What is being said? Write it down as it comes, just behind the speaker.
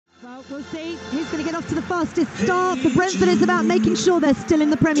Well, we'll see who's going to get off to the fastest start. For Brentford, it's about making sure they're still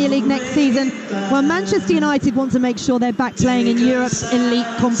in the Premier League next season, while Manchester United want to make sure they're back playing in Europe's elite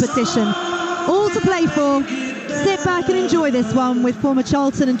competition. All to play for. Sit back and enjoy this one with former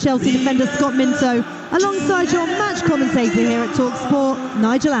Charlton and Chelsea defender Scott Minto, alongside your match commentator here at Talksport,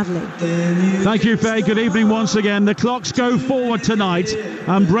 Nigel Adderley. Thank you, Faye. Good evening once again. The clocks go forward tonight,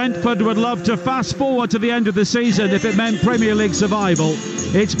 and Brentford would love to fast forward to the end of the season if it meant Premier League survival.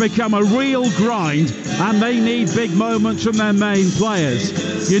 It's become a real grind, and they need big moments from their main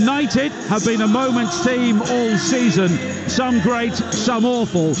players. United have been a moments team all season, some great, some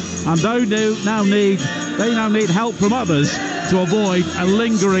awful, and they now need help from others to avoid a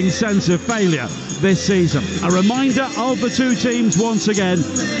lingering sense of failure this season. A reminder of the two teams once again.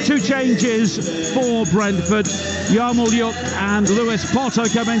 Two changes for Brentford. Yarmolyuk and Lewis Potter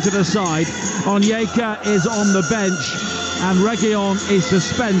come into the side. Onyeka is on the bench and Reguilon is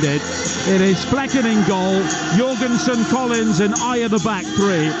suspended. It is Flecken in goal, Jorgensen, Collins and Ayer the back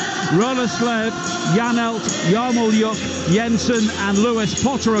three. Rollerslev, Janelt, Yarmolyuk, Jensen and Lewis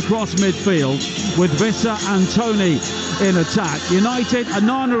Potter across midfield, with Visser and Tony in attack. United,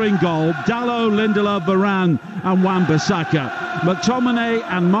 Onana in goal, Dalot, Lindelof, Varane and Wan-Bissaka. McTominay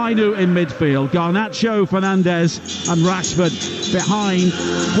and Mainu in midfield, Garnacho, Fernandes and Rashford behind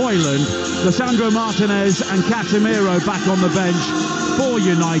Højlund. Lisandro Martinez and Casemiro back on the bench for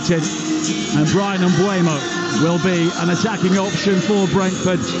United, and Brian Mbeumo will be an attacking option for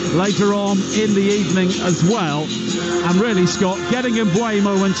Brentford later on in the evening as well. And really, Scott, getting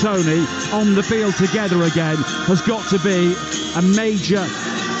Mbeumo and Tony on the field together again has got to be a major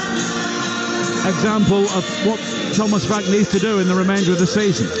example of what Thomas Frank needs to do in the remainder of the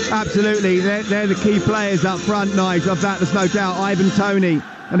season. Absolutely, they're the key players up front, Nigel. Of that, there's no doubt. Ivan Toney.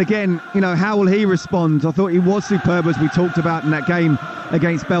 And again, how will he respond? I thought he was superb, as we talked about in that game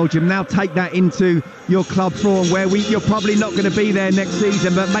against Belgium. Now take that into your club form, where you're probably not going to be there next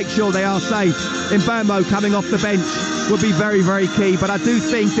season, but make sure they are safe. Mbeumo coming off the bench would be very, very key. But I do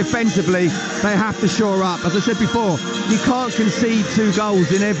think defensively they have to shore up. As I said before, you can't concede 2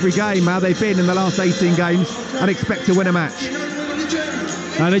 goals in every game, how they've been in the last 18 games, and expect to win a match.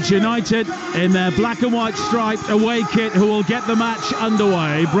 And it's United in their black and white striped away kit who will get the match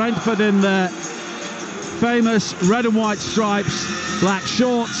underway. Brentford in their famous red and white stripes, black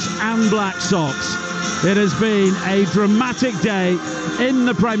shorts and black socks. It has been a dramatic day in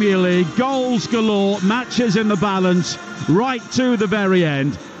the Premier League. Goals galore, matches in the balance right to the very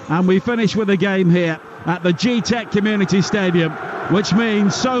end. And we finish with a game here at the G-Tech Community Stadium, which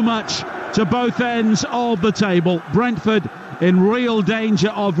means so much to both ends of the table. Brentford in real danger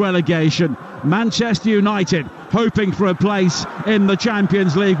of relegation. Manchester United hoping for a place in the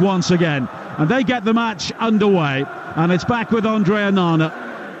Champions League once again. And they get the match underway. And it's back with Andre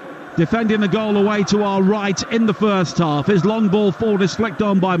Onana defending the goal away to our right in the first half. His long ball forward is flicked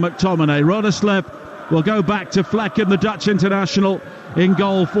on by McTominay. Rollerslev will go back to Flecken, the Dutch international, in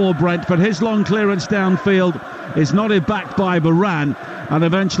goal for Brentford. His long clearance downfield is nodded back by Varane and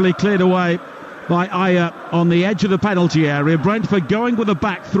eventually cleared away by Ayer on the edge of the penalty area. Brentford going with a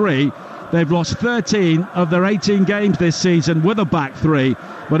back three. They've lost 13 of their 18 games this season with a back three,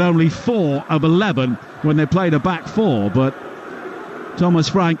 but only 4 of 11 when they played a back four. But Thomas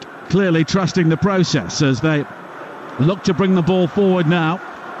Frank clearly trusting the process as they look to bring the ball forward now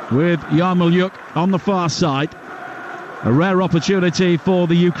with Yarmolyuk on the far side. A rare opportunity for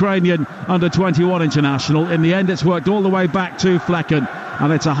the Ukrainian under-21 international. In the end, it's worked all the way back to Flecken,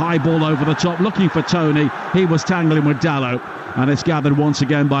 and it's a high ball over the top, looking for Tony. He was tangling with Dalot, and it's gathered once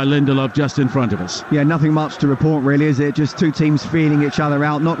again by Lindelof just in front of us. Yeah, nothing much to report really, is it? Just two teams feeling each other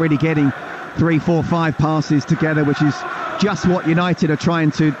out, not really getting 3, 4, 5 passes together, which is just what United are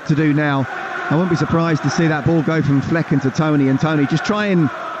trying to do now. I wouldn't be surprised to see that ball go from Flecken to Tony, and Tony just try and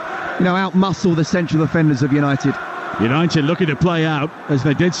out-muscle the central defenders of United. United looking to play out as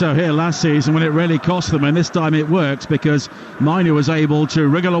they did so here last season when it really cost them, and this time it works because Mainu was able to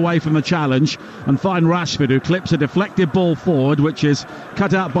wriggle away from the challenge and find Rashford, who clips a deflected ball forward, which is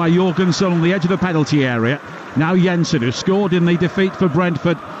cut out by Jorgensen on the edge of the penalty area. Now Jensen, who scored in the defeat for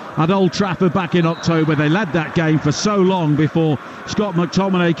Brentford at Old Trafford back in October. They led that game for so long before Scott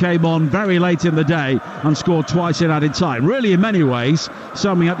McTominay came on very late in the day and scored twice in added time. Really, in many ways,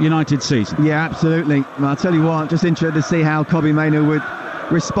 summing up United's season. Yeah, absolutely. Well, I'll tell you what, just interested to see how Kobbie Mainoo would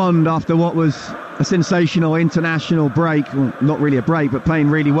respond after what was a sensational international break. Well, not really a break, but playing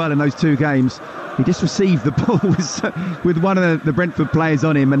really well in those 2 games. He just received the ball with one of the Brentford players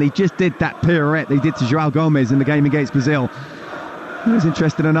on him, and he just did that pirouette they did to João Gomes in the game against Brazil. He was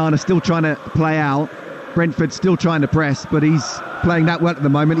interested in Onana still trying to play out. Brentford still trying to press, but he's playing that well at the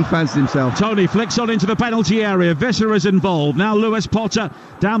moment. He fancies himself. Tony flicks on into the penalty area. Visser is involved. Now Lewis Potter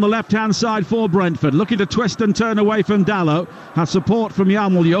down the left-hand side for Brentford, looking to twist and turn away from Dallow. Has support from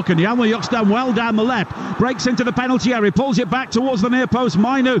Yarmolyuk, and Yarmolyuk's done well down the left. Breaks into the penalty area, pulls it back towards the near post.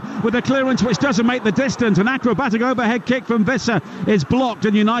 Mainu with a clearance which doesn't make the distance. An acrobatic overhead kick from Visser is blocked,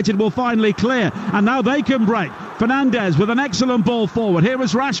 and United will finally clear. And now they can break. Fernandez with an excellent ball forward. Here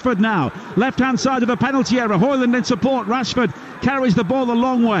is Rashford now. Left-hand side of the penalty area. Hoyland in support. Rashford carries the ball a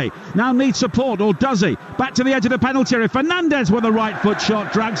long way. Now needs support, or does he? Back to the edge of the penalty area. Fernandez with a right foot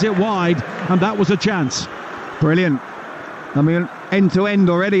shot. Drags it wide. And that was a chance. Brilliant. I mean, end to end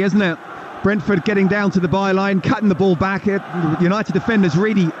already, isn't it? Brentford getting down to the byline, cutting the ball back. United defenders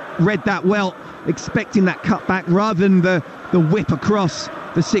really read that well, expecting that cut back rather than the whip across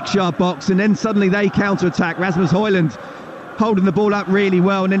the 6-yard box, and then suddenly they counter-attack. Rasmus Højlund holding the ball up really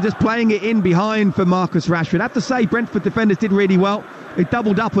well and then just playing it in behind for Marcus Rashford. I have to say, Brentford defenders did really well. They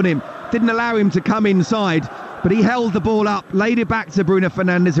doubled up on him, didn't allow him to come inside, but he held the ball up, laid it back to Bruno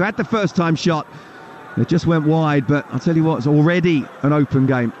Fernandes, who had the first time shot. It just went wide, but I'll tell you what, it's already an open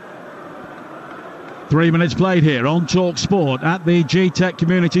game. 3 minutes played here on Talksport at the G-Tech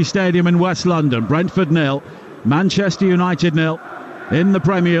Community Stadium in West London. Brentford 0, Manchester United 0 in the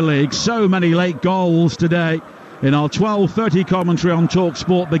Premier League. So many late goals today in our 12:30 commentary on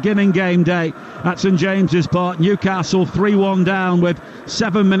Talksport, beginning game day at St James's Park. Newcastle 3-1 down with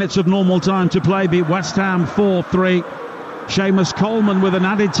 7 minutes of normal time to play, beat West Ham 4-3. Seamus Coleman with an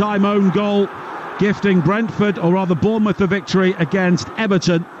added time own goal, gifting Brentford, or rather Bournemouth, the victory against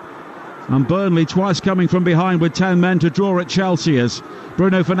Everton. And Burnley twice coming from behind with 10 men to draw at Chelsea as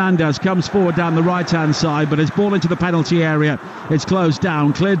Bruno Fernandes comes forward down the right-hand side, but his ball into the penalty area is closed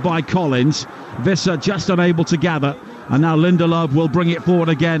down, cleared by Collins. Visser just unable to gather, and now Lindelof will bring it forward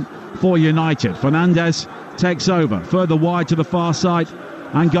again for United. Fernandes takes over, further wide to the far side,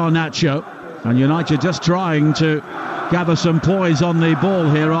 and Garnacho. And United just trying to gather some poise on the ball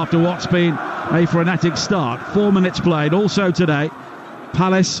here after what's been a frenetic start. 4 minutes played. Also today,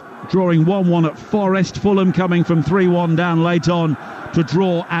 Palace drawing 1-1 at Forest. Fulham coming from 3-1 down late on to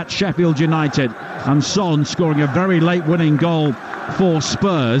draw at Sheffield United. And Son scoring a very late winning goal for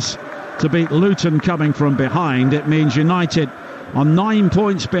Spurs to beat Luton coming from behind. It means United are 9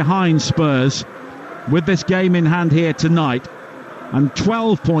 points behind Spurs with this game in hand here tonight, and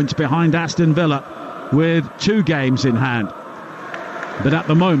 12 points behind Aston Villa with 2 games in hand. But at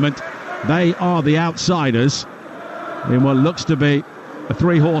the moment, they are the outsiders in what looks to be a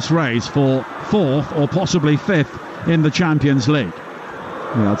 3-horse race for 4th or possibly 5th in the Champions League.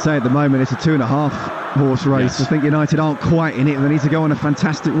 Yeah, I'd say at the moment it's a 2.5-horse race. Yes. I think United aren't quite in it. They need to go on a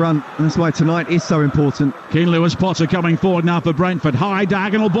fantastic run, and that's why tonight is so important. Keane Lewis Potter coming forward now for Brentford. High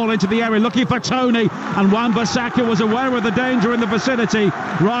diagonal ball into the area, looking for Tony, and Wan-Bissaka was aware of the danger in the vicinity,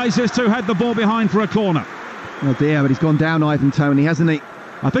 rises to head the ball behind for a corner. Oh dear, but he's gone down, Ivan Toney, hasn't he?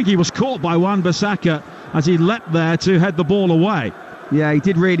 I think he was caught by Wan-Bissaka as he leapt there to head the ball away. Yeah, he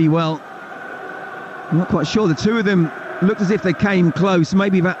did really well. I'm not quite sure. The two of them looked as if they came close.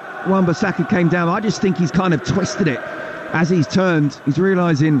 Maybe that Wan-Bissaka came down. I just think he's kind of twisted it as he's turned. He's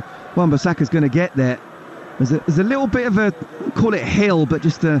realising Wan-Bissaka's going to get there. There's a little bit of a, call it hill, but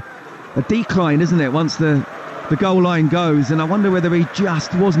just a decline, isn't it, once the goal line goes. And I wonder whether he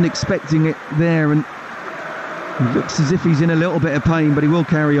just wasn't expecting it there. And it looks as if he's in a little bit of pain, but he will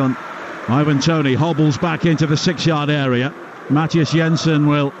carry on. Ivan Toney hobbles back into the 6-yard area. Matthias Jensen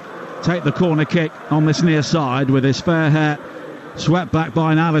will take the corner kick on this near side with his fair hair swept back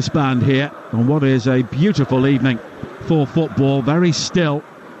by an Alice band here on what is a beautiful evening for football. Very still,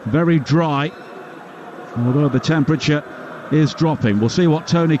 very dry, although the temperature is dropping. We'll see what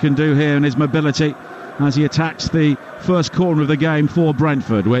Toney can do here in his mobility as he attacks the first corner of the game for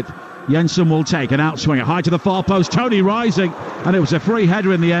Brentford. With Jensen will take an outswinger high to the far post. Toney rising, and it was a free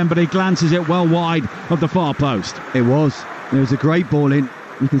header in the end, but he glances it well wide of the far post. It was a great ball in.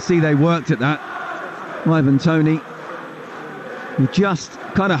 You can see they worked at that. Ivan Toney, he just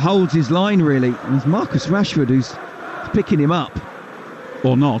kind of holds his line really. And it's Marcus Rashford who's picking him up.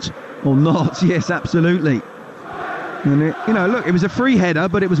 Or not. Or not, yes, absolutely. And look, it was a free header,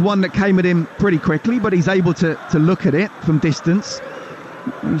 but it was one that came at him pretty quickly, but he's able to look at it from distance.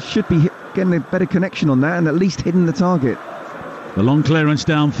 He should be getting a better connection on that and at least hitting the target. The long clearance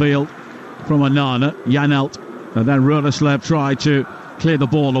downfield from Onana, Janelt, and then Ruleslav tried to clear the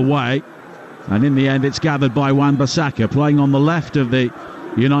ball away, and in the end it's gathered by Wan-Bissaka playing on the left of the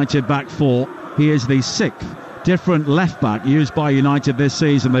United back four. He is the 6th different left back used by United this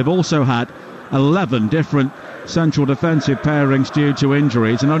season. They've also had 11 different central defensive pairings due to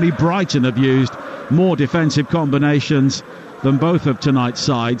injuries, and only Brighton have used more defensive combinations than both of tonight's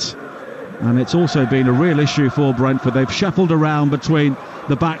sides. And it's also been a real issue for Brentford. They've shuffled around between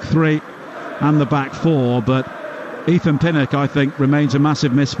the back three and the back four, but Ethan Pinnock, I think, remains a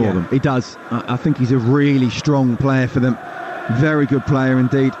massive miss for them. He does. I think he's a really strong player for them. Very good player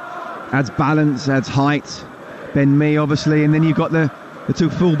indeed. Adds balance, adds height. Ben Mee, obviously, and then you've got the two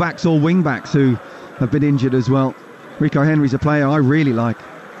full-backs or wing-backs who have been injured as well. Rico Henry's a player I really like.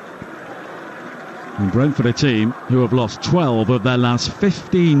 And Brentford, a team who have lost 12 of their last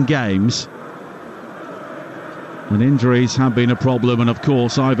 15 games. And injuries have been a problem, and of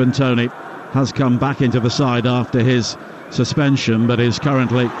course Ivan Toney has come back into the side after his suspension, but is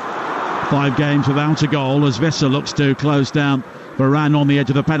currently 5 games without a goal as Visser looks to close down Varane on the edge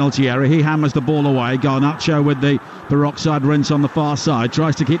of the penalty area. He hammers the ball away. Garnacho with the peroxide rinse on the far side,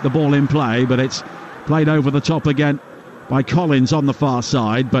 tries to keep the ball in play, but it's played over the top again by Collins on the far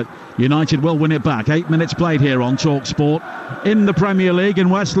side, but United will win it back. 8 minutes played here on Talksport in the Premier League in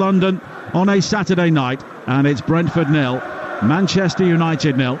West London on a Saturday night, and it's Brentford 0, Manchester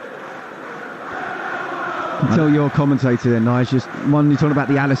United 0. Tell your commentator then, Nigel. Just one, you're talking about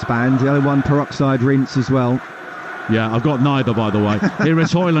the Alice band, the other one peroxide rinse as well. Yeah, I've got neither, by the way. Here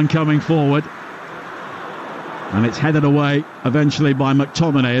is Højlund coming forward, and it's headed away eventually by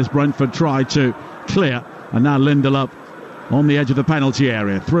McTominay as Brentford try to clear, and now Lindelof on the edge of the penalty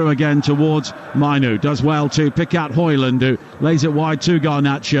area, through again towards Mainu, does well to pick out Højlund, who lays it wide to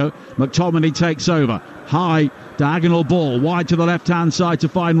Garnacho. McTominay takes over, high diagonal ball wide to the left hand side to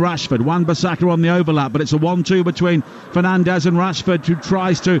find Rashford. Wan-Bissaka on the overlap, but it's a 1-2 between Fernandes and Rashford, who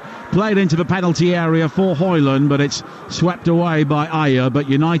tries to play it into the penalty area for Højlund, but it's swept away by Ayer. But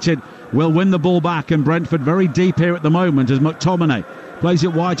United will win the ball back, and Brentford very deep here at the moment as McTominay plays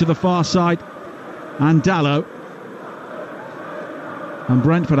it wide to the far side, and Dalot. And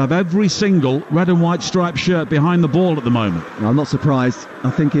Brentford have every single red and white striped shirt behind the ball at the moment. I'm not surprised. I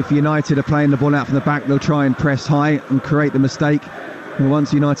think if United are playing the ball out from the back, they'll try and press high and create the mistake. And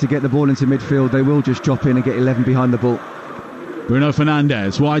once United get the ball into midfield, they will just drop in and get 11 behind the ball. Bruno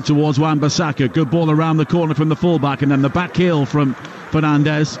Fernandes wide towards Wan-Bissaka. Good ball around the corner from the fullback, and then the back heel from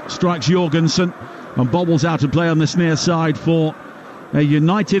Fernandes strikes Jorgensen and bobbles out of play on this near side for a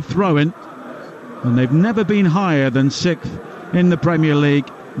United throw-in. And they've never been higher than 6th in the Premier League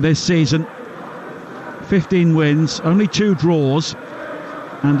this season. 15 wins, only 2 draws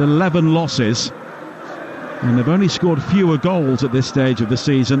and 11 losses, and they've only scored fewer goals at this stage of the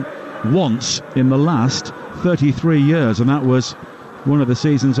season once in the last 33 years, and that was one of the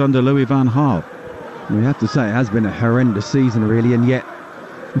seasons under Louis van Gaal. We have to say it has been a horrendous season really, and yet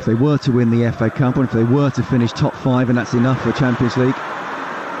if they were to win the FA Cup, and if they were to finish top 5, and that's enough for Champions League,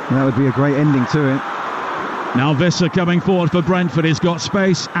 that would be a great ending to it. Now Visser coming forward for Brentford. He's got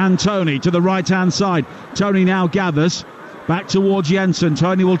space, and Toney to the right hand side. Toney now gathers back towards Jensen.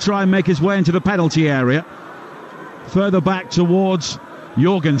 Toney will try and make his way into the penalty area, further back towards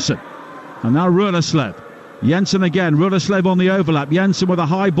Jorgensen, and now Ruleslav. Jensen again, Ruleslav on the overlap. Jensen with a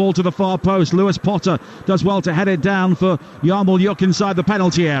high ball to the far post. Lewis Potter does well to head it down for Yarmolyuk inside the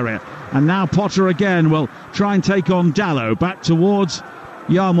penalty area, and now Potter again will try and take on Dalot. Back towards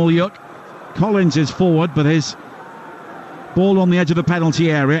Yarmolyuk. Collins is forward, but his ball on the edge of the penalty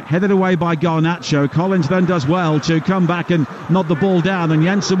area, headed away by Garnacho. Collins then does well to come back and nod the ball down, and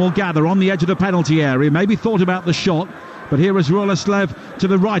Jensen will gather on the edge of the penalty area. Maybe thought about the shot, but here is Ruleslav to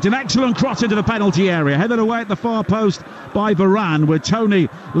the right. An excellent cross into the penalty area, headed away at the far post by Varane, with Toney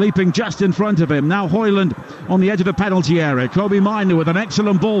leaping just in front of him. Now Højlund on the edge of the penalty area. Kobe Mainu with an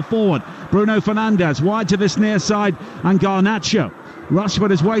excellent ball forward. Bruno Fernandes wide to this near side, and Garnacho.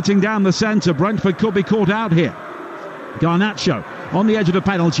 Rashford is waiting down the centre. Brentford could be caught out here. Garnacho on the edge of the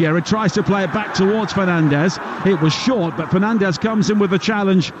penalty area, tries to play it back towards Fernandes. It was short, but Fernandes comes in with a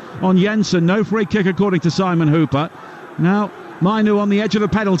challenge on Jensen. No free kick according to Simon Hooper. Now Mainu on the edge of the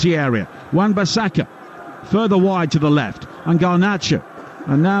penalty area. Wan-Bissaka further wide to the left, and Garnacho.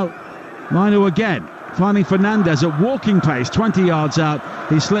 And now Mainu again, finding Fernandes at walking pace, 20 yards out.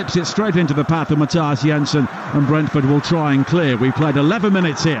 He slips it straight into the path of Matthias Jensen, and Brentford will try and clear. We played 11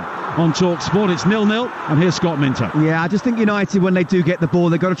 minutes here on Talksport. It's 0-0, and here's Scott Minto. Yeah, I just think United, when they do get the ball,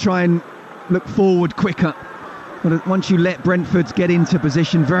 they've got to try and look forward quicker. But once you let Brentford get into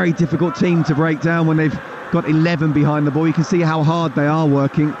position, very difficult team to break down when they've got 11 behind the ball. You can see how hard they are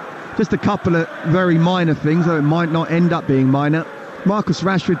working. Just a couple of very minor things, though it might not end up being minor. Marcus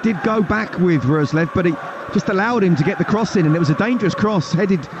Rashford did go back with Ruleslav, but he just allowed him to get the cross in, and it was a dangerous cross,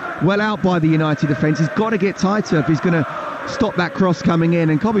 headed well out by the United defence. He's got to get tighter if he's going to stop that cross coming in.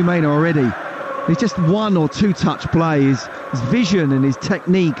 And Kobe Mainu already, he's just 1 or 2 touch play. His vision and his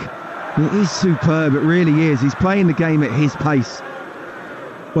technique It is superb, it really is. He's playing the game at his pace.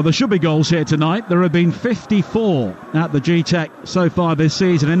 Well, there should be goals here tonight. There have been 54 at the G-Tech so far this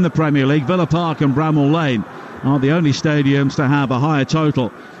season in the Premier League. Villa Park and Bramall Lane are the only stadiums to have a higher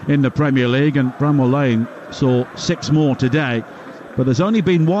total in the Premier League, and Bramall Lane saw 6 more today. But there's only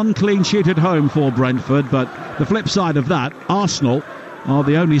been 1 clean sheet at home for Brentford, but the flip side of that, Arsenal are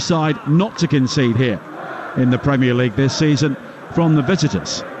the only side not to concede here in the Premier League this season from the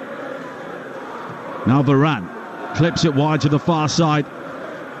visitors. Now Varane clips it wide to the far side,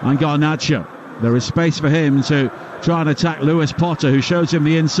 and Garnacho. There is space for him to try and attack Lewis Potter, who shows him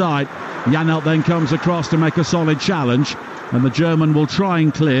the inside. Janelt then comes across to make a solid challenge, and the German will try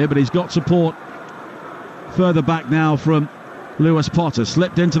and clear, but he's got support further back now from Lewis Potter.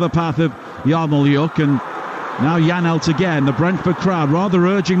 Slipped into the path of Yarmolyuk, and now Janelt again. The Brentford crowd rather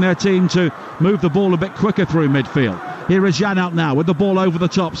urging their team to move the ball a bit quicker through midfield. Here is Janelt now with the ball over the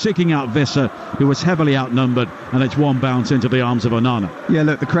top, seeking out Visser, who was heavily outnumbered, and it's one bounce into the arms of Onana. Yeah,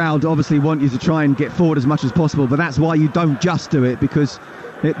 look, the crowd obviously want you to try and get forward as much as possible, but that's why you don't just do it, because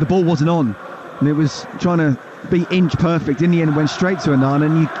the ball wasn't on, and it was trying to be inch perfect. In the end, it went straight to Onana,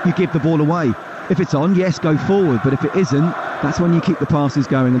 and you give the ball away. If it's on, yes, go forward, but if it isn't, that's when you keep the passes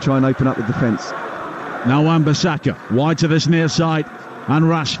going and try and open up the defence. Now Wan-Bissaka, wide to this near side, and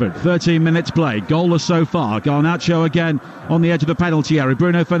Rashford. 13 minutes played, goalless so far. Garnacho again on the edge of the penalty area.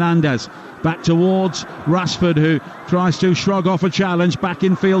 Bruno Fernandes back towards Rashford, who tries to shrug off a challenge. Back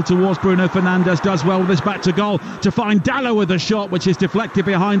in field towards Bruno Fernandes, does well with his back to goal to find Dallow with a shot which is deflected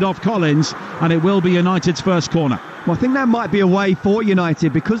behind off Collins, and it will be United's first corner. Well, I think that might be a way for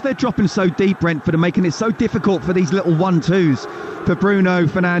United, because they're dropping so deep, Brentford, and making it so difficult for these little 1-2s for Bruno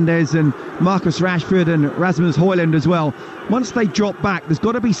Fernandes and Marcus Rashford and Rasmus Højlund as well. Once they drop back, there's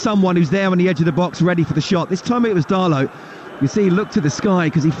got to be someone who's there on the edge of the box ready for the shot. This time it was Dallow. You see, he looked to the sky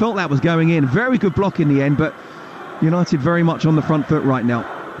because he felt that was going in. Very good block in the end, but United very much on the front foot right now.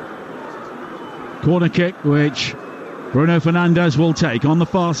 Corner kick, which Bruno Fernandes will take on the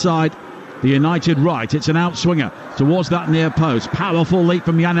far side. The United right, it's an outswinger towards that near post. Powerful leap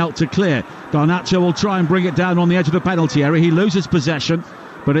from Janelt to clear. Garnacho will try and bring it down on the edge of the penalty area. He loses possession,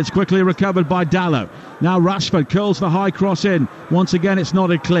 but it's quickly recovered by Dallow. Now Rashford curls the high cross in. Once again, it's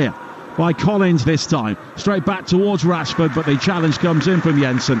nodded clear by Collins this time. Straight back towards Rashford, but the challenge comes in from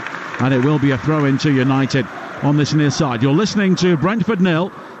Jensen, and it will be a throw in to United on this near side. You're listening to Brentford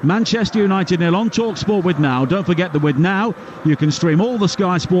 0, Manchester United 0 on Talksport with Now. Don't forget that with Now you can stream all the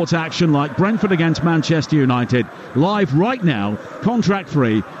Sky Sports action like Brentford against Manchester United live right now, contract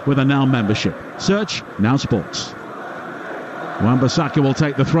free with a Now membership. Search Now Sports. Wan-Bissaka will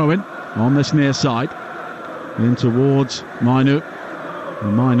take the throw in on this near side in towards Mainoo,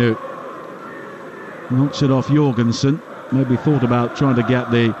 and Mainoo knocks it off Jorgensen. Maybe thought about trying to get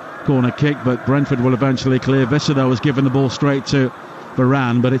the corner kick, but Brentford will eventually clear. Visser, though, has given the ball straight to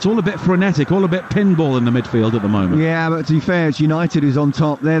Varane, but it's all a bit frenetic, all a bit pinball in the midfield at the moment. Yeah, but to be fair, it's United who's on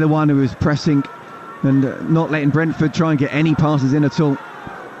top. They're the one who is pressing and not letting Brentford try and get any passes in at all.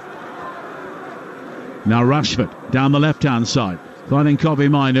 Now Rashford down the left-hand side, finding Kobbie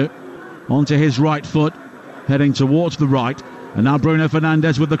Mainoo onto his right foot, heading towards the right. And now Bruno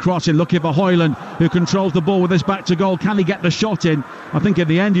Fernandes with the crossing, looking for Højlund, who controls the ball with his back to goal. Can he get the shot in? I think in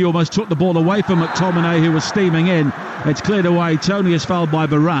the end he almost took the ball away from McTominay, who was steaming in. It's cleared away. Tony is fouled by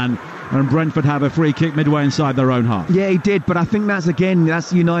Varane, and Brentford have a free kick midway inside their own half. Yeah, he did, but I think that's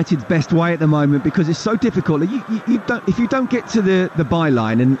United's best way at the moment, because it's so difficult. If you don't get to the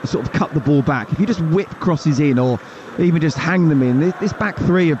byline and sort of cut the ball back, if you just whip crosses in or even just hang them in, this back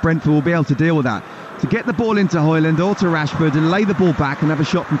three of Brentford will be able to deal with that. To get the ball into Højlund or to Rashford and lay the ball back and have a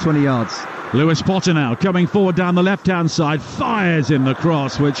shot from 20 yards. Lewis Potter now coming forward down the left-hand side, fires in the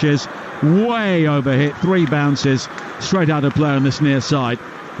cross, which is way overhit. 3 bounces straight out of play on this near side,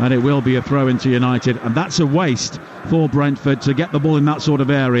 and it will be a throw into United, and that's a waste for Brentford to get the ball in that sort of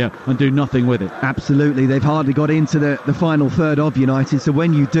area and do nothing with it. Absolutely, they've hardly got into the final third of United, so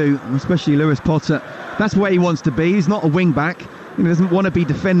when you do, especially Lewis Potter, that's where he wants to be. He's not a wing-back. He doesn't want to be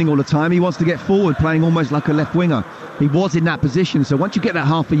defending all the time. He wants to get forward, playing almost like a left winger. He was in that position, so once you get that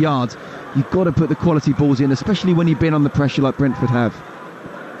half a yard, you've got to put the quality balls in, especially when you've been on the pressure like Brentford have.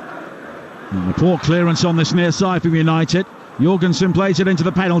 A poor clearance on this near side from United. Jorgensen plays it into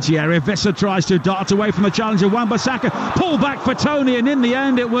the penalty area. Visser tries to dart away from the challenger. Wan-Bissaka pull back for Tony, and in the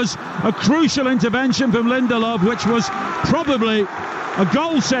end it was a crucial intervention from Lindelof, which was probably a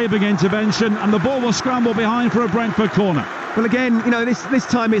goal-saving intervention, and the ball will scramble behind for a Brentford corner. Well, again, this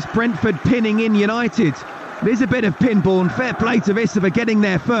time it's Brentford pinning in United. There's a bit of pinball, and fair play to Visser for getting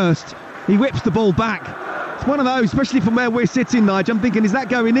there first. He whips the ball back It's one of those, especially from where we're sitting, Nigel. I'm thinking, is that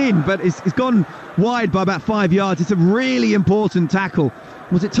going in? But it's gone wide by about 5 yards. It's a really important tackle.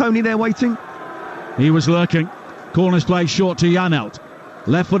 Was it Tony there waiting? He was lurking. Corner's played short to Janelt.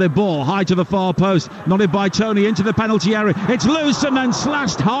 Left-footed ball, high to the far post. Nodded by Tony into the penalty area. It's loose and then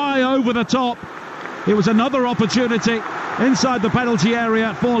slashed high over the top. It was another opportunity inside the penalty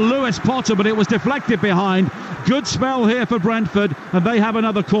area for Lewis Potter, but it was deflected behind. Good spell here for Brentford, and they have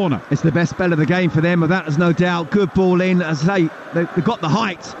another corner. It's the best spell of the game for them, of that there's no doubt. Good ball in. As I say, they've got the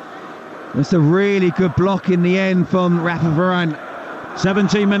height. It's a really good block in the end from Rafa Varane.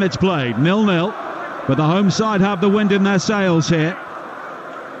 17 minutes played, 0-0, but the home side have the wind in their sails here.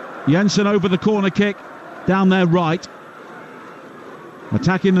 Jensen over the corner kick, down their right.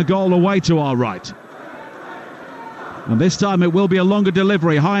 Attacking the goal away to our right. And this time it will be a longer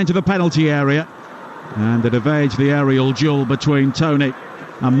delivery, high into the penalty area. And it evades the aerial duel between Tony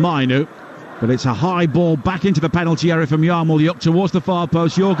and Mainu. But it's a high ball back into the penalty area from Yarmolyuk towards the far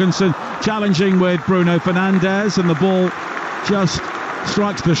post. Jorgensen challenging with Bruno Fernandes, and the ball just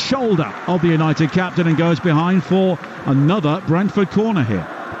strikes the shoulder of the United captain and goes behind for another Brentford corner here.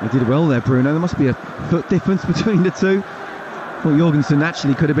 They did well there, Bruno. There must be a foot difference between the two. Well, Jorgensen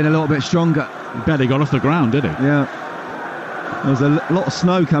actually could have been a little bit stronger. He barely got off the ground, did he? Yeah. There was a lot of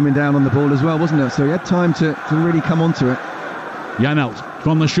snow coming down on the ball as well, wasn't there? So he had time to really come onto it. Janelt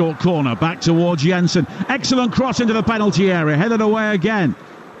from the short corner, back towards Jensen. Excellent cross into the penalty area, headed away again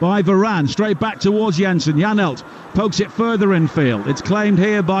by Varane, straight back towards Jensen. Janelt pokes it further infield. It's claimed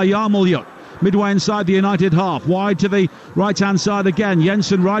here by Yarmolyuk. Midway inside the United half, wide to the right-hand side again.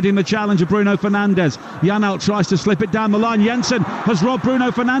 Jensen riding the challenge of Bruno Fernandes. Janelt tries to slip it down the line. Jensen has robbed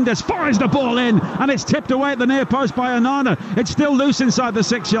Bruno Fernandes, fires the ball in, and it's tipped away at the near post by Onana. It's still loose inside the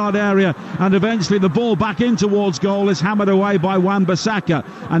 6-yard area, and eventually the ball back in towards goal is hammered away by Wan-Bissaka.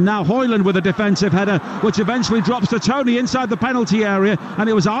 And now Højlund with a defensive header, which eventually drops to Tony inside the penalty area, and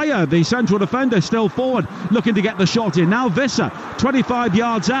it was Ayer, the central defender, still forward, looking to get the shot in. Now Visser, 25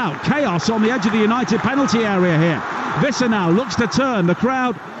 yards out. Chaos on the edge of the United penalty area here. Visser now looks to turn. The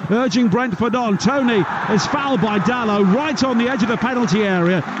crowd urging Brentford on. Tony is fouled by Dallow right on the edge of the penalty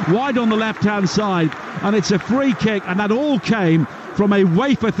area, wide on the left-hand side, and it's a free kick, and that all came from a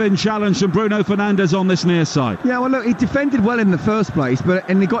wafer-thin challenge from Bruno Fernandes on this near side. Yeah, well, look, he defended well in the first place,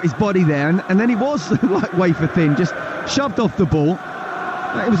 and he got his body there, and then he was like wafer-thin, just shoved off the ball.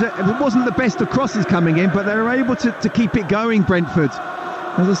 It wasn't the best of crosses coming in, but they were able to keep it going, Brentford.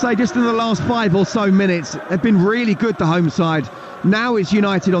 As I say, just in the last 5 or so minutes, they've been really good, the home side. Now it's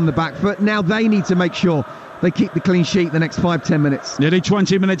United on the back foot. Now they need to make sure they keep the clean sheet the next 5-10 minutes. Nearly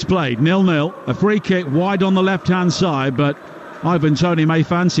 20 minutes played, 0-0. A free kick wide on the left-hand side, but Ivan Toney may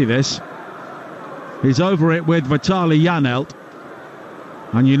fancy this. He's over it with Vitaly Janelt.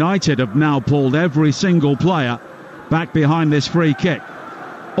 And United have now pulled every single player back behind this free kick.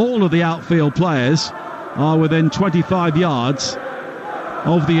 All of the outfield players are within 25 yards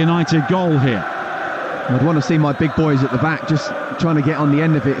of the United goal here. I'd want to see my big boys at the back just trying to get on the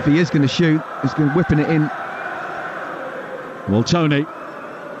end of it. If he is going to shoot, he's going to whipping it in. Well, Tony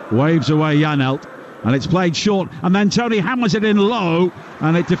waves away Janelt, and it's played short, and then Tony hammers it in low,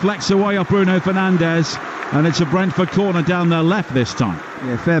 and it deflects away off Bruno Fernandes, and it's a Brentford corner down their left this time.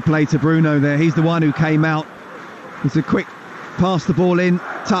 Yeah, fair play to Bruno there. He's the one who came out. It's a quick pass the ball in,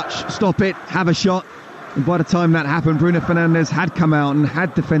 touch, stop it, have a shot. And by the time that happened, Bruno Fernandes had come out and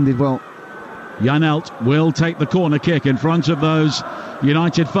had defended well. Janelt will take the corner kick in front of those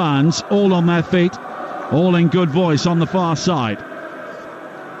United fans, all on their feet, all in good voice on the far side.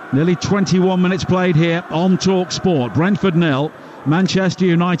 Nearly 21 minutes played here on Talksport. Brentford 0, Manchester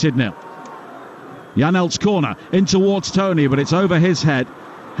United 0. Janelt's corner in towards Tony, but it's over his head,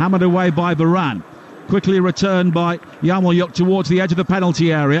 hammered away by Varane. Quickly returned by Yarmolyuk towards the edge of the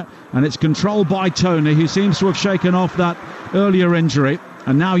penalty area, and it's controlled by Tony, who seems to have shaken off that earlier injury.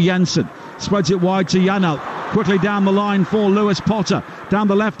 And now Jensen spreads it wide to Janelt, quickly down the line for Lewis Potter. Down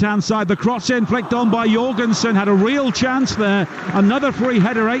the left-hand side, the cross in, flicked on by Jorgensen, had a real chance there. Another free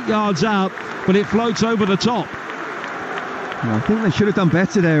header 8 yards out, but it floats over the top. Yeah, I think they should have done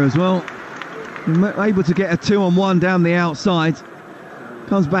better there as well. They were able to get a 2-on-1 down the outside.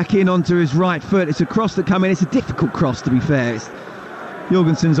 Comes back in onto his right foot. It's a cross that come in. It's a difficult cross, to be fair.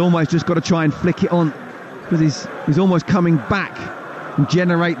 Jorgensen's almost just got to try and flick it on, because he's almost coming back and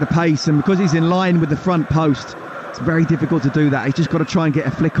generate the pace, and because he's in line with the front post, it's very difficult to do that. He's just got to try and get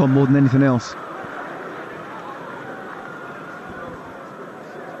a flick on more than anything else.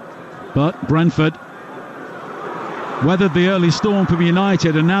 But Brentford weathered the early storm from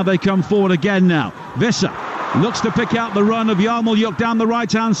United, and now they come forward again now. Visser Looks to pick out the run of Yarmoliuk down the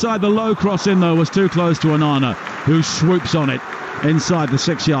right-hand side. The low cross in, though, was too close to Onana, who swoops on it inside the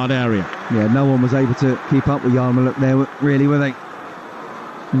 6-yard area. Yeah, no one was able to keep up with Yarmoliuk there, really, were they? You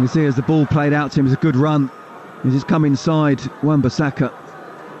can see as the ball played out to him, it was a good run. He's just come inside Wan-Bissaka.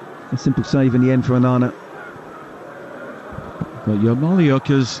 A simple save in the end for Onana. But Yarmoliuk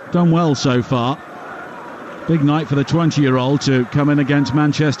has done well so far. Big night for the 20-year-old to come in against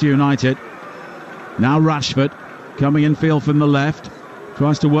Manchester United. Now Rashford coming in field from the left.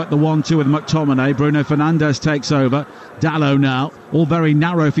 Tries to work the 1-2 with McTominay. Bruno Fernandes takes over. Dalot now. All very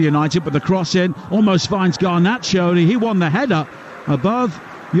narrow for United, but the cross in almost finds Garnacho. He won the header above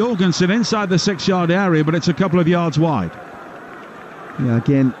Jorgensen inside the 6-yard area, but it's a couple of yards wide. Yeah,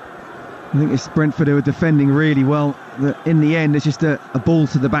 again, I think it's Brentford who are defending really well. In the end, it's just a ball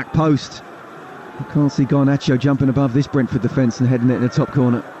to the back post. You can't see Garnacho jumping above this Brentford defence and heading it in the top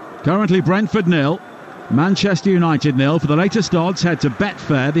corner. Currently Brentford 0, Manchester United 0. For the latest odds, head to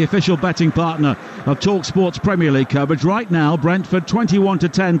Betfair, the official betting partner of Talksport's Premier League coverage. Right now, Brentford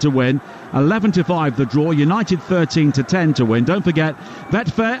 21-10 to win, 11-5 the draw, United 13-10 to win. Don't forget,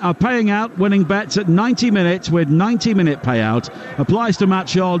 Betfair are paying out winning bets at 90 minutes with 90-minute payout. Applies to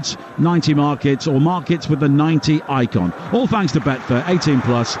match odds, 90 markets or markets with the 90 icon. All thanks to Betfair, 18+,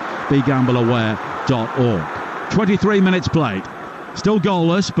 begambleaware.org. 23 minutes played. Still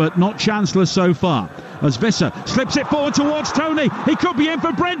goalless, but not chanceless so far. As Visser slips it forward towards Tony. He could be in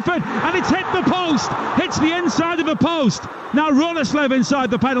for Brentford, and it's hit the post. Hits the inside of the post. Now Ronislev inside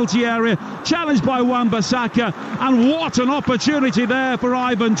the penalty area, challenged by Wan-Bissaka, and what an opportunity there for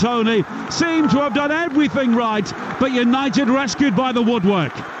Ivan Toney. Seemed to have done everything right, but United rescued by the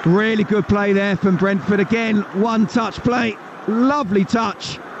woodwork. Really good play there from Brentford. Again, one-touch play. Lovely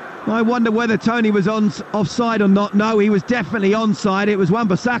touch. I wonder whether Tony was offside or not. No, he was definitely onside. It was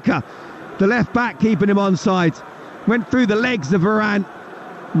Wan-Bissaka, the left back, keeping him onside. Went through the legs of Varane.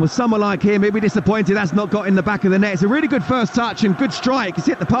 And with someone like him, he'd be disappointed that's not got in the back of the net. It's a really good first touch and good strike. It's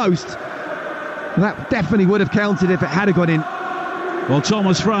hit the post. That definitely would have counted if it had gone in. Well,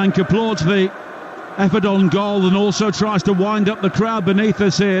 Thomas Frank applauds the effort on goal and also tries to wind up the crowd beneath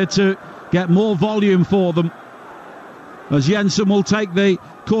us here to get more volume for them. As Jensen will take the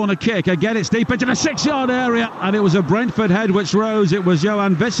corner kick. Again, it's deep into the 6-yard area, and it was a Brentford head which rose. It was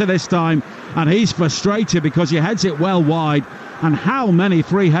Johan Visser this time, and he's frustrated because he heads it well wide. And how many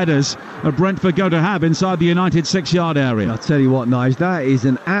free headers are Brentford going to have inside the United 6-yard area? I'll tell you what, Nigel, that is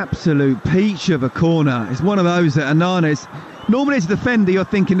an absolute peach of a corner. It's one of those that Onana's... Normally as a defender, you're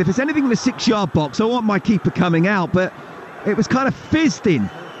thinking, if it's anything in the 6-yard box, I want my keeper coming out, but it was kind of fizzed in.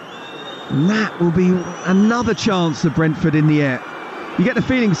 And that will be another chance for Brentford in the air. You get the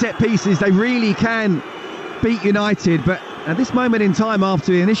feeling set pieces, they really can beat United, but at this moment in time,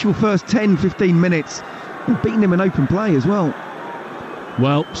 after the initial first 10-15 minutes, they've beaten him in open play as well.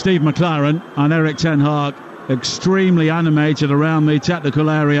 Well, Steve McLaren and Erik ten Hag extremely animated around the technical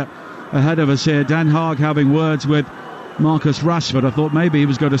area ahead of us here. Den Haag having words with Marcus Rashford. I thought maybe he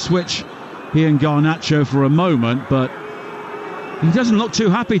was going to switch he and Garnacho for a moment, but he doesn't look too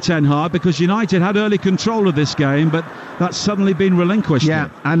happy, Ten Hag, because United had early control of this game, but that's suddenly been relinquished. Yeah,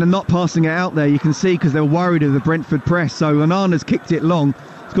 and they're not passing it out there, you can see, because they're worried of the Brentford press. So Onana's kicked it long.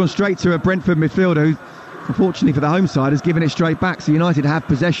 It's gone straight to a Brentford midfielder who, unfortunately for the home side, has given it straight back. So United have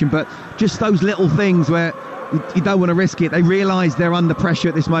possession, but just those little things where you don't want to risk it. They realise they're under pressure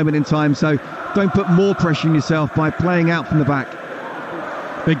at this moment in time, so don't put more pressure on yourself by playing out from the back.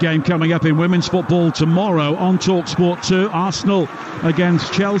 Big game coming up in women's football tomorrow on Talksport 2. Arsenal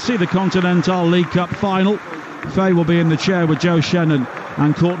against Chelsea, the Continental League Cup final. Faye will be in the chair with Joe Shannon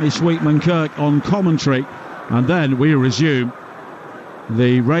and Courtney Sweetman-Kirk on commentary. And then we resume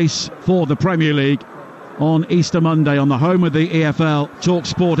the race for the Premier League on Easter Monday on the home of the EFL,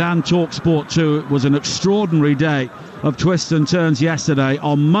 Talksport and Talksport 2. It was an extraordinary day of twists and turns yesterday.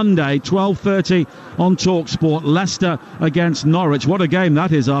 On Monday, 12:30 on Talksport, Leicester against Norwich. What a game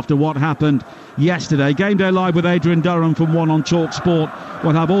that is after what happened yesterday. Game Day Live with Adrian Durham from 1 on Talksport.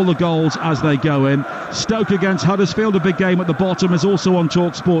 We'll have all the goals as they go in. Stoke against Huddersfield, a big game at the bottom, is also on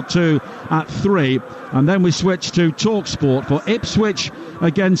Talksport 2 at 3. And then we switch to Talksport for Ipswich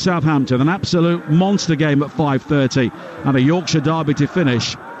against Southampton. An absolute monster game at 5:30. And a Yorkshire derby to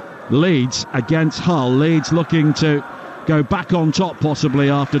finish. Leeds against Hull. Leeds looking to go back on top possibly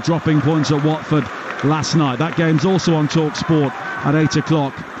after dropping points at Watford last night. That game's also on Talksport at 8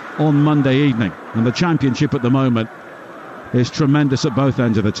 o'clock on Monday evening. And the Championship at the moment is tremendous at both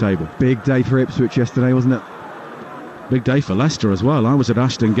ends of the table. Big day for Ipswich yesterday, wasn't it? Big day for Leicester as well. I was at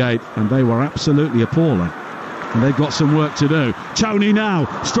Ashton Gate and they were absolutely appalling. And they've got some work to do. Tony now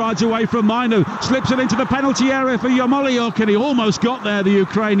strides away from Minto, slips it into the penalty area for Yarmolenko, and he almost got there, the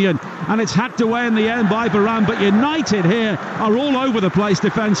Ukrainian, and it's hacked away in the end by Varane. But United here are all over the place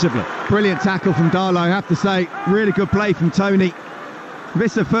defensively. Brilliant tackle from Darlow, I have to say. Really good play from Tony.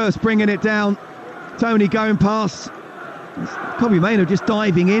 Visser first bringing it down. Tony going past. Kobe Mainoo just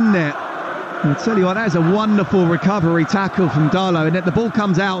diving in there. I'll tell you what, that is a wonderful recovery tackle from Darlow, and the ball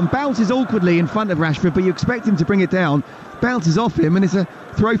comes out and bounces awkwardly in front of Rashford, but you expect him to bring it down, bounces off him, and it's a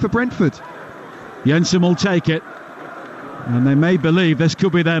throw for Brentford. Jensen will take it, and they may believe this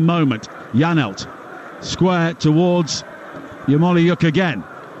could be their moment. Janelt, square towards Yarmolenko again,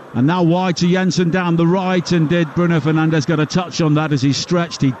 and now wide to Jensen down the right, and did Bruno Fernandes get a touch on that as he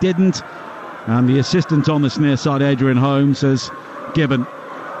stretched? He didn't, and the assistant on this near side, Adrian Holmes, has given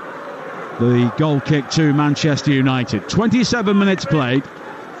the goal kick to Manchester United. 27 minutes played,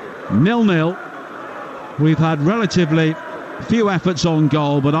 0-0. We've had relatively few efforts on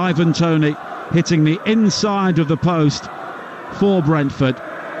goal, but Ivan Toney hitting the inside of the post for Brentford.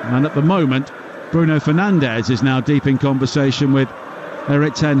 And at the moment, Bruno Fernandes is now deep in conversation with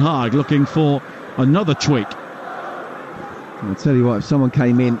Erik ten Hag, looking for another tweak. I'll tell you what, if someone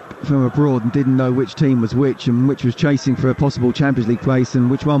came in from abroad and didn't know which team was which, and which was chasing for a possible Champions League place, and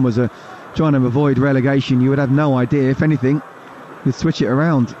which one was trying to avoid relegation, you would have no idea. If anything, you'd switch it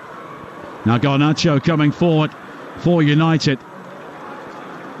around. Now Garnacho coming forward for United,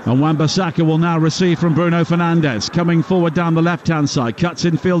 and Wan-Bissaka will now receive from Bruno Fernandes, coming forward down the left hand side, cuts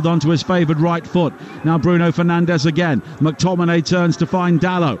in field onto his favoured right foot. Now Bruno Fernandes again. McTominay turns to find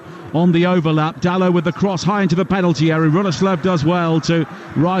Dalot on the overlap. Dalot with the cross high into the penalty area. Ruleslav does well to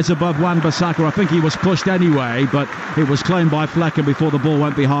rise above Wan-Bissaka. I think he was pushed anyway, but it was claimed by Flecker before the ball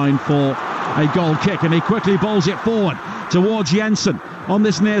went behind for a goal kick, and he quickly bowls it forward towards Jensen. On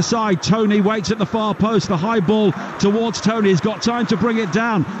this near side, Tony waits at the far post. The high ball towards Tony. He's got time to bring it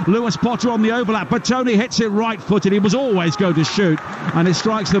down. Lewis Potter on the overlap, but Tony hits it right-footed. He was always going to shoot, and it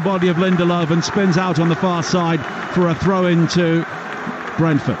strikes the body of Lindelof and spins out on the far side for a throw-in to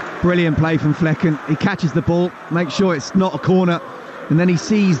Brentford. Brilliant play from Flecken. He catches the ball, makes sure it's not a corner, and then he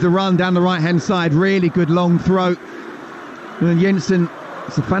sees the run down the right-hand side. Really good long throw. And Jensen,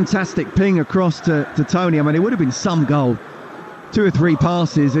 it's a fantastic ping across to Tony. I mean, it would have been some goal. 2 or 3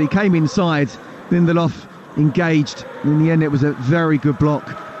 passes. He came inside. Lindelof engaged. In the end, it was a very good block.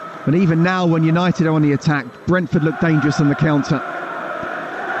 But even now, when United are on the attack, Brentford look dangerous on the counter.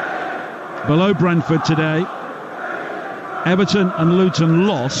 Below Brentford today, Everton and Luton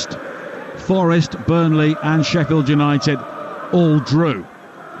lost. Forest, Burnley and Sheffield United all drew,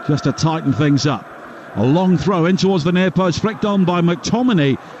 just to tighten things up. A long throw in towards the near post, flicked on by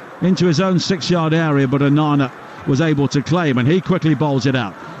McTominay into his own 6-yard area, but Onana was able to claim, and he quickly bowls it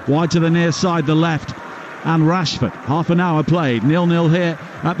out. Wide to the near side, the left, and Rashford. Half an hour played, 0-0 here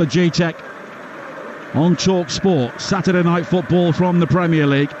at the G-Tech on Talksport. Saturday night football from the Premier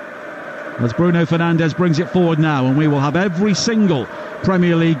League, as Bruno Fernandes brings it forward now, and we will have every single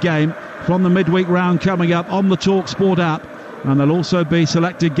Premier League game from the midweek round coming up on the Talksport app, and there'll also be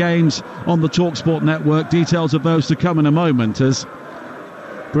selected games on the Talksport network. Details of those to come in a moment, as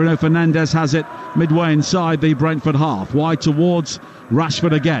Bruno Fernandes has it midway inside the Brentford half, wide towards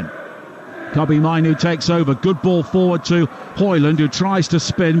Rashford again. Kobe Mainoo takes over. Good ball forward to Højlund, who tries to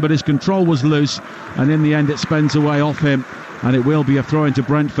spin, but his control was loose, and in the end it spins away off him, and it will be a throw into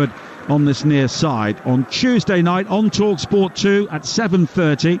Brentford on this near side. On Tuesday night on Talksport 2 at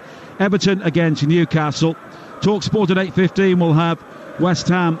 7:30, Everton against Newcastle. Talksport at 8:15 will have West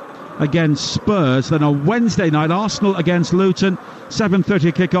Ham against Spurs. Then on Wednesday night, Arsenal against Luton,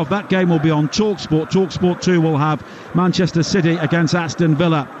 7:30 kickoff. That game will be on Talksport. Talksport 2 will have Manchester City against Aston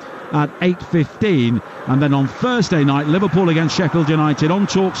Villa at 8:15, and then on Thursday night, Liverpool against Sheffield United on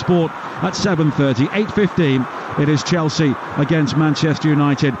Talksport at 7:30. 8:15 it is Chelsea against Manchester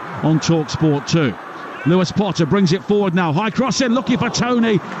United on Talksport 2. Lewis Potter brings it forward now, high cross in, looking for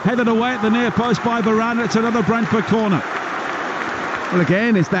Tony, headed away at the near post by Varane. It's another Brentford corner. Well,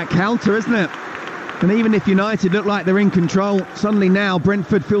 again, it's that counter, isn't it? And even if United look like they're in control, suddenly now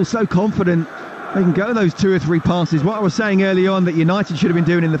Brentford feel so confident they can go those 2 or 3 passes. What I was saying early on that United should have been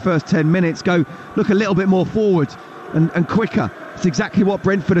doing in the first 10 minutes, go look a little bit more forward and quicker. It's exactly what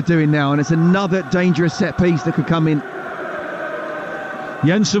Brentford are doing now, and it's another dangerous set piece that could come in.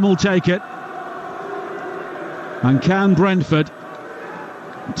 Jensen will take it. And can Brentford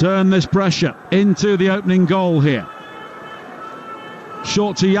turn this pressure into the opening goal here?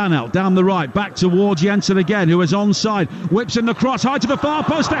 Short to Janelt, down the right, back towards Jensen again, who is onside, whips in the cross, high to the far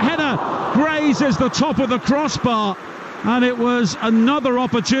post, a header, grazes the top of the crossbar, and it was another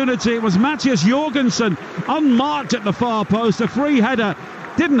opportunity. It was Matthias Jorgensen, unmarked at the far post, a free header,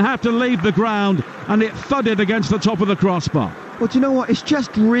 didn't have to leave the ground, and it thudded against the top of the crossbar. Well, do you know what? It's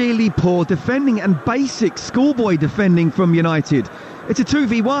just really poor defending and basic schoolboy defending from United. It's a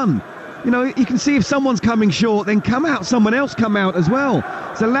 2v1. You know, you can see if someone's coming short, then someone else come out as well.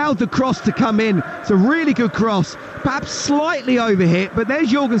 It's allowed the cross to come in. It's a really good cross, perhaps slightly overhit, but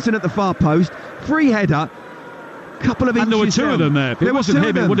there's Jorgensen at the far post, free header, couple of inches. And there were two of them there. If it wasn't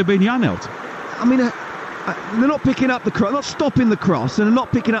him, it would have been Janelt. I mean, they're not picking up the cross, not stopping the cross, and they're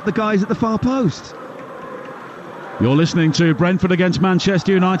not picking up the guys at the far post. You're listening to Brentford against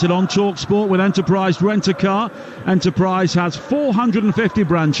Manchester United on Talksport with Enterprise Rent-A-Car. Enterprise has 450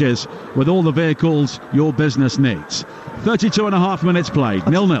 branches with all the vehicles your business needs. 32 and a half minutes played,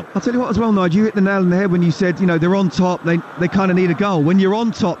 0-0. I'll tell you what as well, Nigel, you hit the nail on the head when you said, you know, they're on top, they kind of need a goal. When you're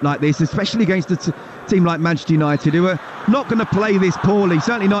on top like this, especially against a team like Manchester United, who are not going to play this poorly,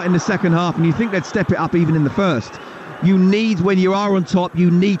 certainly not in the second half, and you think they'd step it up even in the first. You need, when you are on top, you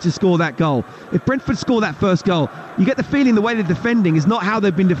need to score that goal. If Brentford score that first goal, you get the feeling the way they're defending is not how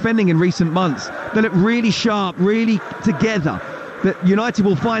they've been defending in recent months. They look really sharp, really together. That United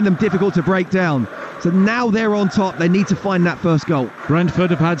will find them difficult to break down. So now they're on top, they need to find that first goal.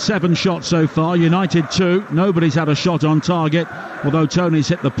 Brentford have had 7 shots so far, United 2. Nobody's had a shot on target, although Tony's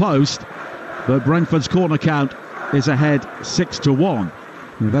hit the post. But Brentford's corner count is ahead 6-1.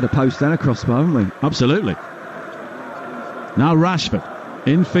 We've had a post and a crossbar, haven't we? Absolutely. Now Rashford,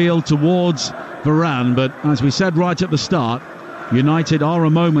 infield towards Varane, but as we said right at the start, United are a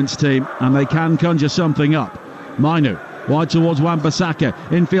moments team and they can conjure something up. Mainu, wide towards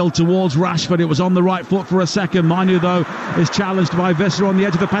Wan-Bissaka, infield towards Rashford. It was on the right foot for a second. Mainu, though, is challenged by Visser on the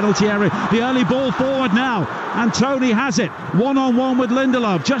edge of the penalty area. The early ball forward now, and Tony has it. One-on-one with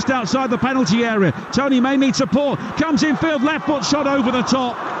Lindelof, just outside the penalty area. Tony may need support, comes infield, left foot shot over the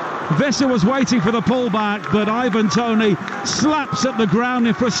top. Visser was waiting for the pullback, but Ivan Toney slaps at the ground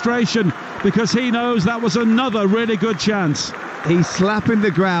in frustration because he knows that was another really good chance. He's slapping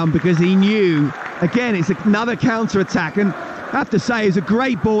the ground because he knew, again, it's another counter-attack, and I have to say, it's a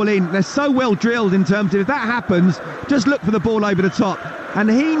great ball in. They're so well drilled in terms of if that happens, just look for the ball over the top. And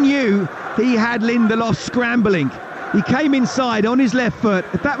he knew he had Lindelof scrambling. He came inside on his left foot.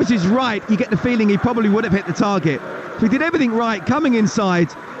 If that was his right, you get the feeling he probably would have hit the target. So he did everything right, coming inside.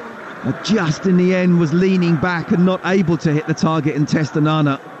 Just in the end was leaning back and not able to hit the target and test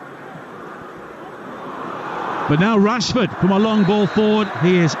Onana. But now Rashford from a long ball forward,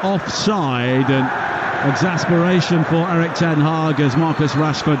 he is offside, and exasperation for Erik ten Hag as Marcus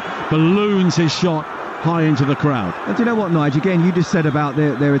Rashford balloons his shot high into the crowd. And do you know what, Nigel? Again, you just said about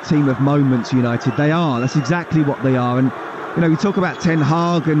they're a team of moments, United. They are. That's exactly what they are. And you know, we talk about Ten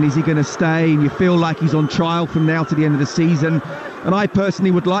Hag and is he going to stay, and you feel like he's on trial from now to the end of the season. And I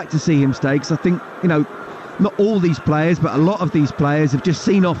personally would like to see him stay, because I think, you know, not all these players, but a lot of these players have just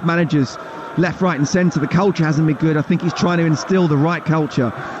seen off managers left, right and centre. The culture hasn't been good. I think he's trying to instill the right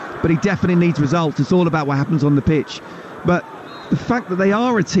culture, but he definitely needs results. It's all about what happens on the pitch. But the fact that they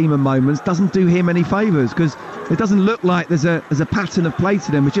are a team of moments doesn't do him any favours, because it doesn't look like there's a pattern of play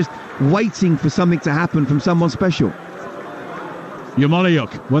to them. It's just waiting for something to happen from someone special.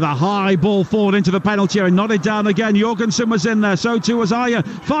 Yarmolenko with a high ball forward into the penalty area, nodded down again. Jorgensen was in there, so too was Aya.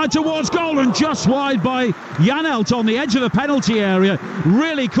 Fired towards goal and just wide by Janelt on the edge of the penalty area.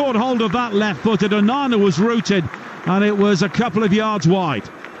 Really caught hold of that left-footed. Onana was rooted, and it was a couple of yards wide.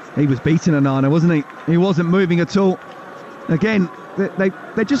 He was beating Onana, wasn't he? He wasn't moving at all. Again,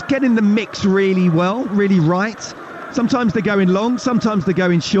 they're just getting the mix really well, really right. Sometimes they're going long, sometimes they're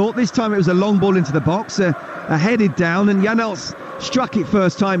going short. This time it was a long ball into the box, a headed down, and Janelt struck it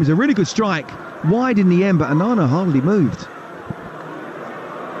first time. It was a really good strike, wide in the end, but Onana hardly moved.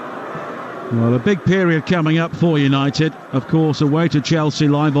 Well, a big period coming up for United. Of course, away to Chelsea,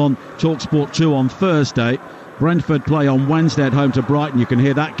 live on Talksport 2 on Thursday. Brentford play on Wednesday at home to Brighton. You can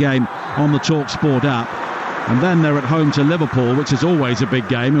hear that game on the Talksport app. And then they're at home to Liverpool, which is always a big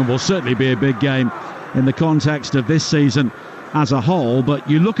game and will certainly be a big game in the context of this season as a whole. But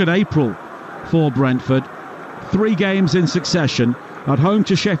you look at April for Brentford, 3 games in succession, at home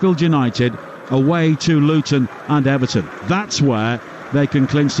to Sheffield United, away to Luton and Everton. That's where they can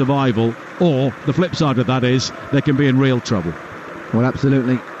clinch survival, or the flip side of that is they can be in real trouble. Well,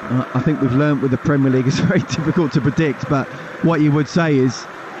 absolutely. I think we've learned with the Premier League, it's very difficult to predict, but what you would say is,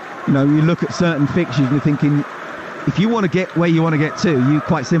 you know, you look at certain fixtures and you're thinking, if you want to get where you want to get to, you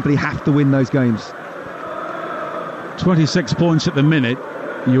quite simply have to win those games. 26 points at the minute,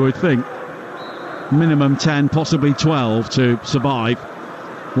 you would think. Minimum 10, possibly 12 to survive.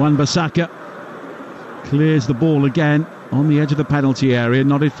 Wan-Bissaka clears the ball again on the edge of the penalty area,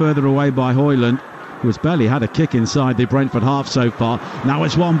 nodded further away by Højlund, who has barely had a kick inside the Brentford half so far. Now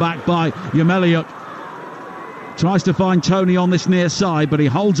it's one back by Yaremchuk. Tries to find Tony on this near side, but he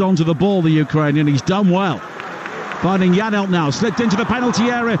holds on to the ball, the Ukrainian. He's done well. Finding Janelt now, slipped into the penalty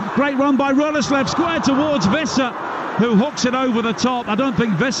area. Great run by Ruleslev, squared towards Visser, who hooks it over the top. I don't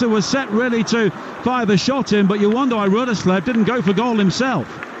think Visser was set really to fire the shot in, but you wonder why Ruleslev didn't go for goal himself.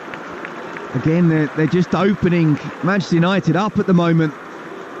 Again, they're just opening Manchester United up at the moment.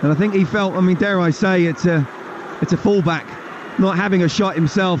 And I think he felt, dare I say, it's a fullback not having a shot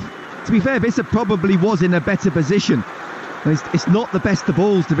himself. To be fair, Visser probably was in a better position. It's not the best of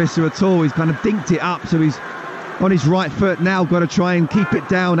balls to Visser at all. He's kind of dinked it up, so he's on his right foot now, got to try and keep it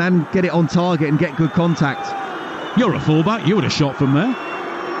down and get it on target and get good contact. You're a fullback, you would have shot from there.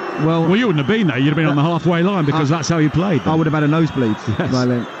 Well, you wouldn't have been there, you'd have been on the halfway line, because that's how you played. I would have had a nosebleed.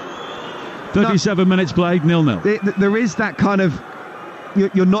 Yes. 37 minutes played, 0-0. There is that kind of,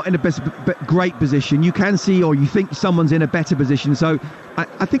 you're not in a great position. You can see, or you think someone's in a better position. So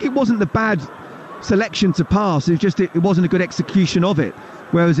I think it wasn't the bad selection to pass. It was just it wasn't a good execution of it.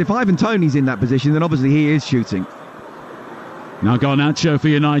 Whereas if Ivan Toney's in that position, then obviously he is shooting. Now Garnacho for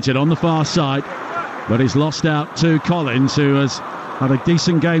United on the far side, but he's lost out to Collins, who has had a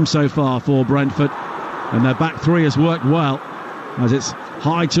decent game so far for Brentford, and their back three has worked well, as it's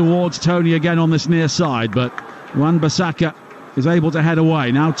high towards Toney again on this near side, but Wan-Bissaka is able to head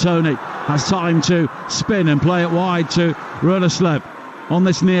away. Now Toney has time to spin and play it wide to Ruleslev on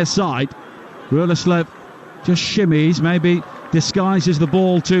this near side. Ruleslev just shimmies, maybe disguises the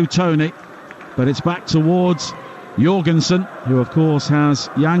ball to Toney, but it's back towards Jorgensen, who of course has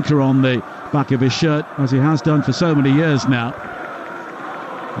Janker on the back of his shirt, as he has done for so many years now.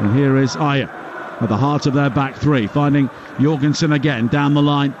 And here is Ajer at the heart of their back three, finding Jorgensen again down the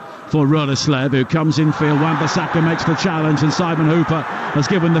line for Ruleslev, who comes infield. Wan-Bissaka makes the challenge, and Simon Hooper has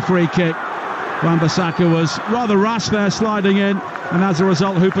given the free kick. Wan-Bissaka was rather rash there, sliding in, and as a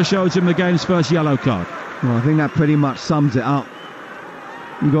result Hooper shows him the game's first yellow card. Well, I think that pretty much sums it up.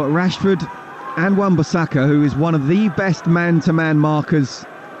 You've got Rashford and Wan-Bissaka, who is one of the best man-to-man markers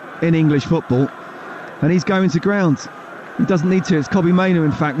in English football, and he's going to ground. He doesn't need to. It's Kobbie Mainoo,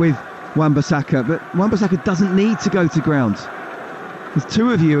 in fact, with Wan-Bissaka, but Wan-Bissaka doesn't need to go to ground. There's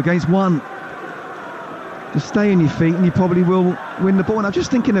two of you against one. Just stay on your feet and you probably will win the ball. And I was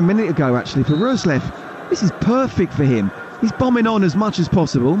just thinking a minute ago, actually, for Ruleslev, this is perfect for him. He's bombing on as much as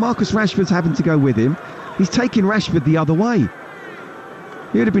possible. Marcus Rashford's having to go with him. He's taking Rashford the other way.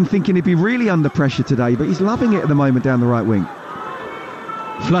 He would have been thinking he'd be really under pressure today, but he's loving it at the moment down the right wing.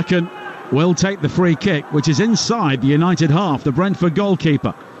 Flekken will take the free kick, which is inside the United half. The Brentford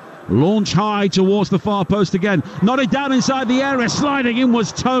goalkeeper. Launch high towards the far post again. Nodded down inside the area. Sliding in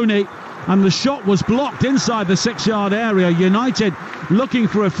was Toney. And the shot was blocked inside the 6-yard area. United looking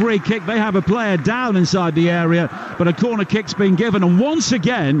for a free kick. They have a player down inside the area, but a corner kick's been given. And once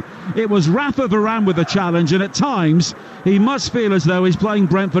again, it was Rafa Varane with the challenge. And at times, he must feel as though he's playing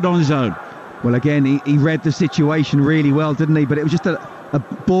Brentford on his own. Well, again, he read the situation really well, didn't he? But it was just a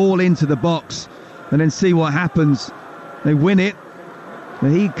ball into the box. And then see what happens. They win it.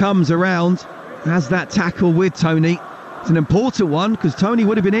 And he comes around, has that tackle with Toney. It's an important one, because Toney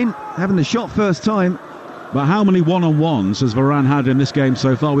would have been in, having the shot first time. But how many one-on-ones has Varane had in this game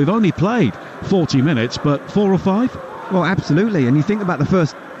so far? We've only played 40 minutes, but 4 or 5? Well, absolutely. And you think about the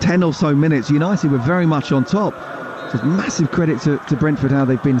first 10 or so minutes, United were very much on top. So it's massive credit to Brentford, how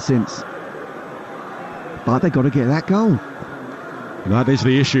they've been since. But they've got to get that goal. That is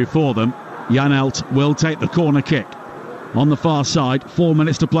the issue for them. Janelt will take the corner kick. On the far side, 4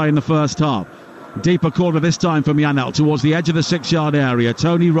 minutes to play in the first half. Deeper corner this time from Janelt towards the edge of the 6-yard area.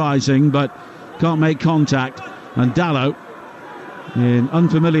 Toney rising, but can't make contact. And Dalot, in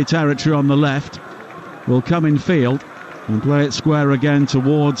unfamiliar territory on the left, will come in field and play it square again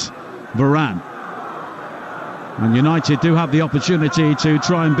towards Varane. And United do have the opportunity to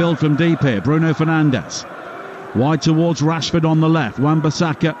try and build from deep here. Bruno Fernandes wide towards Rashford on the left.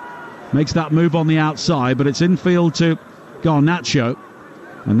 Wan-Bissaka makes that move on the outside, but it's infield to Garnacho.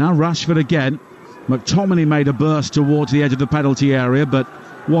 And now Rashford again. McTominay made a burst towards the edge of the penalty area, but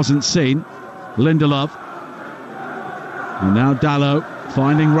wasn't seen. Lindelof. And now Dalot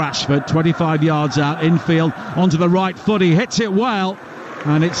finding Rashford, 25 yards out, infield, onto the right foot. He hits it well,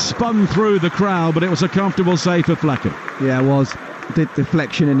 and it spun through the crowd, but it was a comfortable save for Flekken. Yeah, it was. Did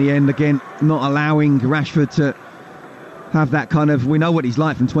deflection in the end, again, not allowing Rashford to have that kind of, we know what he's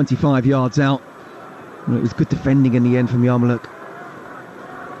like from 25 yards out. Well, it was good defending in the end from Yaremchuk.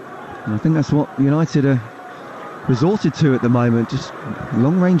 And I think that's what United are resorted to at the moment, just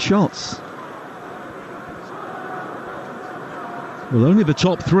long-range shots. Well, only the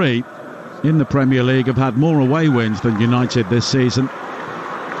top three in the Premier League have had more away wins than United this season.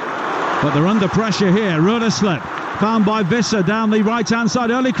 But they're under pressure here. Ruderslip found by Visser down the right-hand side.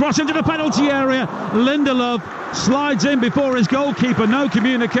 Early cross into the penalty area. Lindelof slides in before his goalkeeper. No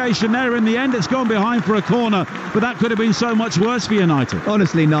communication there. In the end, it's gone behind for a corner. But that could have been so much worse for United.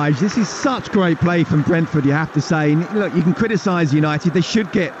 Honestly, Nigel, this is such great play from Brentford, you have to say. And look, you can criticise United. They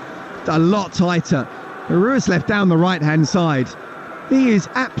should get a lot tighter. Ruderslip down the right-hand side. He is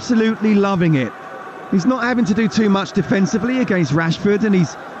absolutely loving it. He's not having to do too much defensively against Rashford, and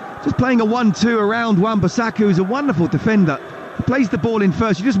he's just playing a 1-2 around Wan-Bissaka, who's a wonderful defender. He plays the ball in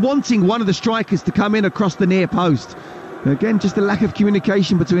first. You're just wanting one of the strikers to come in across the near post. Again, just the lack of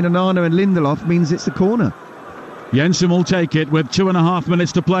communication between Onana and Lindelof means it's a corner. Jensen will take it with 2.5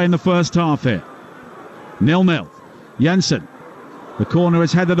 minutes to play in the first half here. 0-0. Jensen. The corner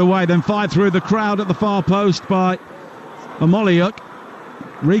is headed away, then fired through the crowd at the far post by Amoliuk.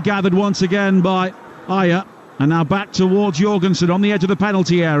 Regathered once again by Ayer. And now back towards Jorgensen on the edge of the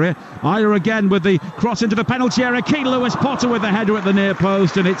penalty area. Ayer again with the cross into the penalty area. Keane Lewis-Potter with the header at the near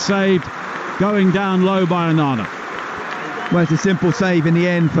post, and it's saved going down low by Onana. Well, it's a simple save in the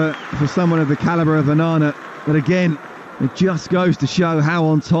end for someone of the calibre of Onana. But again, it just goes to show how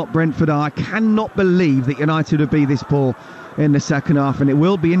on top Brentford are. I cannot believe that United would be this poor in the second half, and it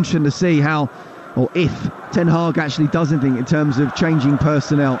will be interesting to see how, or if, Ten Hag actually does anything in terms of changing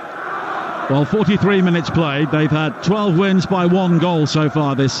personnel. Well, 43 minutes played. They've had 12 wins by 1 goal so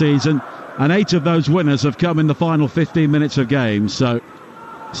far this season, and 8 of those winners have come in the final 15 minutes of games, so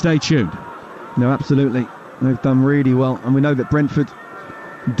stay tuned. No, absolutely. They've done really well, and we know that Brentford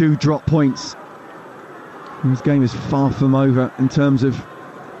do drop points. This game is far from over in terms of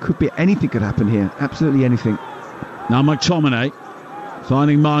anything could happen here. Absolutely anything. Now McTominay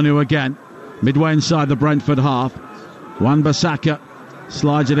finding Manu again. Midway inside the Brentford half. Wan-Bissaka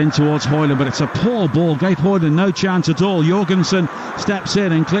slides it in towards Højlund, but it's a poor ball. Gave Højlund no chance at all. Jorgensen steps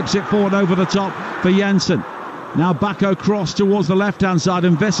in and clips it forward over the top for Jensen. Now Bacco cross towards the left-hand side,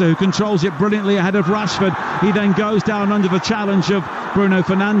 and Visser, who controls it brilliantly ahead of Rashford. He then goes down under the challenge of Bruno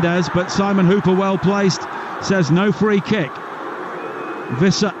Fernandes, but Simon Hooper, well placed, says no free kick.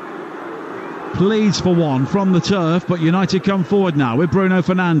 Visser pleads for one from the turf, but United come forward now with Bruno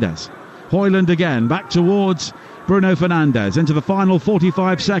Fernandes. Højlund again, back towards Bruno Fernandes into the final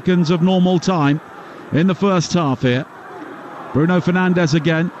 45 seconds of normal time in the first half here. Bruno Fernandes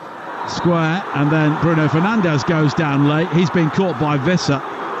again, square, and then Bruno Fernandes goes down late. He's been caught by Visser,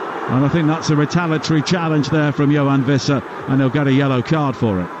 and I think that's a retaliatory challenge there from Johan Visser, and he'll get a yellow card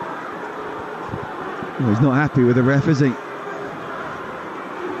for it. Well, he's not happy with the ref, is he?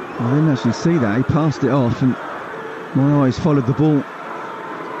 I didn't actually see that. He passed it off, and my eyes followed the ball.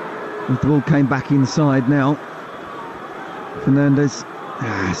 The ball came back inside now. Fernandes,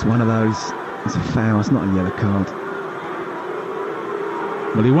 it's one of those. It's a foul, it's not a yellow card.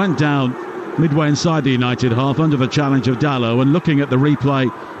 Well, he went down midway inside the United half under the challenge of Dalot, and looking at the replay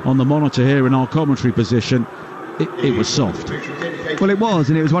on the monitor here in our commentary position, it was soft. Well, it was,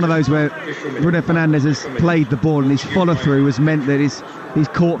 and it was one of those where Bruno Fernandes has played the ball, and his follow-through has meant that he's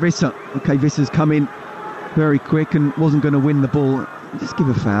caught Visser. Okay, Visser's come in very quick and wasn't going to win the ball. Just give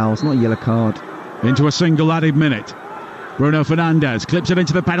a foul, it's not a yellow card. Into a single added minute. Bruno Fernandes clips it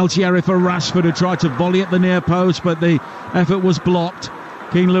into the penalty area for Rashford, who tried to volley at the near post, but the effort was blocked.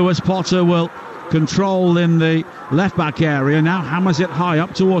 Keane Lewis-Potter will control in the left-back area, now hammers it high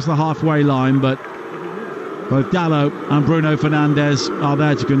up towards the halfway line, but both Dalot and Bruno Fernandes are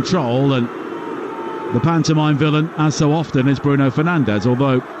there to control, and the pantomime villain, as so often, is Bruno Fernandes,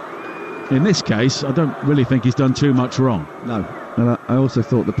 although in this case I don't really think he's done too much wrong. No, and I also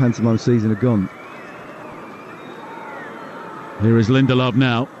thought the pantomime season had gone. Here is Lindelof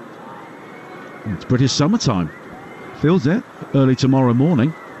now. It's British summertime. Feels it. Early tomorrow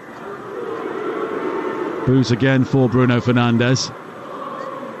morning. Boos again for Bruno Fernandes.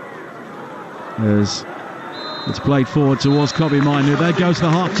 As it's played forward towards Kobbie Mainoo. There goes the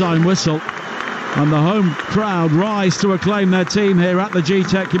half-time whistle. And the home crowd rise to acclaim their team here at the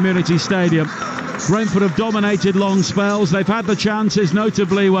G-Tech Community Stadium. Brentford have dominated long spells. They've had the chances,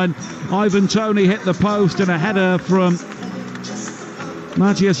 notably when Ivan Toney hit the post and a header from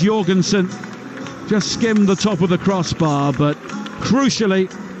Matthias Jorgensen just skimmed the top of the crossbar, but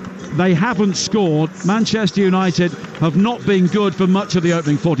crucially they haven't scored. Manchester United have not been good for much of the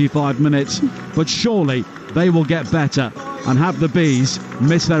opening 45 minutes, but surely they will get better and have the Bees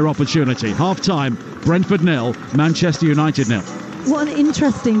miss their opportunity. Half-time, Brentford 0, Manchester United 0. What an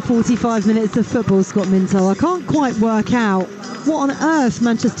interesting 45 minutes of football, Scott Minto. I can't quite work out what on earth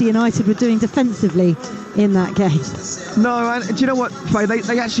Manchester United were doing defensively in that game. No, and do you know what, Faye?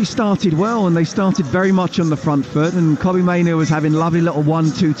 They actually started well, and they started very much on the front foot, and Kobbie Mainoo was having lovely little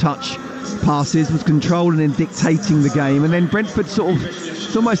 1-2 touch passes, was controlling and dictating the game, and then Brentford sort of,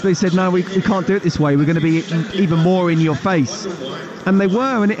 it's almost they said, no, we can't do it this way, we're going to be even more in your face. And they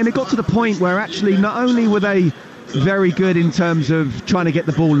were, and it got to the point where actually not only were they very good in terms of trying to get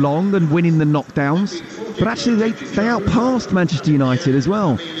the ball long and winning the knockdowns, but actually they outpassed Manchester United as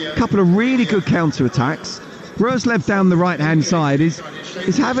well. A couple of really good counter-attacks. Roerslev down the right-hand side is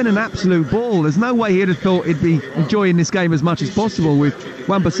having an absolute ball. There's no way he'd have thought he'd be enjoying this game as much as possible, with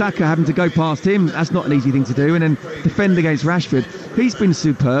Wan-Bissaka having to go past him. That's not an easy thing to do, and then defend against Rashford. He's been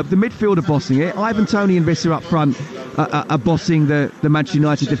superb. The midfield are bossing it. Ivan Toney and Visser up front are bossing the Manchester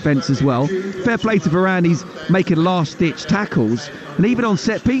United defence as well. Fair play to Varane, he's making last-ditch tackles, and even on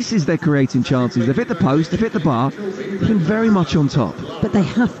set pieces they're creating chances. They've hit the post, they've hit the bar. They've been very much on top. But they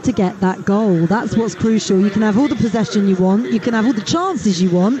have to get that goal. That's what's crucial. You can have all the possession you want, you can have all the chances you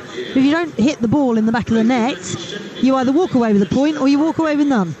want, but if you don't hit the ball in the back of the net, you either walk away with a point or you walk away with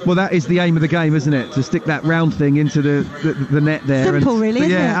none. Well, that is the aim of the game, isn't it? To stick that round thing into the net there. Simple, really,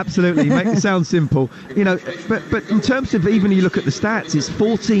 isn't it? Yeah, absolutely. Make it sound simple. You know, but in terms of, even you look at the stats, it's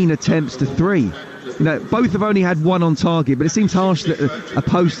 14 attempts to 3. You know, both have only had 1 on target, but it seems harsh that a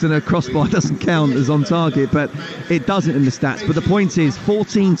post and a crossbar doesn't count as on target, but it doesn't in the stats. But the point is,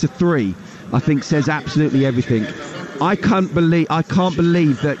 14 to 3, I think, says absolutely everything. I can't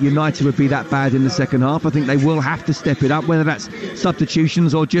believe that United would be that bad in the second half. I think they will have to step it up, whether that's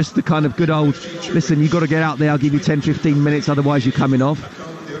substitutions or just the kind of good old, listen, you've got to get out there, I'll give you 10-15 minutes, otherwise you're coming off.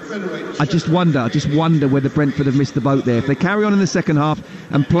 I just wonder whether Brentford have missed the boat there. If they carry on in the second half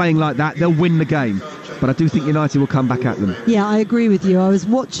and playing like that, they'll win the game. But I do think United will come back at them. Yeah, I agree with you. I was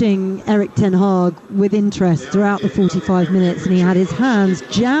watching Erik ten Hag with interest throughout the 45 minutes, and he had his hands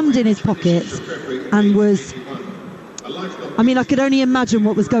jammed in his pockets and was... I mean, I could only imagine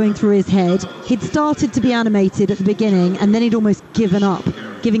what was going through his head. He'd started to be animated at the beginning, and then he'd almost given up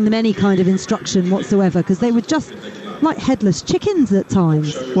giving them any kind of instruction whatsoever, because they were just like headless chickens at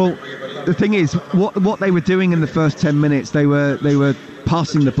times. Well, the thing is, what they were doing in the first 10 minutes, they were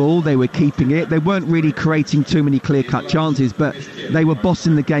passing the ball, they were keeping it. They weren't really creating too many clear-cut chances, but they were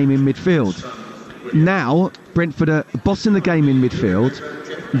bossing the game in midfield. Now, Brentford are bossing the game in midfield.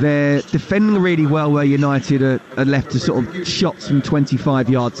 They're defending really well where United are left to sort of shots from 25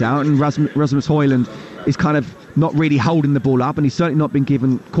 yards out, and Rasmus Højlund is kind of not really holding the ball up, and he's certainly not been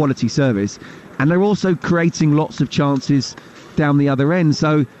given quality service. And they're also creating lots of chances down the other end.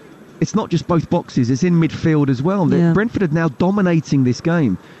 So it's not just both boxes, it's in midfield as well. Yeah. Brentford are now dominating this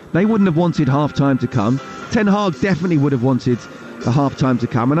game. They wouldn't have wanted half-time to come. Ten Hag definitely would have wanted the half-time to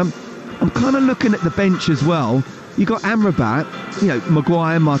come. And I'm kind of looking at the bench as well. You've got Amrabat, you know,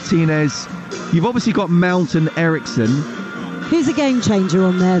 Maguire, Martinez. You've obviously got Mount and Eriksson. Who's a game changer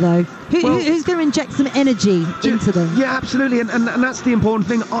on there, though? Who's going to inject some energy into them? Yeah, absolutely, and that's the important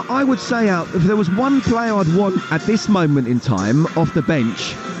thing. I would say, if there was one player I'd want at this moment in time off the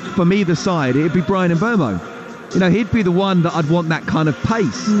bench from either side, it'd be Bryan Mbeumo. You know, he'd be the one that I'd want that kind of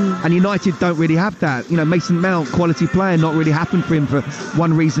pace. And United don't really have that. You know, Mason Mount, quality player, not really happened for him for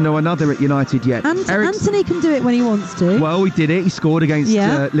one reason or another at United yet. And Anthony can do it when he wants to. Well, he did it. He scored against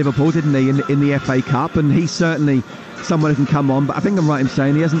Liverpool, didn't he, in the FA Cup, and he's certainly someone who can come on. But I think I'm right in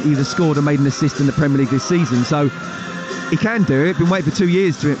saying he hasn't either scored or made an assist in the Premier League this season, so he can do it. Been waiting for 2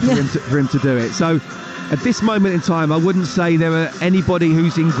 years for him to do it. So at this moment in time, I wouldn't say there are anybody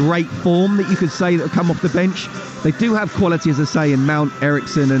who's in great form that you could say that have come off the bench. They do have quality, as I say, in Mount,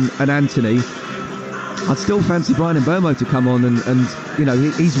 Eriksson and Anthony. I'd still fancy Bryan Mbeumo to come on, and you know,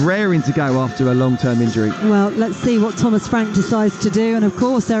 he's raring to go after a long-term injury. Well, let's see what Thomas Frank decides to do, and of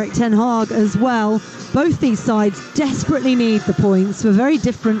course Erik ten Hag as well. Both these sides desperately need the points for very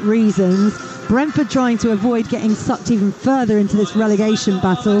different reasons. Brentford trying to avoid getting sucked even further into this relegation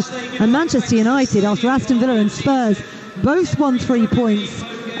battle, and Manchester United, after Aston Villa and Spurs both won 3 points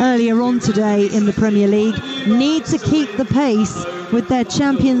earlier on today in the Premier League, need to keep the pace with their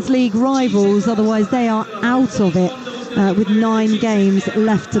Champions League rivals, otherwise they are out of it with 9 games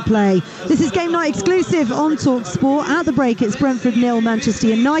left to play. This is Game Night exclusive on Talksport. At the break, it's Brentford 0, Manchester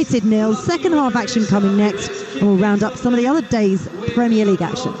United 0. Second half action coming next, and we'll round up some of the other day's Premier League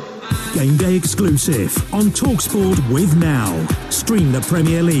action. Game day exclusive on Talksport with Now. Stream the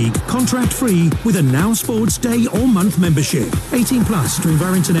Premier League contract free with a Now Sports Day or month membership. 18 plus stream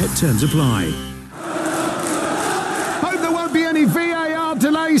via internet, terms apply. Hope there won't be any VAR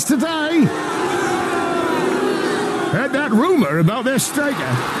delays today. Heard that rumour about their striker.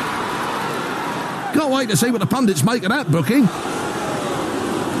 Can't wait to see what the pundits make of that booking.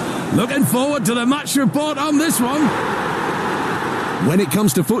 Looking forward to the match report on this one. When it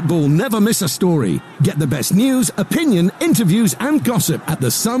comes to football, never miss a story. Get the best news, opinion, interviews and gossip at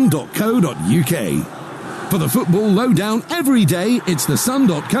thesun.co.uk. For the football lowdown every day, it's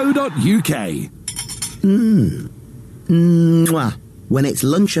thesun.co.uk. Mwah. When it's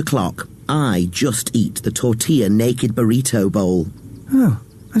lunch o'clock, I just eat the tortilla naked burrito bowl. Oh,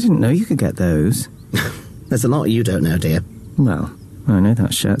 I didn't know you could get those. There's a lot you don't know, dear. Well, I know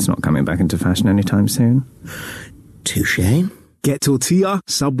that shirt's not coming back into fashion anytime soon. Touché. Get tortilla,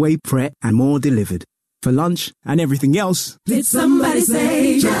 Subway, Pret, and more delivered. For lunch and everything else. Did somebody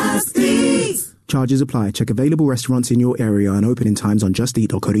say Just Eat? Charges apply. Check available restaurants in your area and opening times on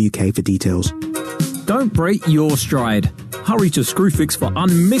justeat.co.uk for details. Don't break your stride. Hurry to Screwfix for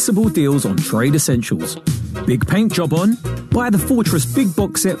unmissable deals on trade essentials. Big paint job on? Buy the Fortress Big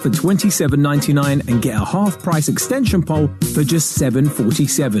Box Set for $27.99 and get a half-price extension pole for just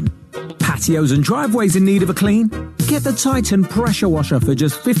 $7.47. Patios and driveways in need of a clean? Get the Titan Pressure Washer for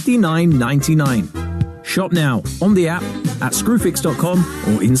just $59.99. Shop now, on the app, at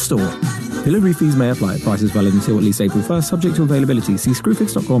screwfix.com or in-store. Delivery fees may apply. Prices valid until at least April 1st, subject to availability. See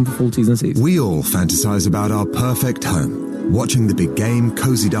screwfix.com for full T's and C's. We all fantasize about our perfect home. Watching the big game,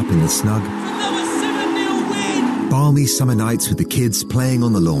 cozied up in the snug. Another 7-0 win! Balmy summer nights with the kids playing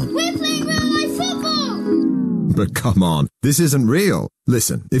on the lawn. We're playing real-life football! But come on, this isn't real.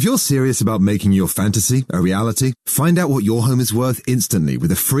 Listen, if you're serious about making your fantasy a reality, find out what your home is worth instantly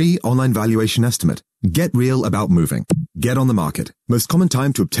with a free online valuation estimate. Get real about moving. Get on the market. Most common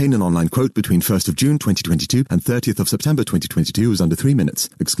time to obtain an online quote between 1st of June 2022 and 30th of September 2022 is under 3 minutes.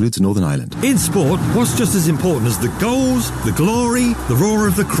 Excludes Northern Ireland. In sport, what's just as important as the goals, the glory, the roar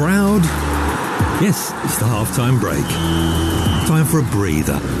of the crowd? Yes, it's the half-time break. Time for a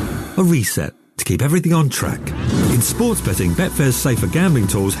breather, a reset, to keep everything on track. In sports betting, Betfair's safer gambling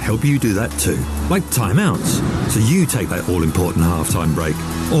tools help you do that too. Like timeouts, so you take that all-important half-time break.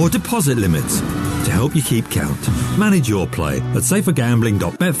 Or deposit limits, to help you keep count. Manage your play at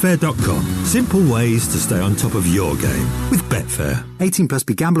safergambling.betfair.com. Simple ways to stay on top of your game with Betfair. 18 plus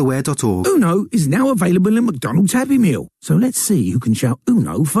begambleaware.org. Uno is now available in McDonald's Happy Meal. So let's see who can shout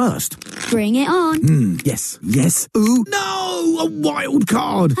Uno first. Bring it on. Yes. Ooh, no! A wild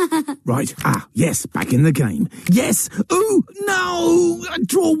card! Right. Yes, back in the game. Yes! Ooh, no!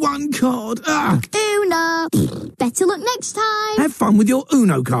 Draw one card. Uno! Better luck next time. Have fun with your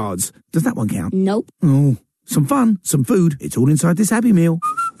Uno cards. Does that one count? Nope. Oh, some fun, some food. It's all inside this Happy Meal.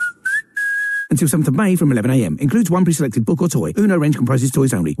 Until 7th of May from 11 a.m. Includes one pre-selected book or toy. Uno range comprises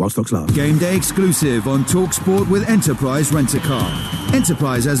toys only, while stocks last. Game day exclusive on Talksport with Enterprise Rent-A-Car.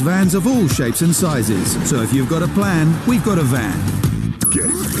 Enterprise has vans of all shapes and sizes. So if you've got a plan, we've got a van.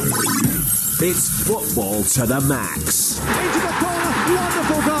 Game day. It's football to the max. Into the corner,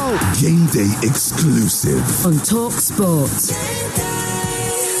 wonderful goal. Game day exclusive. On Talksport.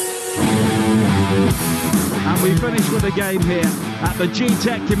 And we finish with a game here at the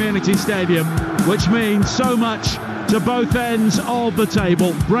G-Tech Community Stadium, which means so much to both ends of the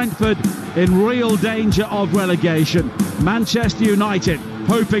table. Brentford in real danger of relegation. Manchester United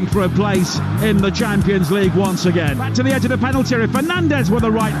hoping for a place in the Champions League once again. Back to the edge of the penalty area. Fernandes with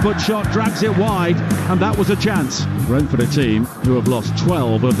a right foot shot, drags it wide, and that was a chance. Brentford, a team who have lost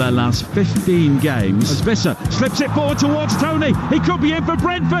 12 of their last 15 games. As Visser slips it forward towards Tony. He could be in for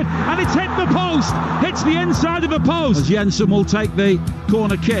Brentford, and it's hit the post. Hits the inside of the post. As Jensen will take the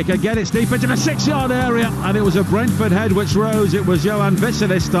corner kick. Again, it's deep into the 6-yard area, and it was a Brentford head which rose. It was Johan Visser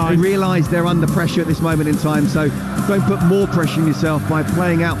this time. They realise they're under pressure at this moment in time, so don't put more pressure on yourself by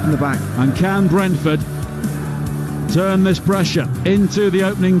playing out from the back. And can Brentford turn this pressure into the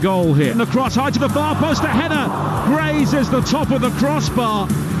opening goal here? And the cross high to the far post, a header grazes the top of the crossbar,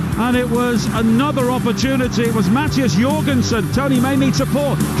 and it was another opportunity. It was Matthias Jorgensen. Tony may need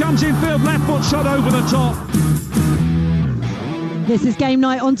support, comes infield, left foot shot over the top. This is Game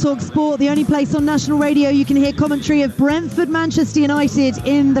Night on Talksport, the only place on national radio you can hear commentary of Brentford Manchester United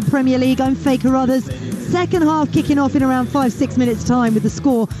in the Premier League. I'm Faye Carruthers. Second half kicking off in around 5-6 minutes time with the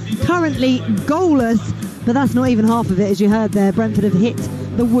score currently goalless, but that's not even half of it. As you heard there, Brentford have hit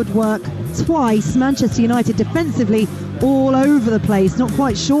the woodwork twice. Manchester United defensively all over the place. Not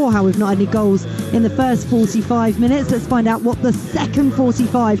quite sure how we've not had any goals in the first 45 minutes. Let's find out what the second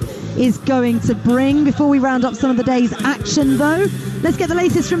 45 is going to bring. Before we round up some of the day's action though, let's get the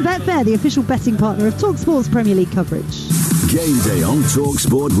latest from Betfair, the official betting partner of Talksport's Premier League coverage. Game day on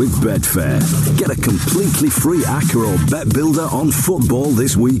Talksport with Betfair. Get a completely free ACCA or Bet Builder on football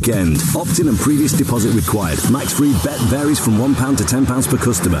this weekend. Opt-in and previous deposit required. Max free bet varies from £1 to £10 per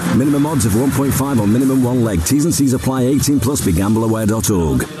customer. Minimum odds of 1.5 on minimum one leg. T's and C's apply. 18 plus.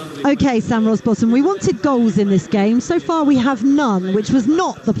 BeGambleAware.org. OK, Sam Rosbottom, we wanted goals in this game. So far we have none, which was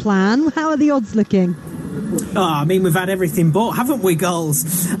not the plan. How are the odds looking? Oh, I mean, we've had everything but, haven't we,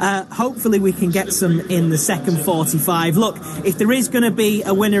 goals? Hopefully we can get some in the second 45. Look, if there is going to be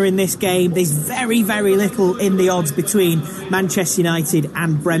a winner in this game, there's very, very little in the odds between Manchester United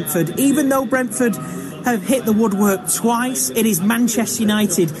and Brentford. Even though Brentford have hit the woodwork twice, it is Manchester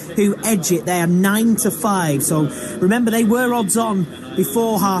United who edge it. They are 9-5. So remember, they were odds on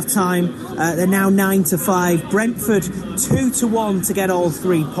before half-time. They're now 9-5. Brentford 2-1 to get all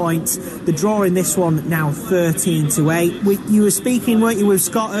 3 points. The draw in this one now 13-8. You were speaking, weren't you, with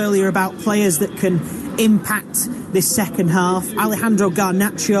Scott earlier about players that can impact this second half. Alejandro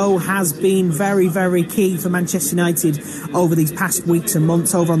Garnacho has been very, very key for Manchester United over these past weeks and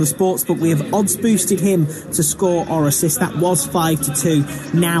months. Over on the Sportsbook, we have odds boosted him to score or assist. That was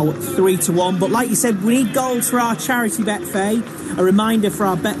 5-2, now 3-1. But like you said, we need goals for our charity bet, Faye. A reminder for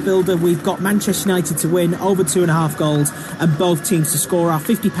our bet builder, we've got Manchester United to win over 2.5 goals and both teams to score. Our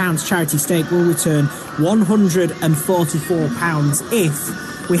 £50 charity stake will return £144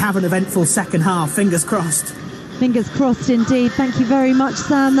 if we have an eventful second half. Fingers crossed. Fingers crossed indeed. Thank you very much,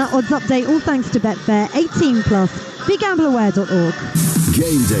 Sam. That odds update all thanks to Betfair. 18 plus. BeGambleAware.org.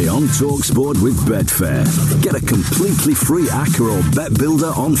 Game day on Talksport with Betfair. Get a completely free ACCA or Bet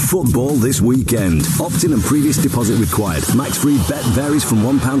Builder on football this weekend. Opt-in and previous deposit required. Max free bet varies from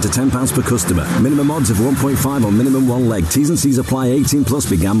 £1 to £10 per customer. Minimum odds of 1.5 on minimum one leg. T's and C's apply. 18 plus.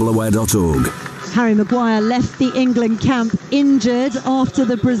 BeGambleAware.org. Harry Maguire left the England camp injured after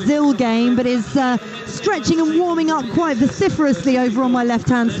the Brazil game, but is stretching and warming up quite vociferously over on my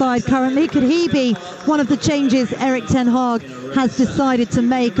left-hand side currently. Could he be one of the changes Erik ten Hag has decided to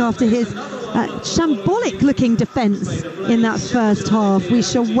make after his shambolic-looking defence in that first half? We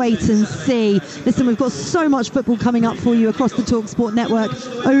shall wait and see. Listen, we've got so much football coming up for you across the Talksport network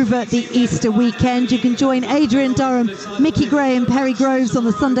over the Easter weekend. You can join Adrian Durham, Mickey Gray and Perry Groves on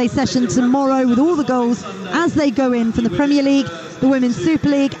the Sunday session tomorrow with all the goals as they go in from the Premier League, the Women's Super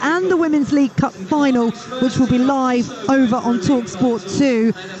League and the Women's League Cup final, which will be live over on Talksport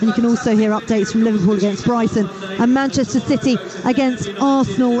 2. And you can also hear updates from Liverpool against Brighton and Manchester City against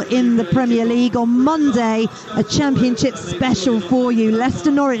Arsenal in the Premier League. On Monday, a championship special for you. Leicester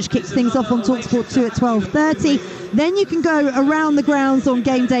Norwich kicks things off on Talksport 2 at 12:30. Then you can go around the grounds on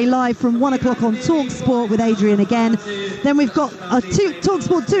Game Day Live from 1 o'clock on Talksport with Adrian again. Then we've got a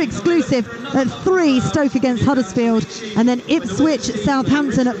Talksport 2 exclusive at 3, Stoke against Huddersfield. And then Ipswich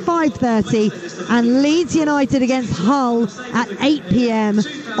Southampton at 5:30. And Leeds United against Hull at 8 p.m.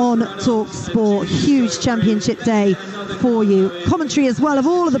 on Talksport. Huge championship day for you. Commentary as well of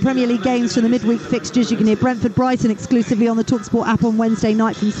all of the Premier League games from the midweek fixtures. You can hear Brentford Brighton exclusively on the Talksport app on Wednesday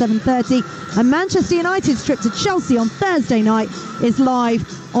night from 7:30. And Manchester United's trip to Chelsea on Thursday night is live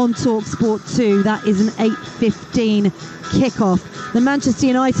on Talksport 2. That is an 8:15 kickoff. The Manchester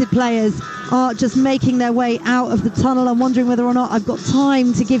United players are just making their way out of the tunnel. I'm wondering whether or not I've got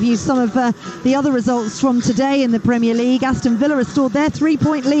time to give you some of the other results from today in the Premier League. Aston Villa restored their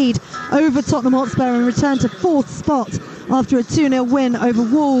 3-point lead over Tottenham Hotspur and returned to 4th spot after a 2-0 win over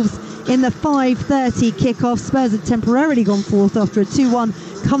Wolves in the 5:30 kickoff. Spurs had temporarily gone 4th after a 2-1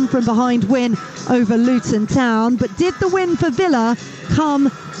 come from behind win over Luton Town. But did the win for Villa come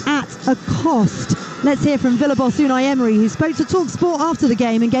at a cost? Let's hear from Villa boss Unai Emery, who spoke to Talksport after the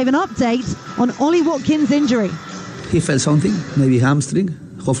game and gave an update on Ollie Watkins' injury. He felt something, maybe hamstring,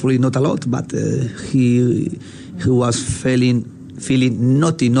 hopefully not a lot, but he was feeling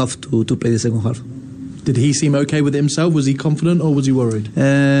not enough to play the second half. Did he seem okay with himself? Was he confident or was he worried?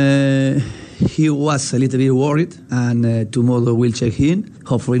 He was a little bit worried, and tomorrow we'll check him.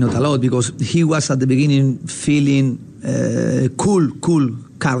 Hopefully not a lot, because he was at the beginning feeling cool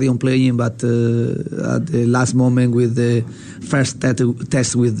carry on playing, but at the last moment with the first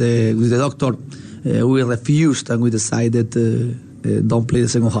test with the doctor, we refused and we decided don't play the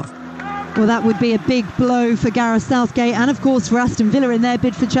second half. Well, that would be a big blow for Gareth Southgate and, of course, for Aston Villa in their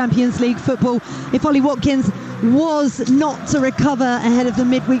bid for Champions League football if Ollie Watkins was not to recover ahead of the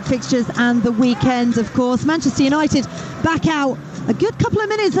midweek fixtures and the weekend, of course. Manchester United back out a good couple of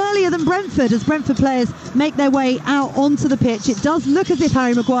minutes earlier than Brentford as Brentford players make their way out onto the pitch. It does look as if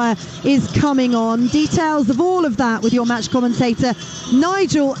Harry Maguire is coming on. Details of all of that with your match commentator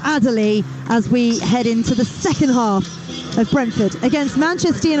Nigel Adderley as we head into the second half of Brentford against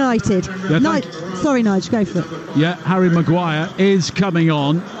Manchester United. Sorry, Nigel, go for it. Yeah, Harry Maguire is coming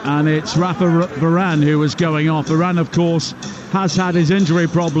on, and it's Rafa Varane who is going off. Varane, of course, has had his injury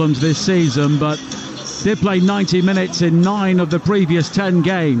problems this season, but did play 90 minutes in 9 of the previous 10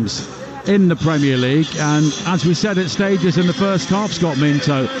 games in the Premier League. And as we said at stages in the first half, Scott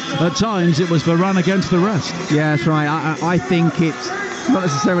Minto, at times it was Varane against the rest. Yeah, that's right. I think it's not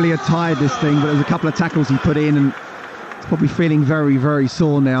necessarily a tiredness thing, but there's a couple of tackles he put in, and he's probably feeling very, very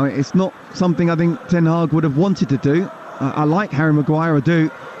sore now. It's not something I think Ten Hag would have wanted to do. I like Harry Maguire, I do.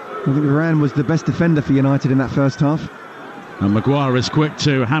 I think Varane was the best defender for United in that first half. And Maguire is quick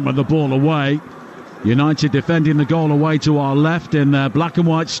to hammer the ball away. United defending the goal away to our left in their black and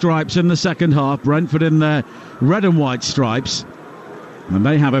white stripes in the second half. Brentford in their red and white stripes. And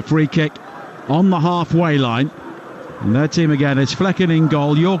they have a free kick on the halfway line. And their team again is Flecken in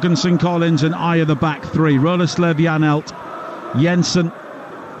goal. Jorgensen, Collins and Ayer the back three. Roleslev, Janelt, Jensen,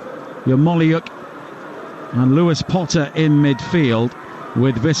 Yarmoliuk and Lewis Potter in midfield,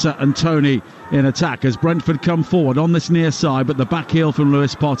 with Visser and Tony in attack as Brentford come forward on this near side, but the back heel from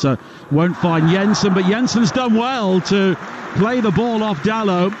Lewis Potter won't find Jensen, but Jensen's done well to play the ball off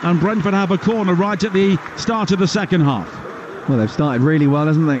Dalot, and Brentford have a corner right at the start of the second half. Well, they've started really well,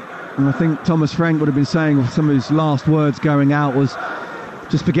 hasn't they? And I think Thomas Frank would have been saying some of his last words going out was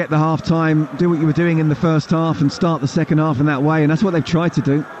just forget the half-time, do what you were doing in the first half and start the second half in that way, and that's what they've tried to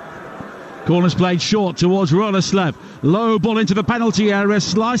do. Corner's played short towards Roleslev. Low ball into the penalty area,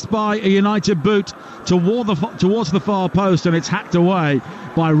 sliced by a United boot towards the far post, and it's hacked away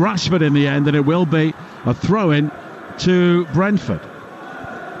by Rashford in the end, and it will be a throw-in to Brentford.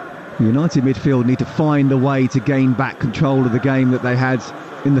 United midfield need to find a way to gain back control of the game that they had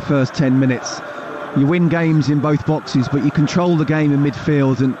in the first 10 minutes. You win games in both boxes, but you control the game in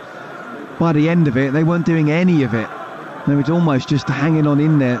midfield, and by the end of it, they weren't doing any of it. They were almost just hanging on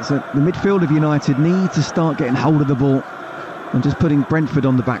in there. So the midfield of United need to start getting hold of the ball and just putting Brentford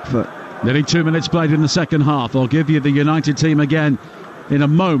on the back foot. Nearly 2 minutes played in the second half. I'll give you the United team again in a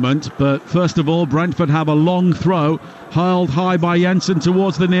moment, but first of all, Brentford have a long throw, hurled high by Jensen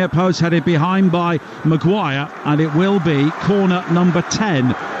towards the near post, headed behind by Maguire, and it will be corner number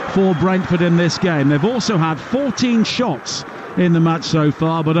 10 for Brentford in this game. They've also had 14 shots in the match so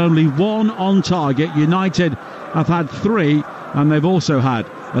far, but only 1 on target. United have had 3, and they've also had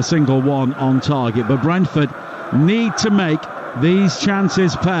a single 1 on target. But Brentford need to make these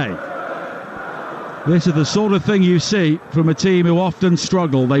chances pay. This is the sort of thing you see from a team who often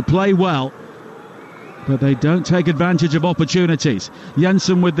struggle. They play well, but they don't take advantage of opportunities.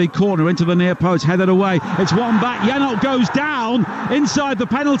 Jensen with the corner into the near post, headed away. It's one back. Janelt goes down inside the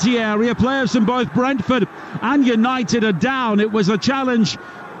penalty area. Players from both Brentford and United are down. It was a challenge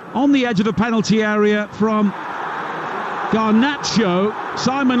on the edge of the penalty area from Garnacho.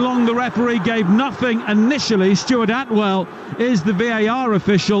 Simon Long, the referee, gave nothing initially. Stuart Atwell is the VAR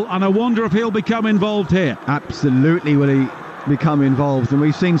official, and I wonder if he'll become involved here. Absolutely will he become involved, and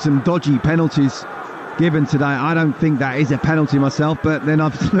we've seen some dodgy penalties given today. I don't think that is a penalty myself, but then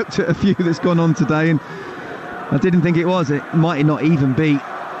I've looked at a few that's gone on today and I didn't think it was. It might not even be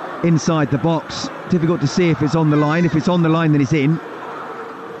inside the box. Difficult to see if it's on the line. If it's on the line, then it's in.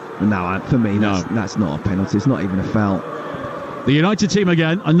 No, for me, that's not a penalty. It's not even a foul. The United team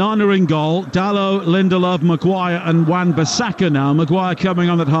again, Onana in goal, Dalot, Lindelof, Maguire and Wan-Bissaka now. Maguire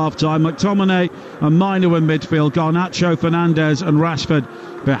coming on at half-time, McTominay and Minto in midfield, Garnacho, Fernandes and Rashford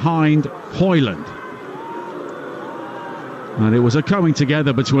behind Højlund. And it was a coming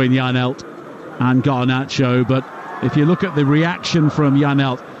together between Janelt and Garnacho, but if you look at the reaction from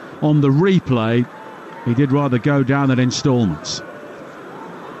Janelt on the replay, he did rather go down in instalments.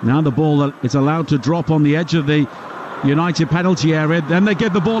 Now the ball is allowed to drop on the edge of the United penalty area, then they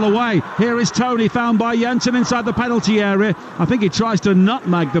give the ball away. Here is Tony, found by Jensen inside the penalty area. I think he tries to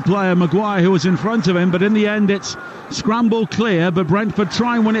nutmeg the player Maguire who was in front of him, but in the end it's scramble clear, but Brentford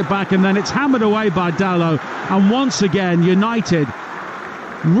try and win it back, and then it's hammered away by Dalot, and once again United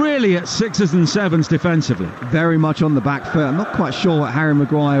really at 6s and 7s defensively. Very much on the back foot. I'm not quite sure what Harry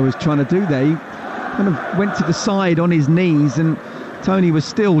Maguire was trying to do there. He kind of went to the side on his knees, and Tony was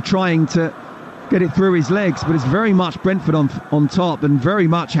still trying to get it through his legs, but it's very much Brentford on top, and very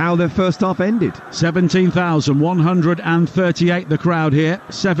much how their first half ended. 17,138 the crowd here.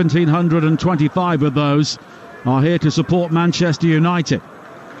 1,725 of those are here to support Manchester United.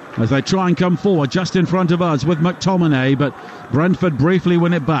 as they try and come forward just in front of us with McTominay, but Brentford briefly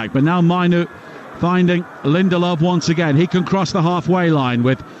win it back. But now Minto finding Lindelof once again. He can cross the halfway line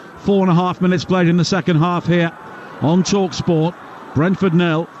with 4.5 minutes played in the second half here on Talksport. Brentford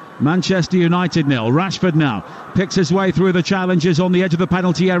 0, Manchester United 0. Rashford now picks his way through the challenges on the edge of the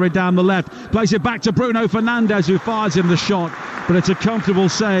penalty area down the left. Plays it back to Bruno Fernandes, who fires him the shot, but it's a comfortable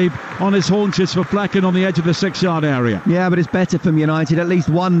save on his haunches for Flecken on the edge of the 6-yard area. Yeah, but it's better from United. At least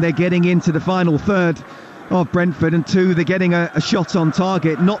one, they're getting into the final third of Brentford, and two, they're getting a shot on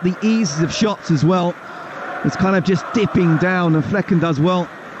target. Not the ease of shots as well. It's kind of just dipping down, and Flecken does well.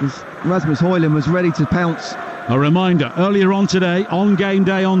 Rasmus Højlund was ready to pounce. A reminder, earlier on today, on game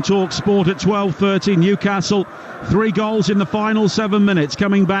day on Talksport at 12:30, Newcastle 3 goals in the final 7 minutes,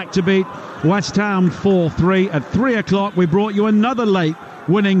 coming back to beat West Ham 4-3. At 3 o'clock, we brought you another late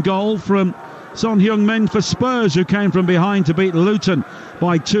winning goal from Son Heung-min for Spurs, who came from behind to beat Luton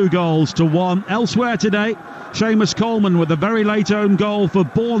by 2-1. Elsewhere today, Seamus Coleman with a very late own goal for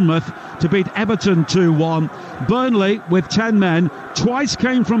Bournemouth to beat Everton 2-1. Burnley, with 10 men, twice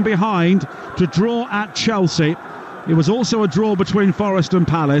came from behind to draw at Chelsea. It was also a draw between Forest and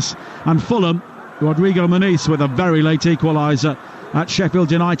Palace. And Fulham, Rodrigo Muniz with a very late equaliser at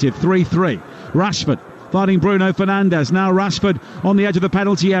Sheffield United, 3-3. Rashford finding Bruno Fernandes. Now Rashford on the edge of the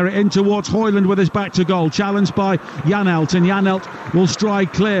penalty area in towards Højlund with his back to goal. Challenged by Janelt, and Janelt will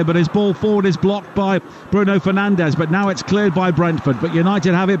stride clear, but his ball forward is blocked by Bruno Fernandes. But now it's cleared by Brentford. But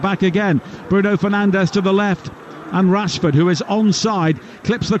United have it back again. Bruno Fernandes to the left. And Rashford, who is onside,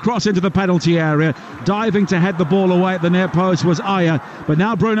 clips the cross into the penalty area. Diving to head the ball away at the near post was Ayer. But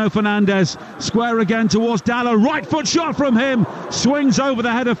now Bruno Fernandes, square again towards Dalot. Right foot shot from him. Swings over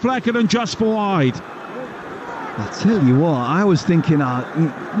the head of Flecken and just for wide. I tell you what, I was thinking,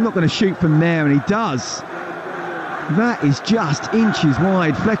 I'm not going to shoot from there, and he does. That is just inches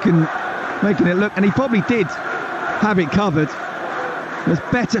wide. Flecken making it look, and he probably did have it covered. It's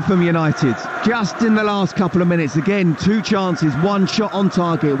better from United. Just in the last couple of minutes, again, 2 chances, 1 shot on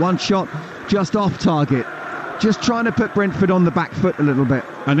target, 1 shot just off target. Just trying to put Brentford on the back foot a little bit.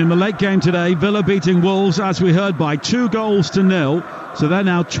 And in the late game today, Villa beating Wolves, as we heard, by 2-0. So they're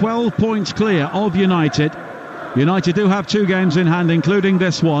now 12 points clear of United. United do have 2 games in hand, including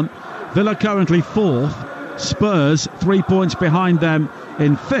this one. Villa currently 4th. Spurs 3 points behind them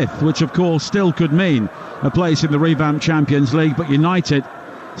in 5th, which of course still could mean a place in the revamped Champions League. But United,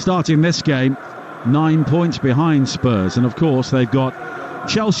 starting this game, 9 points behind Spurs. And of course they've got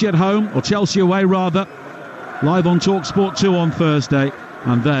Chelsea at home, or Chelsea away rather, live on Talksport 2 on Thursday.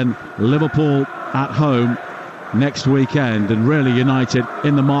 And then Liverpool at home next weekend. And really United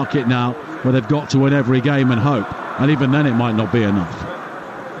in the market now, where they've got to win every game and hope. And even then it might not be enough.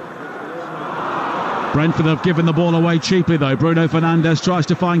 Brentford have given the ball away cheaply though. Bruno Fernandes tries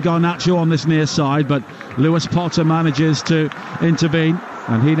to find Garnacho on this near side, but Lewis Potter manages to intervene,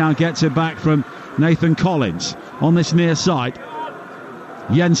 and he now gets it back from Nathan Collins on this near side.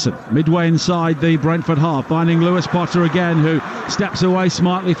 Jensen midway inside the Brentford half, finding Lewis Potter again, who steps away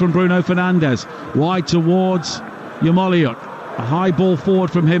smartly from Bruno Fernandes. Wide towards Yarmolenko. A high ball forward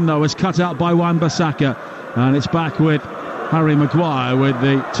from him though is cut out by Wan-Bissaka, and it's back with Harry Maguire with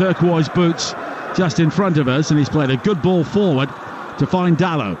the turquoise boots just in front of us, and he's played a good ball forward to find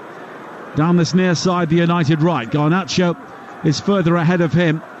Dalot. Down this near side, the United right. Garnacho is further ahead of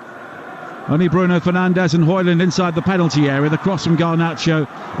him. Only Bruno Fernandes and Højlund inside the penalty area. The cross from Garnacho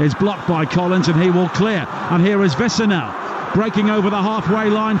is blocked by Collins, and he will clear. And here is Visser now, breaking over the halfway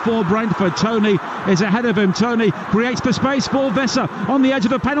line for Brentford. Tony is ahead of him. Tony creates the space for Visser on the edge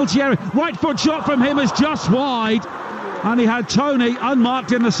of the penalty area. Right foot shot from him is just wide, and he had Tony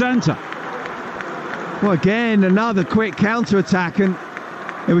unmarked in the centre. Well, again, another quick counter-attack, and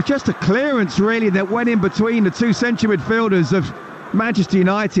it was just a clearance really that went in between the 2 central midfielders of Manchester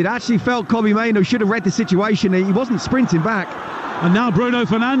United. Actually felt Kobbie Mainoo should have read the situation. He wasn't sprinting back. And now Bruno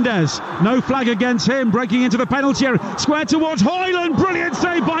Fernandes, no flag against him, breaking into the penalty area, square towards Højlund. Brilliant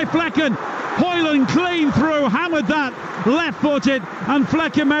save by Flecken. Højlund clean through, hammered that left-footed, and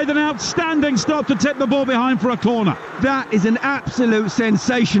Flecken made an outstanding stop to tip the ball behind for a corner. That is an absolute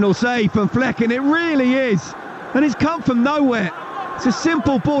sensational save from Flecken. It really is, and it's come from nowhere. It's a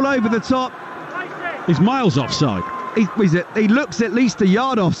simple ball over the top. He's miles offside. He looks at least a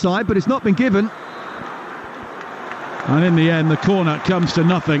yard offside, but it's not been given. And in the end, the corner comes to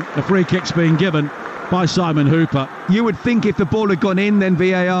nothing. The free kick's being given by Simon Hooper. You would think if the ball had gone in, then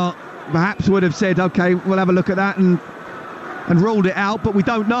VAR perhaps would have said, OK, we'll have a look at that and ruled it out, but we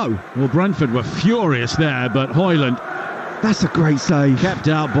don't know. Well, Brentford were furious there, but Højlund... That's a great save. Kept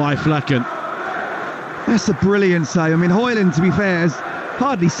out by Flecken. That's a brilliant save. I mean, Højlund, to be fair,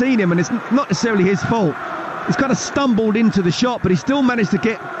 hardly seen him, and it's not necessarily his fault. He's kind of stumbled into the shot, but he still managed to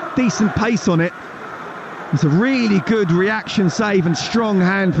get decent pace on it. It's a really good reaction save and strong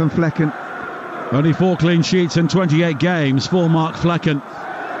hand from Flekken. Only 4 clean sheets in 28 games for Mark Flekken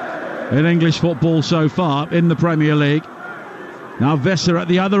in English football so far in the Premier League. Now Visser at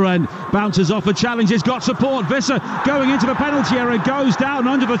the other end, bounces off a challenge, he's got support. Visser going into the penalty area, goes down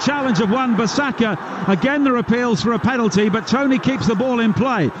under the challenge of Wan-Bissaka. Again there are appeals for a penalty, but Tony keeps the ball in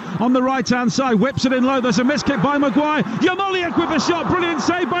play. On the right hand side, whips it in low, there's a miskick by Maguire. Yarmoliuk with the shot, brilliant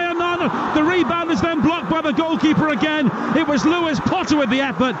save by Onana. The rebound is then blocked by the goalkeeper again. It was Lewis Potter with the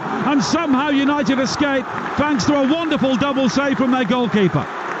effort, and somehow United escape thanks to a wonderful double save from their goalkeeper.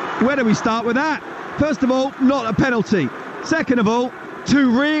 Where do we start with that? First of all, not a penalty. Second of all,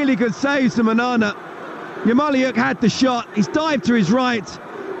 2 really good saves from Onana. Yarmoliuk had the shot, he's dived to his right.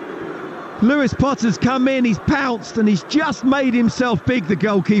 Lewis Potter's come in, he's pounced, and he's just made himself big, the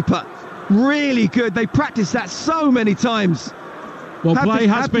goalkeeper. Really good, they practiced that so many times. Well, play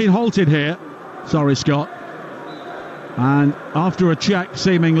has been halted here. Sorry, Scott. And after a check,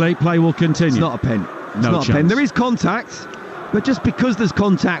 seemingly, play will continue. It's not a pen. It's not a pen. There is contact, but just because there's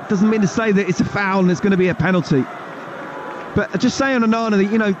contact doesn't mean to say that it's a foul and it's going to be a penalty. But just say on Onana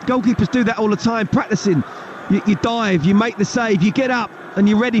that, you know, goalkeepers do that all the time, practicing. You dive, you make the save, you get up, and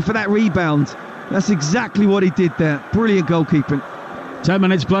you're ready for that rebound. That's exactly what he did there. Brilliant goalkeeping. 10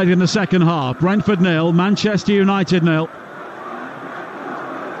 minutes played in the second half. Brentford 0, Manchester United 0.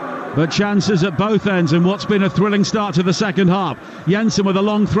 But chances at both ends in what's been a thrilling start to the second half. Jensen with a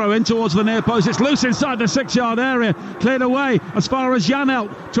long throw in towards the near post. It's loose inside the 6-yard area. Cleared away as far as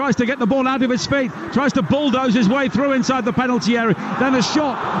Janelt tries to get the ball out of his feet. Tries to bulldoze his way through inside the penalty area. Then a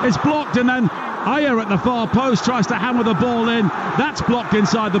shot is blocked, and then Ayer at the far post tries to hammer the ball in. That's blocked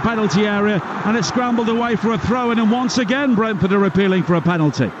inside the penalty area, and it's scrambled away for a throw in. And once again, Brentford are appealing for a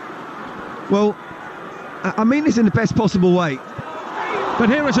penalty. Well, I mean this in the best possible way. But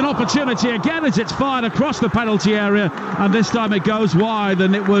here is an opportunity again as it's fired across the penalty area, and this time it goes wide,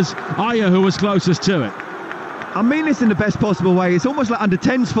 and it was Ayer who was closest to it. I mean this in the best possible way. It's almost like under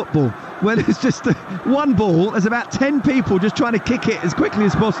 10s football, where there's just one ball, there's about 10 people just trying to kick it as quickly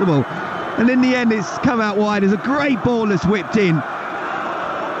as possible, and in the end it's come out wide. There's a great ball that's whipped in.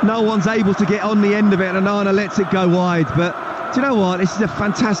 No one's able to get on the end of it, and Onana lets it go wide. But do you know what? This is a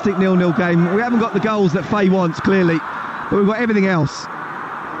fantastic 0-0 game. We haven't got the goals that Faye wants, clearly, but we've got everything else.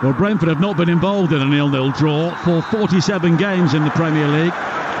 Well, Brentford have not been involved in a 0-0 draw for 47 games in the Premier League.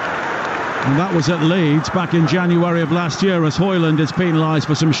 And that was at Leeds back in January of last year, as Højlund is penalised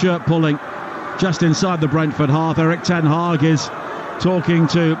for some shirt pulling just inside the Brentford half. Erik ten Hag is talking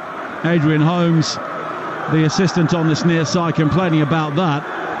to Adrian Holmes, the assistant on this near side, complaining about that.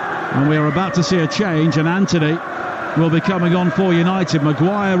 And we are about to see a change, and Anthony will be coming on for United.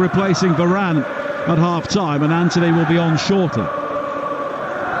 Maguire replacing Varane at half-time, and Anthony will be on shortly.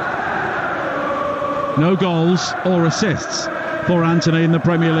 No goals or assists for Anthony in the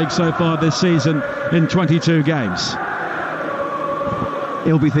Premier League so far this season in 22 games.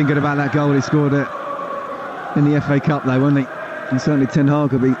 He'll be thinking about that goal he scored in the FA Cup, though, won't he? And certainly Ten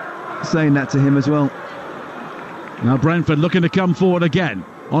Hag will be saying that to him as well. Now Brentford looking to come forward again.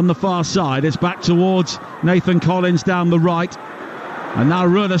 On the far side, it's back towards Nathan Collins down the right. And now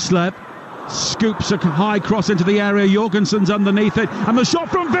Runerslev scoops a high cross into the area. Jorgensen's underneath it, and the shot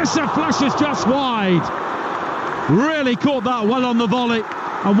from Visser flashes just wide. Really caught that well on the volley,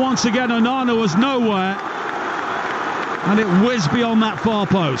 and once again Onana was nowhere, and it whizzed beyond that far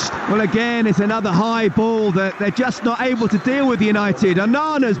post. Well, again, it's another high ball that they're just not able to deal with United.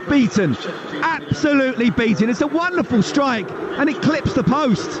 Onana's beaten, absolutely beaten. It's a wonderful strike, and it clips the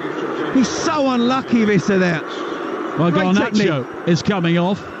post. He's so unlucky, Visser, there. Well, Garnacho is coming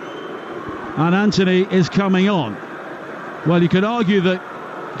off, and Anthony is coming on. Well, you could argue that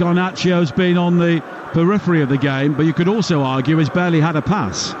Garnacho's been on the periphery of the game, but you could also argue he's barely had a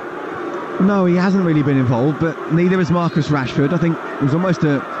pass. No, he hasn't really been involved, but neither has Marcus Rashford. I think it was almost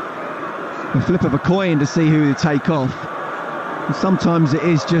a flip of a coin to see who to take off. And sometimes it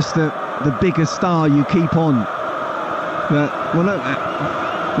is just the bigger star you keep on. But, well, no,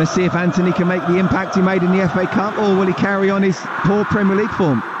 let's see if Anthony can make the impact he made in the FA Cup, or will he carry on his poor Premier League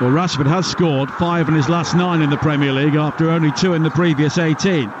form? Well, Rashford has scored 5 in his last 9 in the Premier League after only 2 in the previous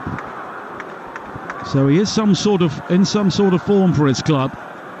 18. So he is in some sort of form for his club.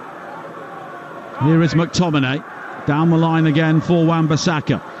 Here is McTominay down the line again for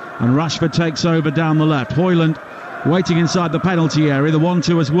Wan-Bissaka, and Rashford takes over down the left. Højlund waiting inside the penalty area. The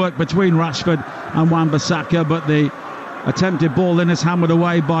 1-2 has worked between Rashford and Wan-Bissaka, but the attempted ball in is hammered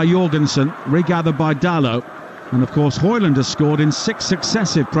away by Jorgensen, regathered by Dalot. And of course, Højlund has scored in 6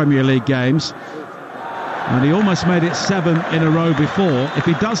 successive Premier League games. And he almost made it 7 in a row before. If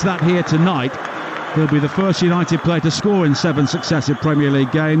he does that here tonight, he'll be the first United player to score in 7 successive Premier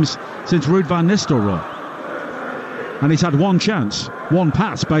League games since Ruud van Nistelrooy. And he's had one chance, one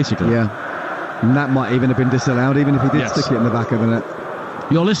pass, basically. Yeah, and that might even have been disallowed, even if he did stick it in the back of the net.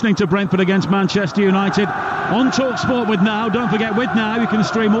 You're listening to Brentford against Manchester United on Talksport with Now. Don't forget, with Now, you can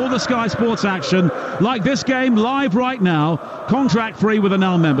stream all the Sky Sports action, like this game, live right now, contract-free with a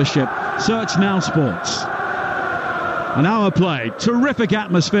Now membership. Search Now Sports. An hour played. Terrific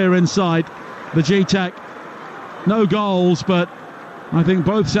atmosphere inside the G-Tech. No goals, but I think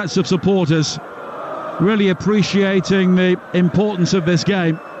both sets of supporters really appreciating the importance of this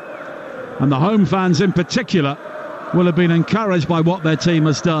game. And the home fans in particular will have been encouraged by what their team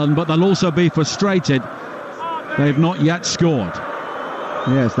has done, but they'll also be frustrated they've not yet scored.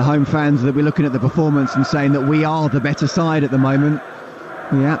 Yes, the home fans that we're looking at the performance and saying that we are the better side at the moment.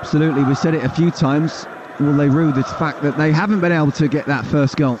 Yeah, absolutely. We've said it a few times. Will they rue the fact that they haven't been able to get that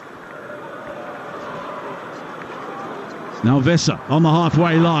first goal? Now Visser on the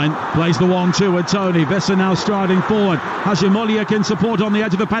halfway line, plays the 1-2 with Tony. Visser now striding forward, has Yarmolenko in support on the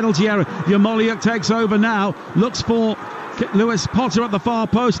edge of the penalty area. Yarmolenko takes over now, looks for Lewis Potter at the far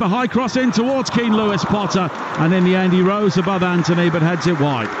post, the high cross in towards Keane Lewis Potter, and in the end he rose above Anthony but heads it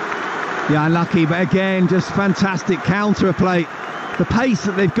wide. Yeah, unlucky, but again, just fantastic counter play. The pace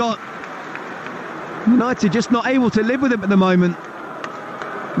that they've got, United just not able to live with him at the moment.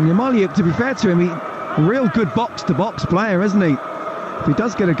 And Yarmolenko, to be fair to him, a real good box-to-box player, isn't he? If he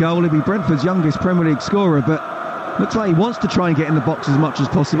does get a goal, he'll be Brentford's youngest Premier League scorer, but looks like he wants to try and get in the box as much as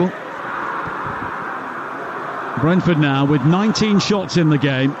possible. Brentford now with 19 shots in the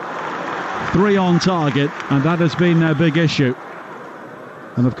game, 3 on target, and that has been their big issue.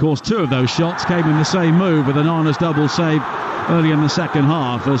 And of course 2 of those shots came in the same move with an Arna's double save early in the second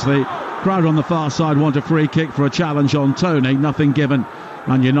half as the crowd on the far side want a free kick for a challenge on Tony, nothing given,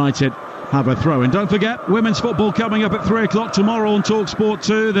 and United have a throw in. Don't forget, women's football coming up at 3 o'clock tomorrow on Talksport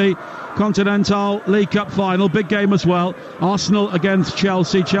 2, the Continental League Cup final, big game as well. Arsenal against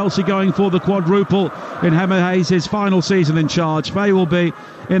Chelsea. Chelsea going for the quadruple in Hemmer Hayes' final season in charge. Faye will be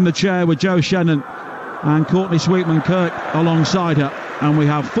in the chair with Joe Shannon and Courtney Sweetman-Kirk alongside her. And we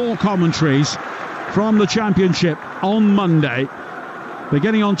have 4 commentaries from the Championship on Monday,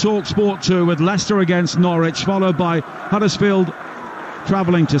 beginning on Talksport 2 with Leicester against Norwich, followed by Huddersfield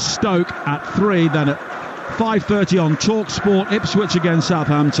travelling to Stoke at 3, then at 5:30 on Talksport, Ipswich against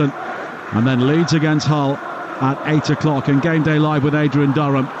Southampton, and then Leeds against Hull at 8 o'clock. And Game Day Live with Adrian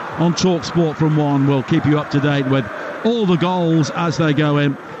Durham on Talksport from 1. We'll keep you up to date with all the goals as they go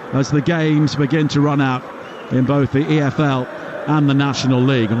in, as the games begin to run out in both the EFL and the National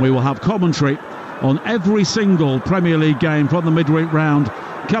League. And we will have commentary on every single Premier League game from the midweek round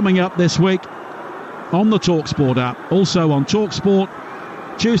coming up this week on the Talksport app. Also on Talksport,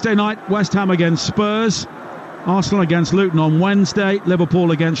 Tuesday night, West Ham against Spurs, Arsenal against Luton on Wednesday, Liverpool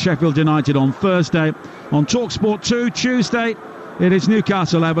against Sheffield United on Thursday. On Talksport 2, Tuesday, it is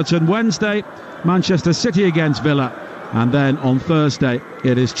Newcastle Everton. Wednesday, Manchester City against Villa. And then on Thursday,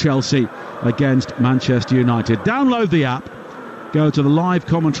 it is Chelsea against Manchester United. Download the app, go to the live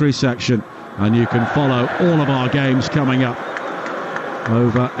commentary section, and you can follow all of our games coming up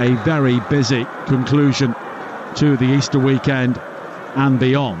over a very busy conclusion to the Easter weekend and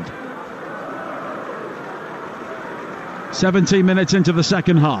beyond. 17 minutes into the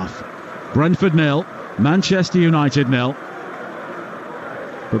second half. Brentford 0, Manchester United 0.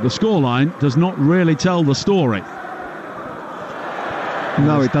 But the scoreline does not really tell the story.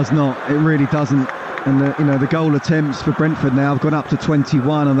 No, it does not. It really doesn't. And the goal attempts for Brentford now have gone up to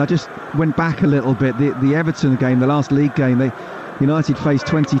 21, and they just went back a little bit. The Everton game, the last league game, United faced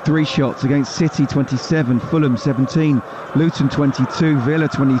 23 shots against City 27, Fulham 17, Luton 22, Villa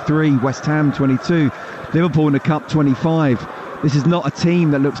 23, West Ham 22, Liverpool in the Cup 25. This is not a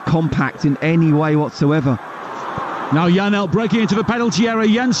team that looks compact in any way whatsoever. Now Janelt breaking into the penalty area.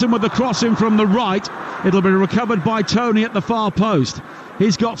 Jensen with the cross in from the right. It'll be recovered by Tony at the far post.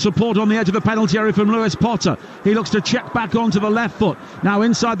 He's got support on the edge of the penalty area from Lewis Potter. He looks to check back onto the left foot. Now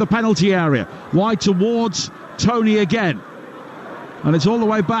inside the penalty area. Wide towards Tony again. And it's all the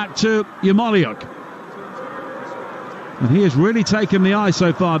way back to Yarmolenko. And he has really taken the eye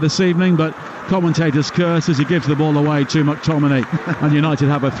so far this evening, but commentators curse as he gives the ball away to McTominay. And United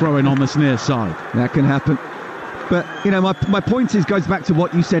have a throw-in on this near side. That can happen. But, my point goes back to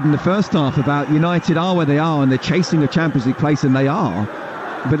what you said in the first half about United are where they are and they're chasing a Champions League place, and they are.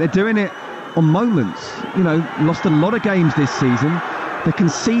 But they're doing it on moments. Lost a lot of games this season. They're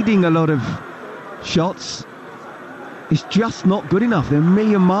conceding a lot of shots. it's just not good enough. They're a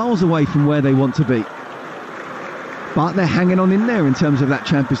million miles away from where they want to be. But they're hanging on in there in terms of that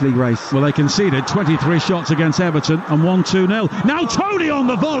Champions League race. Well, they conceded 23 shots against Everton and won 2-0. Now Tony on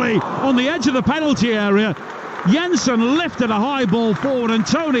the volley on the edge of the penalty area. Jensen lifted a high ball forward and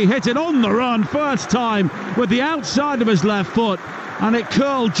Tony hit it on the run first time with the outside of his left foot, and it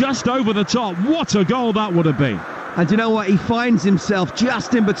curled just over the top. What a goal that would have been. And you know what? He finds himself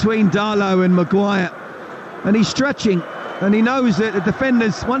just in between Darlow and Maguire, and he's stretching, and he knows that the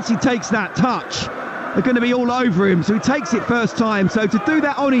defenders, once he takes that touch, are going to be all over him, so he takes it first time. So to do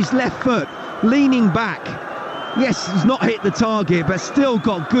that on his left foot, leaning back, yes, he's not hit the target, but still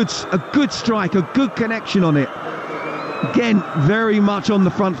got a good strike, a good connection on it. Again, very much on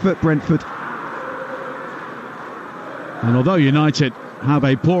the front foot, Brentford. And although United have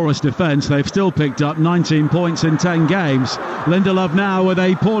a porous defence, they've still picked up 19 points in 10 games. Lindelof now with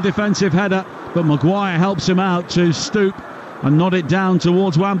a poor defensive header, but Maguire helps him out to stoop and nod it down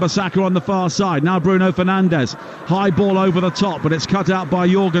towards Wan-Bissaka on the far side. Now Bruno Fernandes, high ball over the top, but it's cut out by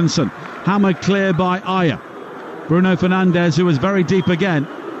Jorgensen. Hammered clear by Ayer. Bruno Fernandes, who is very deep again,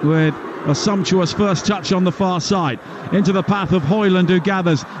 with a sumptuous first touch on the far side. Into the path of Højlund, who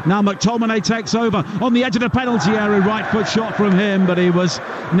gathers. Now McTominay takes over on the edge of the penalty area. Right foot shot from him, but he was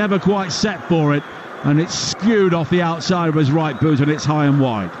never quite set for it. And it's skewed off the outside of his right boot, and it's high and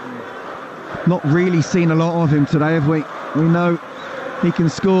wide. Not really seen a lot of him today, have we? We know he can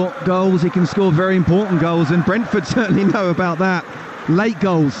score goals, he can score very important goals, and Brentford certainly know about that. Late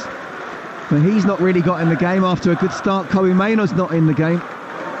goals. But he's not really got in the game after a good start. Kobe Mainoo's not in the game.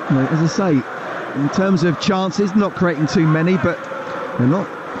 As I say, in terms of chances, not creating too many, but they're not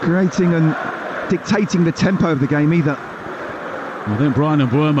creating and dictating the tempo of the game either. I think Brian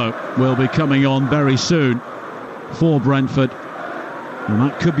Mbeumo will be coming on very soon for Brentford, and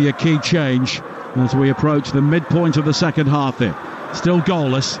that could be a key change as we approach the midpoint of the second half here. Still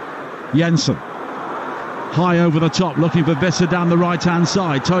goalless. Jensen high over the top, looking for Visser down the right-hand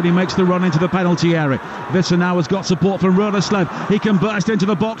side. Tony makes the run into the penalty area. Visser now has got support from Rødeslev. He can burst into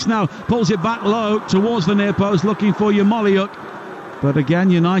the box now, pulls it back low towards the near post, looking for Yarmolenko. But again,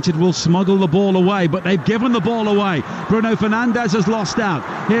 United will smuggle the ball away, but they've given the ball away. Bruno Fernandes has lost out.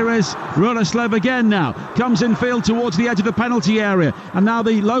 Here is Rødeslev again now. Comes in field towards the edge of the penalty area. And now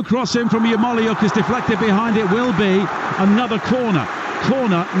the low cross in from Yarmolenko is deflected behind. It will be another corner.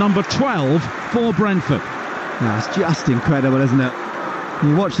 Corner number 12 for Brentford. It's just incredible, isn't it?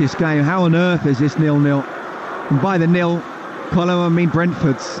 You watch this game, how on earth is this 0-0? And by the nil, Colin, I mean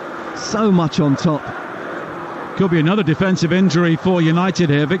Brentford's so much on top. Could be another defensive injury for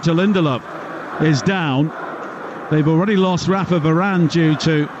United here. Victor Lindelof is down. They've already lost Rafa Varane due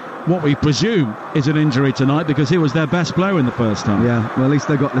to what we presume is an injury tonight, because he was their best player in the first half. Yeah, well, at least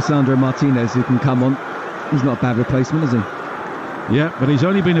they've got Lisandro Martinez who can come on. He's not a bad replacement, is he? Yeah, but he's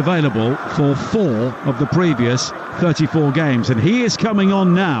only been available for 4 of the previous 34 games, and he is coming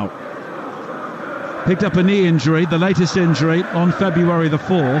on now. Picked up a knee injury, the latest injury on February the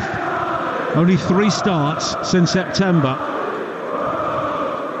 4th. Only 3 starts since September.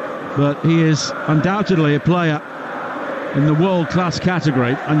 But he is undoubtedly a player in the world-class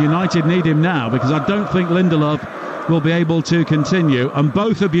category, and United need him now, because I don't think Lindelof will be able to continue, and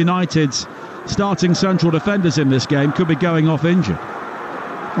both of United's starting central defenders in this game could be going off injured.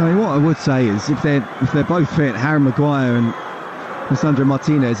 I mean, what I would say is if they're both fit, Harry Maguire and Lisandro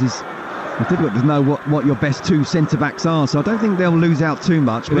Martinez, it's difficult to know what your best 2 centre-backs are, so I don't think they'll lose out too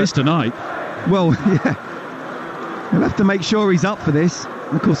much. It is tonight. Well, yeah. He'll have to make sure he's up for this.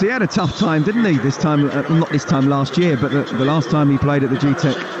 And of course, he had a tough time, didn't he, this time, not this time last year, but the last time he played at the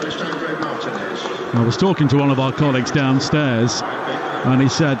GTEC. I was talking to one of our colleagues downstairs, and he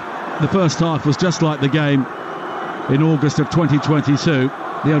said the first half was just like the game in August of 2022.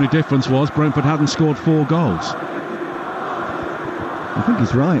 The only difference was Brentford hadn't scored 4 goals. I think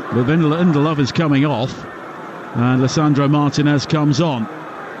he's right. But Lindelof is coming off, and Lisandro Martinez comes on.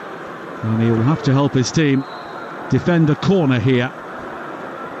 And he will have to help his team defend a corner here.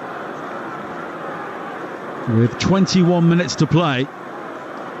 With 21 minutes to play.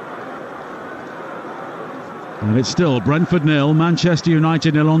 And it's still Brentford 0, Manchester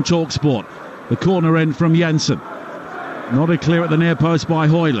United 0 on Talksport. The corner in from Jensen. Nodded clear at the near post by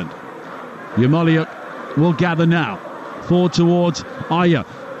Højlund. Yarmolenko will gather now. Forward towards Ayer.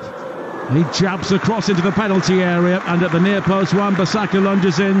 He jabs across into the penalty area, and at the near post, Wan-Bissaka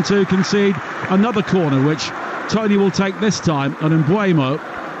lunges in to concede another corner, which Tony will take this time, and Mbeumo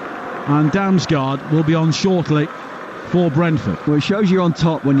and Damsgaard will be on shortly for Brentford. Well, it shows you're on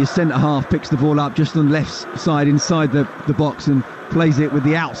top when your centre-half picks the ball up just on the left side inside the box and plays it with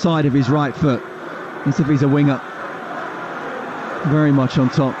the outside of his right foot, as if he's a winger. Very much on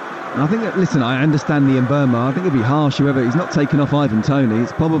top. And I think that, listen, I understand the Mbeumo. I think it'd be harsh whoever. He's not taken off Ivan Toney.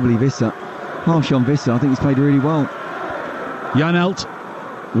 It's probably Visser. Harsh on Visser. I think he's played really well. Janelt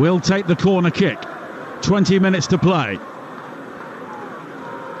will take the corner kick. 20 minutes to play.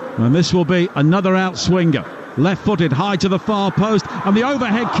 And this will be another outswinger. Left-footed, high to the far post, and the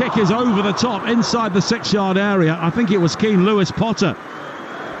overhead kick is over the top, inside the 6-yard area. I think it was Keane Lewis Potter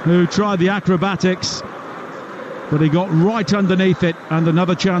who tried the acrobatics, but he got right underneath it, and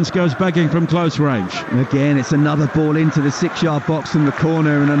another chance goes begging from close range. Again, it's another ball into the 6-yard box from the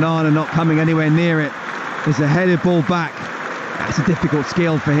corner, and Onana not coming anywhere near it. It's a headed ball back. That's a difficult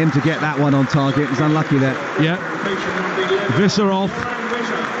skill for him to get that one on target. He's unlucky there. Yeah. Visser off,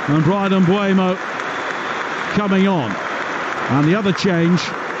 and Brian Mbeumo coming on. And the other change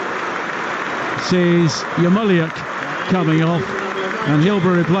sees Yamuliak coming off, and he'll be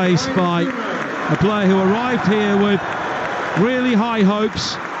replaced by a player who arrived here with really high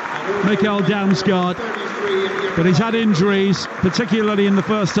hopes, Mikkel Damsgaard, but he's had injuries, particularly in the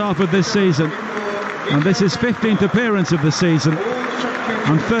first half of this season, and this is 15th appearance of the season,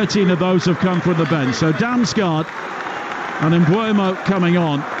 and 13 of those have come from the bench. So Damsgaard and Mbeumo coming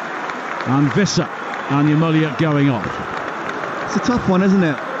on, and Visser and Yamuliak going off. It's a tough one, isn't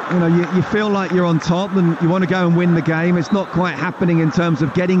it? You know, you feel like you're on top and you want to go and win the game. It's not quite happening in terms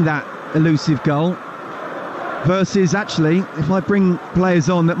of getting that elusive goal. Versus, actually, if I bring players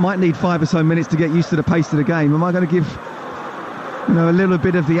on that might need 5 or so minutes to get used to the pace of the game, am I going to give, you know, a little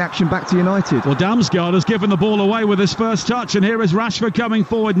bit of the action back to United? Well, Damsgaard has given the ball away with his first touch, and here is Rashford coming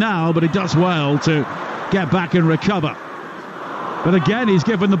forward now, but he does well to get back and recover. But again, he's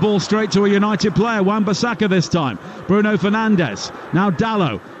given the ball straight to a United player, Wan-Bissaka this time. Bruno Fernandes, now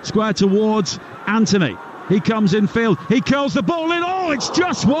Dalot, square towards Anthony. He comes in field, he curls the ball in, oh, it's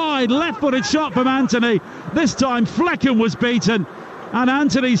just wide, left-footed shot from Anthony. This time Flecken was beaten, and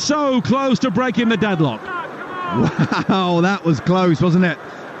Anthony so close to breaking the deadlock. Wow, that was close, wasn't it?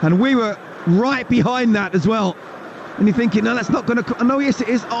 And we were right behind that as well. And you're thinking, no, that's not going to... No, yes, it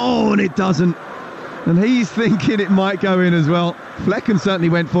is. Oh, and it doesn't. And he's thinking it might go in as well. Flecken certainly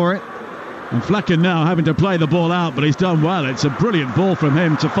went for it. And Flecken now having to play the ball out, but he's done well. It's a brilliant ball from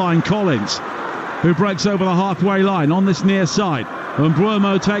him to find Collins, who breaks over the halfway line on this near side. And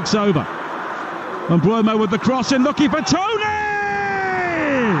Mbeumo takes over. And Mbeumo with the cross in, looking for Toney!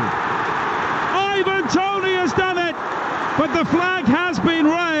 Ivan Toney has done it, but the flag has been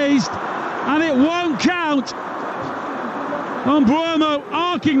raised, and it won't count. And Mbeumo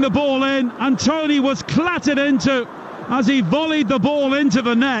arcing the ball in, and Toney was clattered into as he volleyed the ball into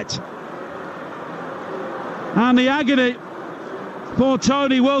the net. And the agony for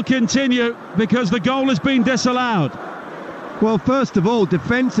Toney will continue because the goal has been disallowed. Well, first of all,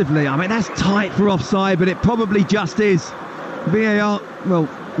 defensively, I mean, that's tight for offside, but it probably just is. VAR, well,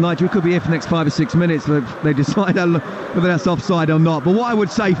 Nigel, it could be here for the next 5 or 6 minutes if they decide whether that's offside or not. But what I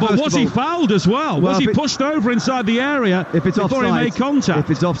would say, first of all... was he fouled as well? Was he pushed over inside the area if it's before offside, he made contact? If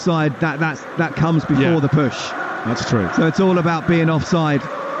it's offside, that comes before the push. That's true. So it's all about being offside.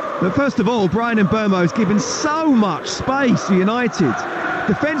 But first of all, Brian Mbeumo has given so much space to United.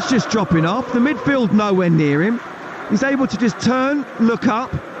 Defence just dropping off, the midfield nowhere near him. He's able to just turn, look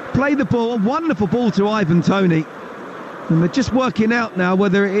up, play the ball. Wonderful ball to Ivan Toney. And they're just working out now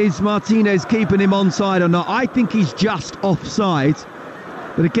whether it is Martinez keeping him onside or not. I think he's just offside.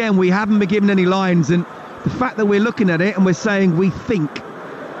 But again, we haven't been given any lines, and the fact that we're looking at it and we're saying we think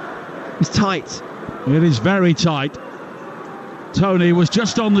is tight. It is very tight. Toney was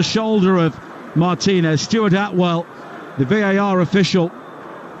just on the shoulder of Martinez. Stuart Atwell, the VAR official,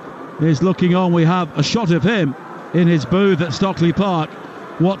 is looking on. We have a shot of him in his booth at Stockley Park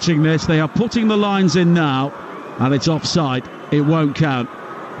watching this. They are putting the lines in now, and it's offside. It won't count.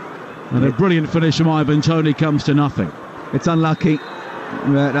 And a brilliant finish from Ivan Toney comes to nothing. It's unlucky,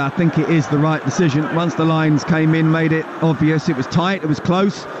 but I think it is the right decision. Once the lines came in, made it obvious. It was tight, it was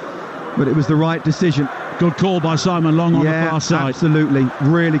close, but it was the right decision. Good call by Simon Long on the far side. Absolutely,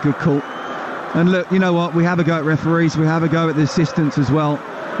 really good call. And look, you know what, we have a go at referees, we have a go at the assistants as well.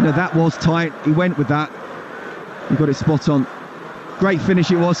 You know, that was tight, he went with that, he got it spot on. Great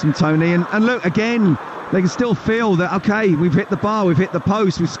finish it was from Toney, and look, again, they can still feel that, okay, we've hit the bar, we've hit the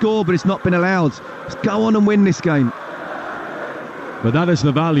post, we've scored, but it's not been allowed. Let's go on and win this game. But that is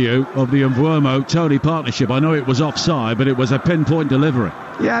the value of the Mbeumo-Toney partnership. I know it was offside, but it was a pinpoint delivery.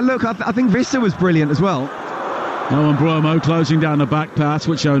 Yeah, look, I think Visser was brilliant as well. Now Mbeumo closing down the back pass,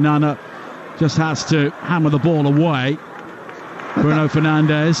 which Onana just has to hammer the ball away. Bruno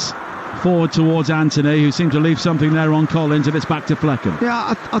Fernandes forward towards Anthony, who seemed to leave something there on Collins, and it's back to Flecken.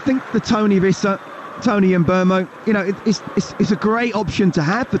 Yeah, I think the Toney Visser Tony and Mbeumo, you know, it's a great option to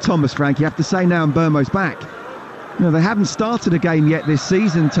have for Thomas Frank. You have to say now Mbeumo's back. You know, they haven't started a game yet this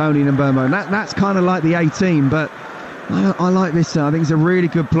season, Tony and Mbeumo. That's kind of like the A-team, but I like this. I think he's a really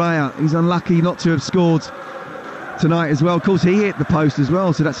good player. He's unlucky not to have scored tonight as well. Of course, he hit the post as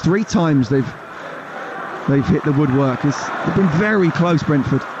well, so that's 3 times they've hit the woodwork. They've been very close,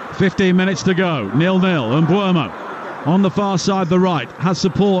 Brentford. 15 minutes to go, 0-0, and Mbeumo on the far side, the right, has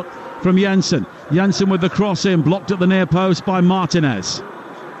support from Jensen. Jensen with the cross in, blocked at the near post by Martinez.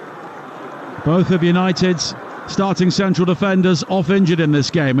 Both of United's starting central defenders off injured in this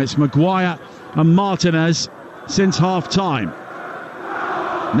game. It's Maguire and Martinez since half-time.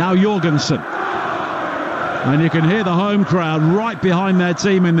 Now Jorgensen. And you can hear the home crowd right behind their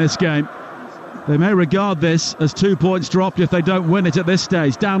team in this game. They may regard this as 2 points dropped if they don't win it at this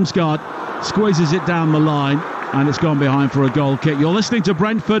stage. Damsgaard squeezes it down the line, and it's gone behind for a goal kick. You're listening to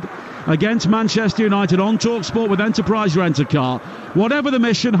Brentford against Manchester United on Talksport with Enterprise Rent-A-Car. Whatever the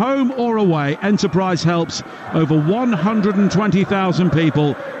mission, home or away, Enterprise helps over 120,000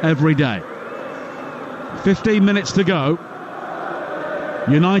 people every day. 15 minutes to go.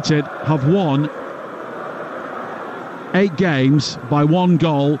 United have won 8 games by 1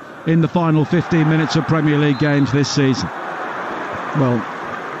 goal in the final 15 minutes of Premier League games this season. Well,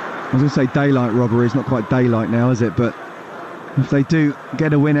 I was going to say daylight robbery. It's not quite daylight now, is it? But if they do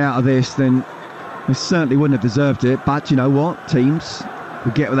get a win out of this, then they certainly wouldn't have deserved it. But you know what? Teams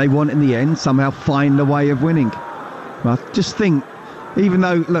will get what they want in the end, somehow find a way of winning. But I just think, even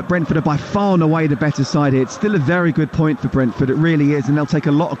though, look, Brentford are by far and away the better side here, it's still a very good point for Brentford. It really is, and they'll take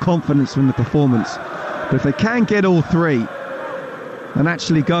a lot of confidence from the performance. But if they can get all 3 and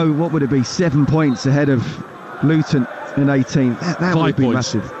actually go, what would it be, 7 points ahead of Luton in 18, that would be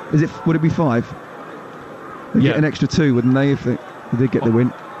points. massive. Would it be 5? They'd get an extra 2, wouldn't they, if they did get the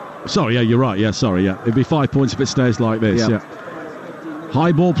win? Sorry, yeah, you're right. Yeah, sorry, yeah. It'd be 5 points if it stays like this, yeah.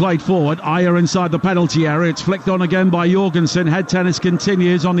 High ball played forward. Ayer inside the penalty area. It's flicked on again by Jorgensen. Head tennis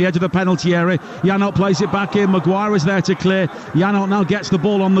continues on the edge of the penalty area. Janelt plays it back in. Maguire is there to clear. Janelt now gets the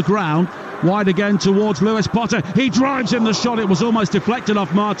ball on the ground. Wide again towards Lewis Potter. He drives in the shot. It was almost deflected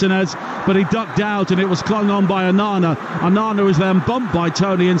off Martinez, but he ducked out and it was clung on by Onana. Onana is then bumped by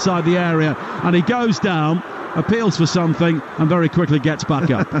Tony inside the area, and he goes down, appeals for something, and very quickly gets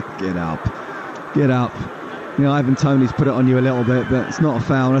back up. Get up. You know, Ivan Toney's put it on you a little bit, but it's not a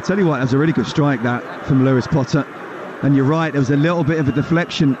foul. And I tell you what, that was a really good strike, that, from Lewis Potter. And you're right, there was a little bit of a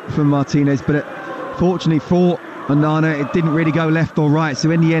deflection from Martinez, but fortunately for Onana, it didn't really go left or right.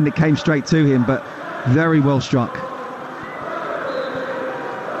 So in the end, it came straight to him, but very well struck.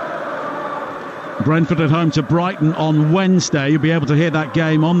 Brentford at home to Brighton on Wednesday. You'll be able to hear that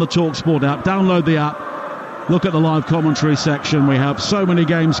game on the Talksport app. Download the app. Look at the live commentary section. We have so many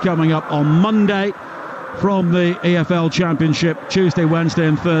games coming up on Monday from the EFL Championship, Tuesday, Wednesday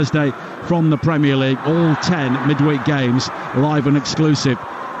and Thursday from the Premier League. All 10 midweek games live and exclusive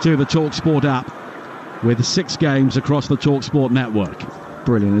to the Talksport app, with 6 games across the Talksport network.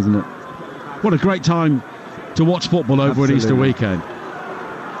 Brilliant, isn't it? What a great time to watch football over an Easter weekend.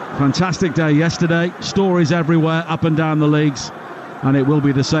 Fantastic day yesterday. Stories everywhere, up and down the leagues. And it will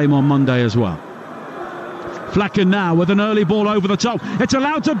be the same on Monday as well. Flecken now with an early ball over the top. It's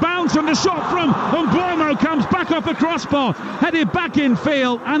allowed to bounce, and the shot from Mbeumo comes back off the crossbar. Headed back in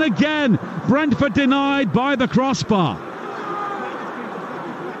field, and again, Brentford denied by the crossbar.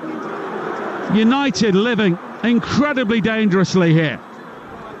 United living incredibly dangerously here.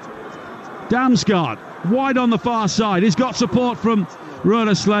 Damsgaard wide on the far side. He's got support from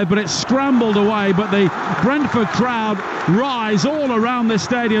Ruleslave, but it's scrambled away. But the Brentford crowd rise all around this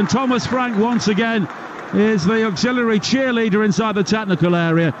stadium. Thomas Frank once again is the auxiliary cheerleader inside the technical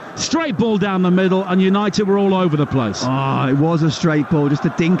area. Straight ball down the middle, and United were all over the place. Oh, it was a straight ball, just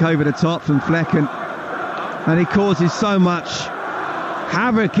a dink over the top from Flecken. And he causes so much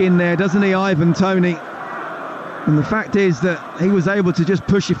havoc in there, doesn't he, Ivan Toney? And the fact is that he was able to just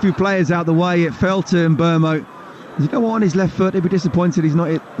push a few players out the way. It fell to Mbeumo. You know what, on his left foot, he'd be disappointed he's not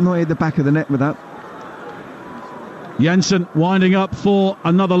hit the back of the net with that. Jensen winding up for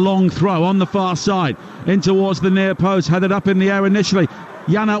another long throw on the far side, in towards the near post, headed up in the air initially.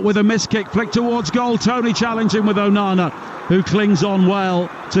 Janelt with a miss kick, flick towards goal. Tony challenging with Onana, who clings on well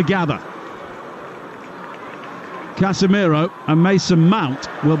to gather. Casemiro and Mason Mount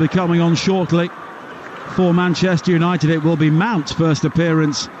will be coming on shortly for Manchester United. It will be Mount's first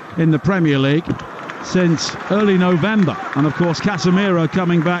appearance in the Premier League since early November, and of course Casemiro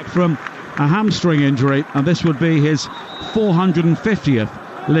coming back from a hamstring injury, and this would be his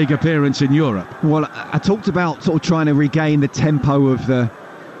 450th league appearance in Europe. Well, I talked about sort of trying to regain the tempo of the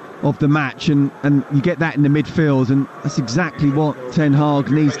of the match, and you get that in the midfield, and that's exactly what Ten Hag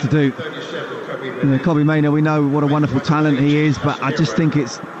needs to do. Kobbie Mainoo, we know what a wonderful talent he is, but I just think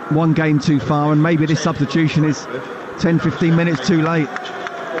it's one game too far, and maybe this substitution is 10-15 minutes too late.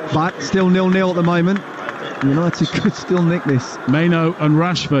 But still 0-0 at the moment. United could still nick this. Mainoo and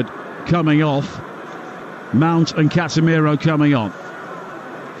Rashford coming off. Mount and Casemiro coming on.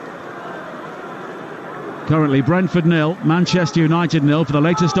 Currently Brentford 0, Manchester United 0. For the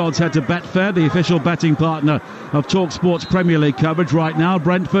latest odds, head to Betfair, the official betting partner of Talksport's Premier League coverage right now.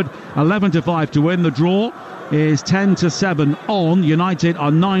 Brentford 11-5 to win. The draw is 10-7 on. United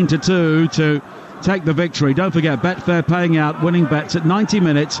are 9-2 to take the victory. Don't forget, Betfair paying out winning bets at 90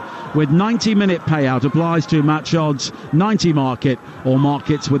 minutes with 90-minute payout. Applies to match odds 90 market or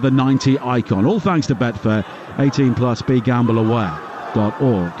markets with the 90 icon. All thanks to Betfair. 18 plus,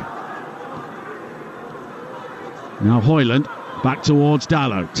 begambleaware.org. Now Højlund back towards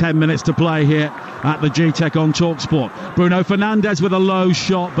Dalot. 10 minutes to play here at the G-Tech on TalkSport. Bruno Fernandes with a low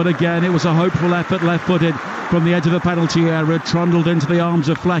shot, but again it was a hopeful effort, left-footed from the edge of the penalty area, trundled into the arms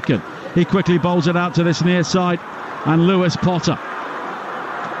of Flekken. He quickly bowls it out to this near side, and Lewis Potter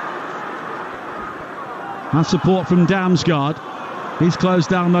has support from Damsgaard. He's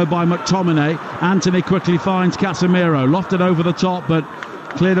closed down though by McTominay. Anthony quickly finds Casemiro, lofted over the top, but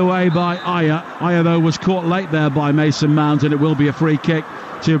cleared away by Ayer. Ayer, though, was caught late there by Mason Mount, and it will be a free kick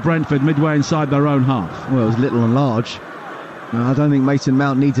to Brentford midway inside their own half. Well, it was little and large. I don't think Mason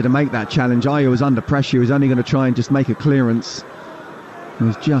Mount needed to make that challenge. Ayer was under pressure. He was only going to try and just make a clearance. He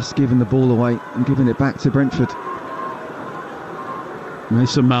was just giving the ball away and giving it back to Brentford.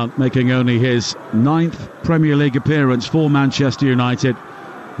 Mason Mount making only his 9th Premier League appearance for Manchester United.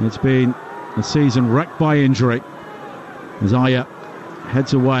 It's been a season wrecked by injury as Ayer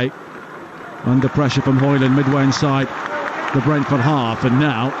heads away under pressure from Højlund midway inside the Brentford half, and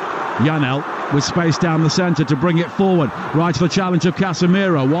now Janel with space down the centre to bring it forward, right to the challenge of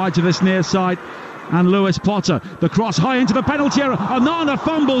Casemiro, wide to this near side, and Lewis Potter, the cross high into the penalty area. Onana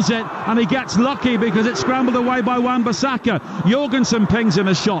fumbles it, and he gets lucky because it's scrambled away by Wan-Bissaka. Jorgensen pings in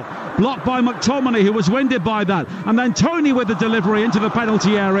a shot, blocked by McTominay, who was winded by that, and then Tony with the delivery into the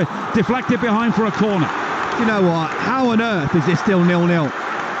penalty area, deflected behind for a corner. You know what? How on earth is this still 0-0?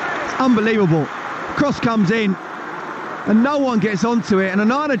 It's unbelievable. Cross comes in, and no one gets onto it, and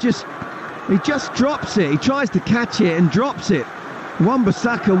Onana just drops it. He tries to catch it and drops it.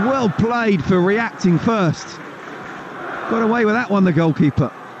 Wan-Bissaka, well played for reacting first. Got away with that one, the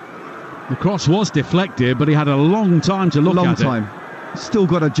goalkeeper. The cross was deflected, but he had a long time to look at it. Long time. Still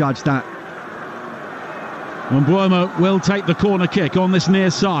got to judge that. And Mbeumo will take the corner kick on this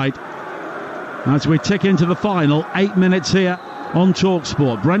near side as we tick into the final 8 minutes here on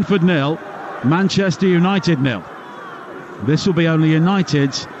TalkSport. Brentford 0, Manchester United 0. This will be only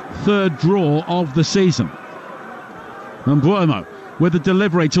United's 3rd draw of the season. And Mbeumo with the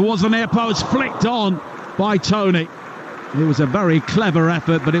delivery towards the near post, flicked on by Tony. It was a very clever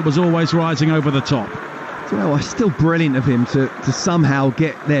effort, but it was always rising over the top. You know, it's still brilliant of him to somehow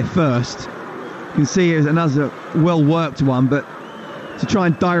get there first. You can see it was another well-worked one, but to try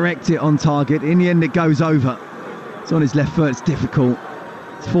and direct it on target, in the end it goes over. It's on his left foot, it's difficult.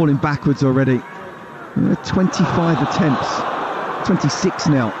 It's falling backwards already. 25 attempts, 26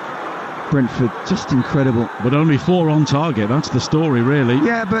 now. Brentford, just incredible. But only 4 on target, that's the story really.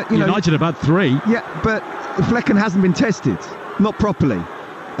 Yeah, but United have had 3. Yeah, but Flekken hasn't been tested, not properly.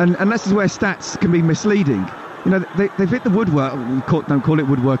 And this is where stats can be misleading. You know, they've hit the woodwork, don't call it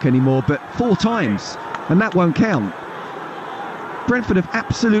woodwork anymore, but 4 times, and that won't count. Brentford have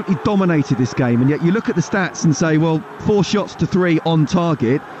absolutely dominated this game, and yet you look at the stats and say, well, 4 shots to 3 on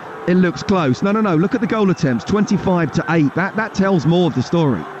target, it looks close. No, look at the goal attempts, 25 to 8. That tells more of the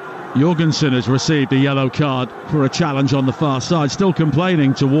story. Jorgensen has received a yellow card for a challenge on the far side, still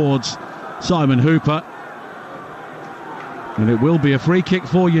complaining towards Simon Hooper. And it will be a free kick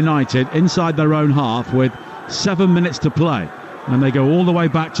for United inside their own half with 7 minutes to play. And they go all the way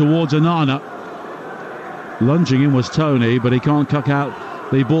back towards Onana. Lunging in was Tony, but he can't cut out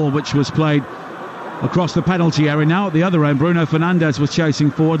the ball which was played across the penalty area. Now at the other end, Bruno Fernandes was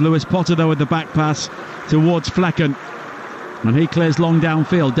chasing forward. Lewis Potter, though, with the back pass towards Flekken. And he clears long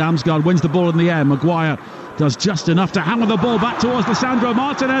downfield. Damsgaard wins the ball in the air. Maguire does just enough to hammer the ball back towards Lisandro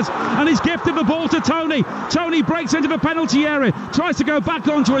Martinez, and he's gifted the ball to Tony. Tony breaks into the penalty area, tries to go back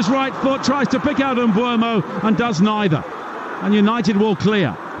onto his right foot, tries to pick out Mbeumo, and does neither. And United will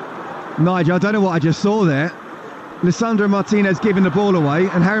clear. Nigel, I don't know what I just saw there. Lisandro Martinez giving the ball away,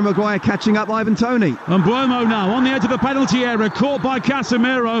 and Harry Maguire catching up Ivan Toney. And Mbeumo now on the edge of the penalty area, caught by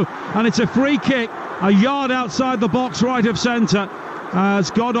Casemiro, and it's a free kick, a yard outside the box right of centre.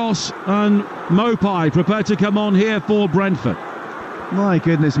 as Godos and Mopai prepare to come on here for Brentford. My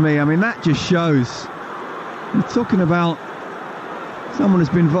goodness me, I mean, that just shows. You're talking about someone who's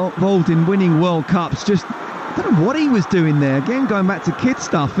been involved in winning World Cups. Just, I don't know what he was doing there. Again, going back to kid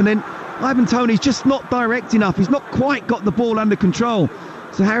stuff. And then Ivan Toney's just not direct enough. He's not quite got the ball under control.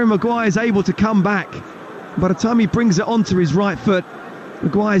 So Harry Maguire's able to come back. By the time he brings it onto his right foot,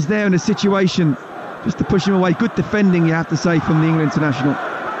 Maguire's there in a situation just to push him away. Good defending, you have to say, from the England international.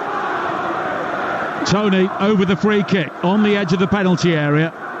 Toney over the free kick on the edge of the penalty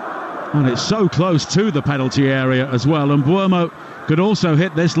area. And it's so close to the penalty area as well. And Buomo could also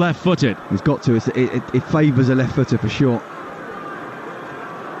hit this left-footed. He's got to. It favours a left-footer for sure.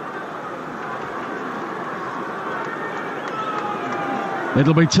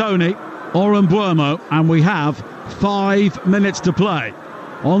 It'll be Toney or Buomo, and we have 5 minutes to play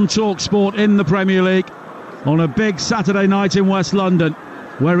on Talksport in the Premier League on a big Saturday night in West London,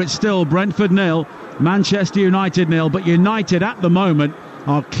 where it's still Brentford 0, Manchester United 0, but United at the moment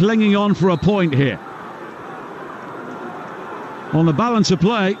are clinging on for a point here. On the balance of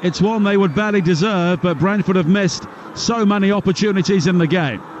play, it's one they would barely deserve, but Brentford have missed so many opportunities in the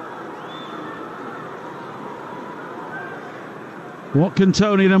game. What can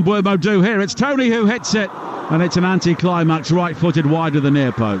Toney and Buomo do here? It's Toney who hits it, and it's an anti-climax, right-footed wide of the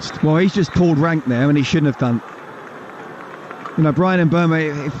near post. Well, he's just pulled rank there, and he shouldn't have done. You know, Brian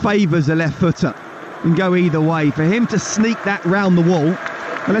Mbeumo, it favours a left footer. Can go either way. For him to sneak that round the wall,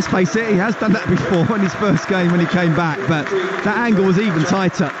 and let's face it, he has done that before in his first game when he came back, but that angle was even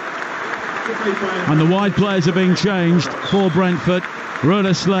tighter. And the wide players are being changed for Brentford.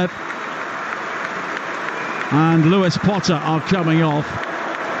 Rudesleb and Lewis Potter are coming off,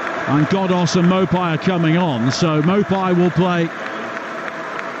 and Godos and Mopai are coming on. So Mopai will play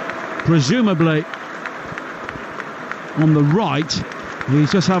presumably on the right.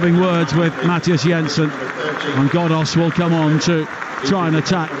 He's just having words with Matthias Jensen, and Godos will come on to try and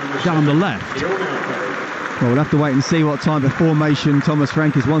attack down the left. Well, we'll have to wait and see what type of formation Thomas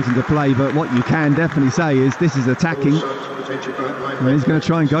Frank is wanting to play, but what you can definitely say is this is attacking, and he's going to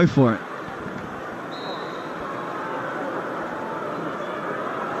try and go for it.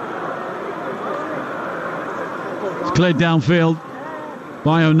 It's cleared downfield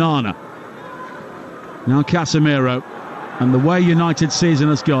by Onana. Now Casemiro. And the way United's season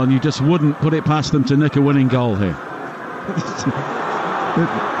has gone, you just wouldn't put it past them to nick a winning goal here.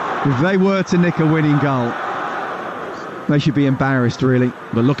 If they were to nick a winning goal, they should be embarrassed, really.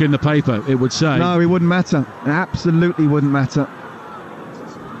 But look in the paper, it would say. No, it wouldn't matter. It absolutely wouldn't matter.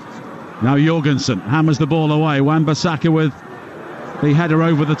 Now Jorgensen hammers the ball away. Wan-Bissaka with the header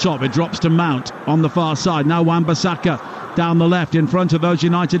over the top. It drops to Mount on the far side. Now Wan-Bissaka down the left in front of those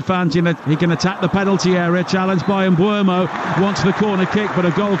United fans. He can attack the penalty area. Challenged by Mbeumo. Wants the corner kick, but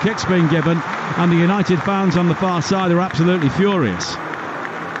a goal kick's been given. And the United fans on the far side are absolutely furious.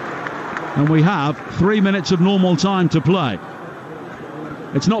 And we have 3 minutes of normal time to play.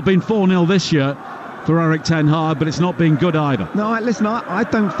 It's not been 4-0 this year for Erik ten Hag, but it's not been good either. No, listen, I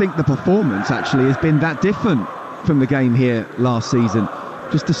don't think the performance actually has been that different from the game here last season.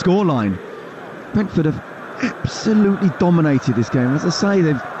 Just the scoreline. Brentford have absolutely dominated this game. As I say,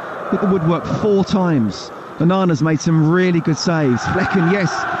 they've hit the woodwork 4 times. Onana's made some really good saves. Flecken,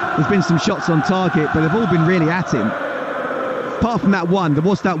 yes, there's been some shots on target, but they've all been really at him. Apart from that one, there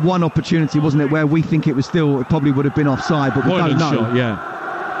was that one opportunity, wasn't it, where we think it probably would have been offside, but we don't know. Shot, yeah.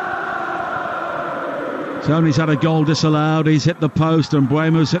 Tony's had a goal disallowed. He's hit the post, and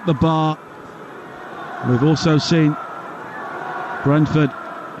Buemo's hit the bar. We've also seen Brentford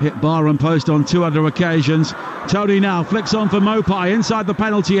hit bar and post on 2 other occasions. Toney now flicks on for Mopai inside the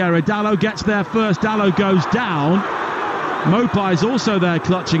penalty area. Dalot gets there first. Dalot goes down. Mopai's also there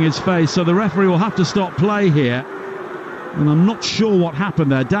clutching his face, so the referee will have to stop play here. And I'm not sure what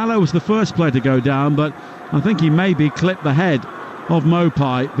happened there. Dalot was the first player to go down, but I think he maybe clipped the head of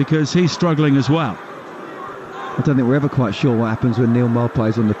Mopai because he's struggling as well. I don't think we're ever quite sure what happens when Neil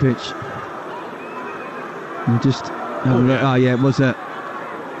Mopai's on the pitch. And just it was a.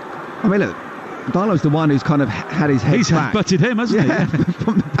 I mean, look, Dalot's the one who's kind of had his head back. He's butted him, hasn't he? Yeah.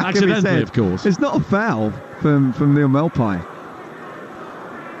 From the back accidentally, of course. It's not a foul from Neil Mopai.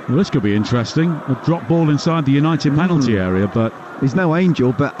 Well, this could be interesting. A drop ball inside the United penalty area, but he's no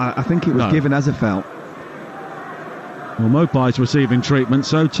angel. But I think it was given as a foul. Well, Mopai's receiving treatment.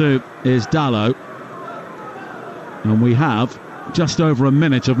 So too is Dalot. And we have just over a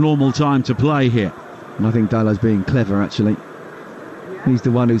minute of normal time to play here. And I think Dalot's being clever, actually. He's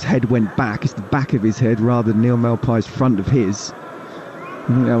the one whose head went back. It's the back of his head rather than Neil Maupai's front of his. I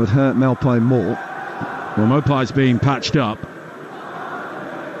think that would hurt Maupai more. Well, Maupai's being patched up.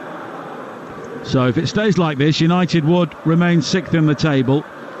 So if it stays like this, United would remain 6th in the table,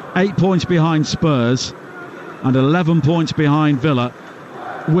 8 points behind Spurs and 11 points behind Villa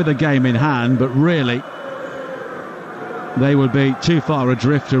with a game in hand, but really they would be too far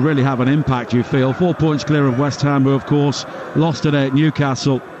adrift to really have an impact, you feel. 4 points clear of West Ham, who of course lost today at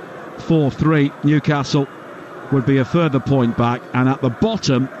Newcastle 4-3. Newcastle would be a further point back, and at the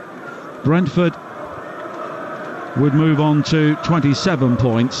bottom Brentford would move on to 27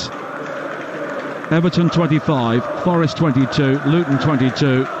 points. Everton 25, Forest 22, Luton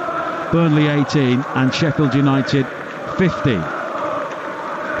 22, Burnley 18 and Sheffield United 50.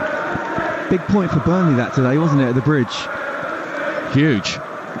 Big point for Burnley that today, wasn't it, at the Bridge? Huge.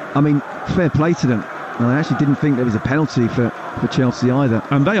 I mean, fair play to them. And I actually didn't think there was a penalty for Chelsea either.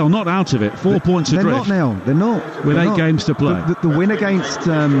 And they are not out of it. 4 points adrift. They're not now. They're not. With 8 games to play. The win against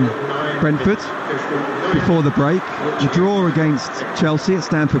Brentford before the break, the draw against Chelsea at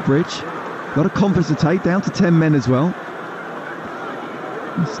Stamford Bridge. A lot of confidence to take, down to 10 men as well.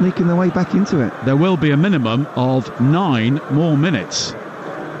 And sneaking their way back into it. There will be a minimum of 9 more minutes.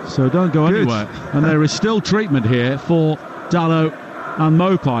 So don't go anywhere. And there is still treatment here for Dalot and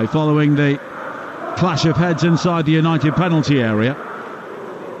Mopai following the clash of heads inside the United penalty area.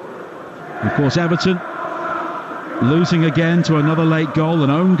 Of course, Everton losing again to another late goal, an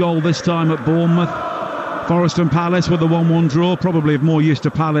own goal this time at Bournemouth. Forest and Palace with a 1-1 draw, probably of more use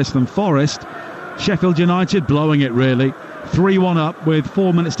to Palace than Forest. Sheffield United blowing it really, 3-1 up with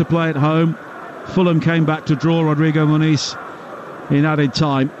 4 minutes to play at home. Fulham came back to draw Rodrigo Muniz in added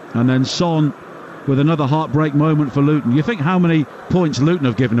time, and then Son with another heartbreak moment for Luton. You think how many points Luton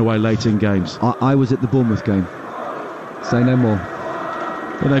have given away late in games? I was at the Bournemouth game. Say no more.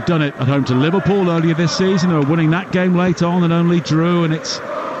 Well, they've done it at home to Liverpool earlier this season. They were winning that game late on and only drew, and it's...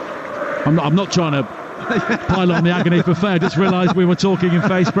 I'm not trying to pile on the agony for Faye. I just realised we were talking in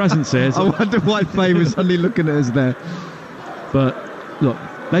Faye's presence here. So. I wonder why Faye was suddenly looking at us there. But, look,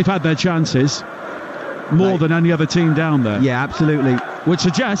 they've had their chances more than any other team down there. Yeah, absolutely. Which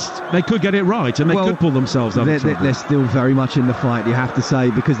suggests they could get it right and they could pull themselves out of trouble. They're still very much in the fight, you have to say,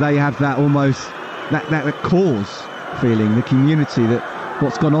 because they have that almost that cause feeling, the community, that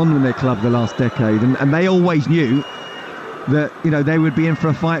what's gone on in their club the last decade, and they always knew that they would be in for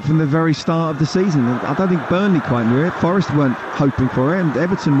a fight from the very start of the season. I don't think Burnley quite knew it. Forest weren't hoping for it, and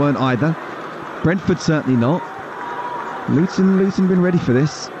Everton weren't either. Brentford certainly not. Luton been ready for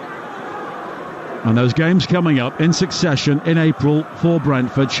this. And those games coming up in succession in April for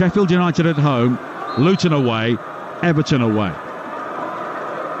Brentford: Sheffield United at home, Luton away, Everton away.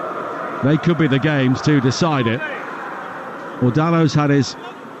 They could be the games to decide it. Well, Dalot's had his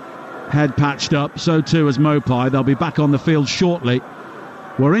head patched up, so too has Mopai. They'll be back on the field shortly.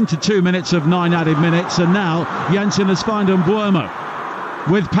 We're into 2 minutes of 9 added minutes, and now Jensen has found Mbeumo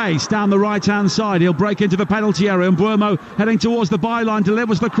with pace down the right-hand side. He'll break into the penalty area, and Mbeumo heading towards the byline,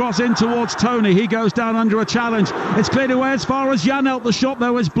 delivers the cross in towards Tony. He goes down under a challenge. It's cleared away as far as Janelt. The shot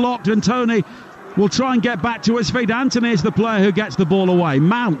though is blocked, and Tony will try and get back to his feet. Anthony is the player who gets the ball away.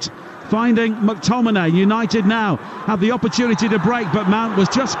 Mount finding McTominay. United now have the opportunity to break, but Mount was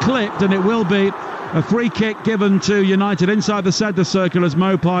just clipped, and it will be a free kick given to United inside the centre circle as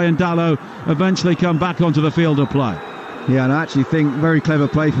Mopai and Dalot eventually come back onto the field of play. Yeah, and I actually think very clever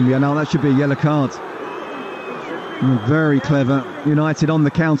play from Janelt. That should be a yellow card. Very clever. United on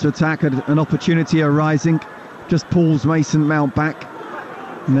the counter-attack, an opportunity arising. Just pulls Mason Mount back.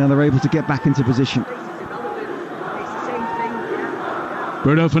 Now they're able to get back into position.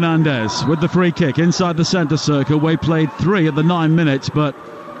 Bruno Fernandes with the free kick inside the centre circle. We played 3 at the 9 minutes, but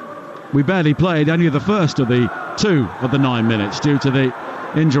we barely played any of the first of the 2 of the 9 minutes due to the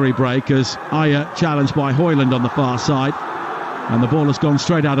injury break, as Ayer challenged by Højlund on the far side, and the ball has gone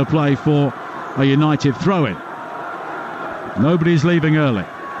straight out of play for a United throw-in. Nobody's leaving early.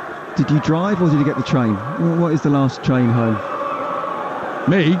 Did you drive or did you get the train? What is the last train home?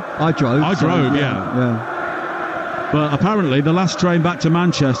 Me? I drove. Yeah. But apparently the last train back to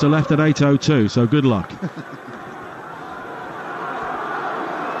Manchester left at 8:02, so good luck.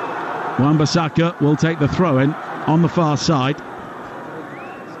 Wan-Bissaka will take the throw-in on the far side.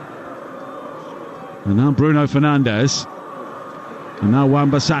 And now Bruno Fernandes. And now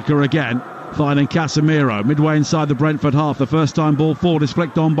Wan-Bissaka again, finding Casemiro midway inside the Brentford half. The first time ball forward is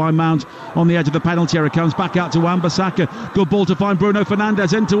flicked on by Mount on the edge of the penalty area. Comes back out to Wan-Bissaka. Good ball to find Bruno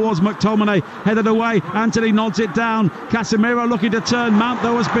Fernandes in towards McTominay. Headed away. Anthony nods it down. Casemiro looking to turn. Mount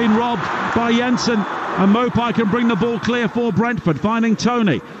though has been robbed by Jensen. And Mopai can bring the ball clear for Brentford, finding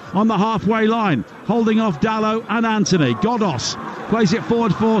Tony on the halfway line, holding off Dalot and Anthony. Godos Plays it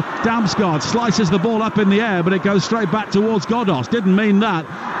forward for Damsgaard. Slices the ball up in the air, but it goes straight back towards Godos. Didn't mean that.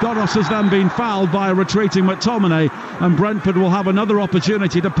 Godos has then been fouled by a retreating McTominay, and Brentford will have another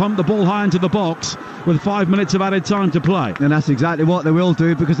opportunity to pump the ball high into the box with 5 minutes of added time to play. And that's exactly what they will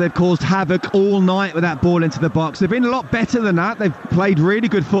do, because they've caused havoc all night with that ball into the box. They've been a lot better than that. They've played really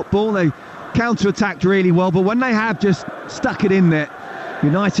good football. They counter-attacked really well, but when they have just stuck it in there,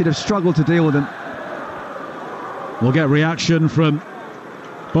 United have struggled to deal with them. We'll get reaction from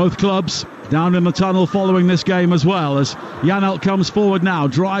both clubs down in the tunnel following this game as well, as Janelt comes forward now,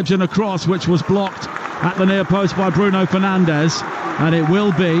 drives in a cross which was blocked at the near post by Bruno Fernandes, and it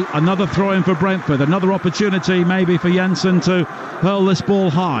will be another throw-in for Brentford, another opportunity maybe for Jensen to hurl this ball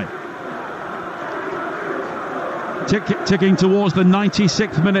high. Ticking towards the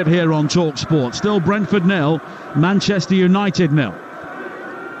 96th minute here on Talksport. Still Brentford 0, Manchester United 0.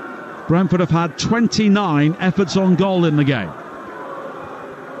 Brentford have had 29 efforts on goal in the game,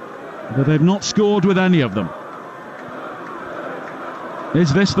 but they've not scored with any of them.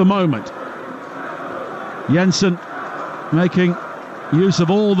 Is this the moment? Jensen making use of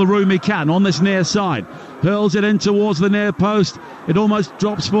all the room he can on this near side. Hurls it in towards the near post. It almost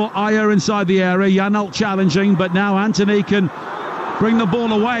drops for Ayer inside the area. Janelt challenging, but now Anthony can bring the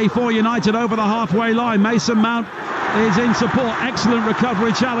ball away for United over the halfway line. Mason Mount is in support. Excellent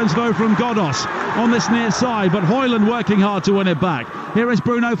recovery challenge though from Godos on this near side, but Højlund working hard to win it back. Here is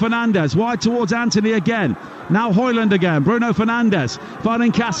Bruno Fernandes wide towards Anthony again. Now Højlund again. Bruno Fernandes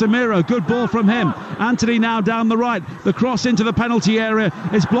finding Casemiro. Good ball from him. Anthony now down the right. The cross into the penalty area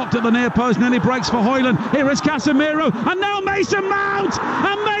is blocked at the near post. Nearly breaks for Højlund. Here is Casemiro, and now Mason Mount,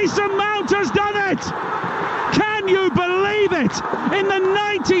 and Mason Mount has done it. Can you believe it? In the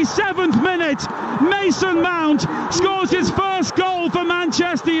 97th minute, Mason Mount scores his first goal for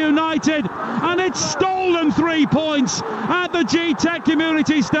Manchester United, and it's stolen 3 points at the G-Tech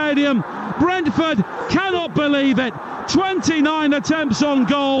Community Stadium. Brentford cannot believe it. 29 attempts on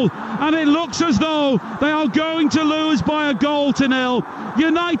goal, and it looks as though they are going to lose by a goal to nil.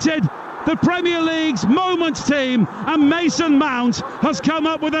 United, the Premier League's moments team, and Mason Mount has come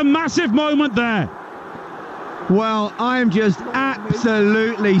up with a massive moment there. Well, I'm just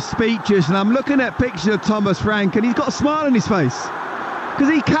absolutely speechless, and I'm looking at pictures of Thomas Frank, and he's got a smile on his face because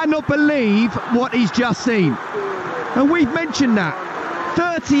he cannot believe what he's just seen. And we've mentioned that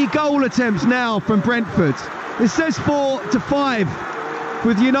 30 goal attempts now from Brentford. It says 4-5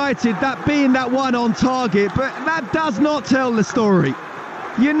 with United, that being that one on target, but that does not tell the story.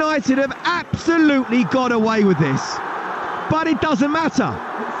 United have absolutely got away with this, but it doesn't matter.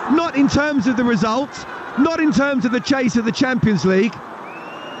 Not in terms of the results, not in terms of the chase of the Champions League,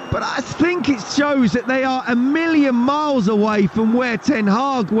 but I think it shows that they are a million miles away from where Ten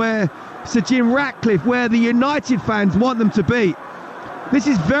Hag, where Sir Jim Ratcliffe, where the United fans want them to be. This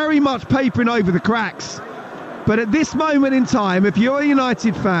is very much papering over the cracks. But at this moment in time, if you're a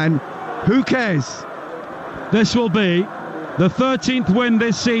United fan, who cares? This will be the 13th win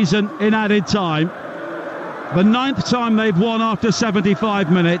this season in added time. The 9th time they've won after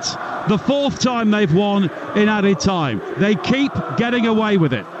 75 minutes. The 4th time they've won in added time. They keep getting away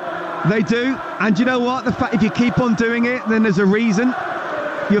with it. They do. And you know what? The fact, if you keep on doing it, then there's a reason.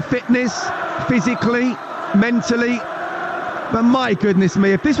 Your fitness, physically, mentally. But my goodness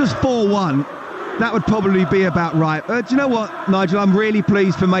me, if this was 4-1, that would probably be about right. Do you know what, Nigel? I'm really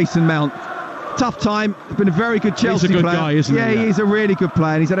pleased for Mason Mount. Tough time. He's been a very good Chelsea player. He's a good guy, isn't he? Yeah, he's a really good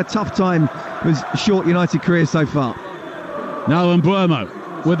player. And he's had a tough time with his short United career so far. Now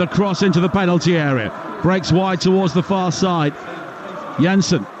Mbeumo with a cross into the penalty area. Breaks wide towards the far side.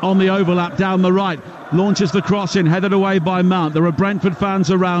 Jensen on the overlap down the right. Launches the cross in, headed away by Mount. There are Brentford fans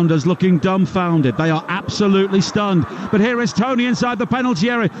around us looking dumbfounded. They are absolutely stunned. But here is Tony inside the penalty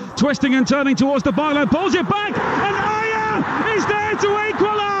area, twisting and turning towards the byline, pulls it back, and Ayer is there to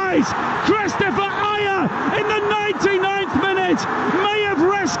equalise. Christopher Ayer in the 99th minute may have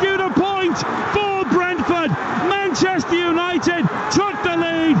rescued a point for Brentford. Manchester United took the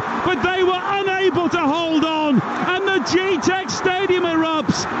lead, but they were unable to hold on, and the G-Tech Stadium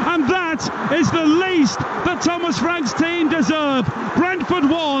erupts, and that is the least that Thomas Frank's team deserve. Brentford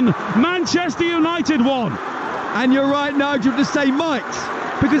won, Manchester United won. And you're right, Nigel, to say might,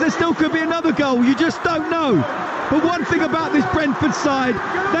 because there still could be another goal. You just don't know. But one thing about this Brentford side,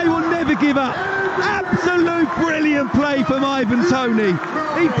 they will never give up. Absolute brilliant play from Ivan Toney.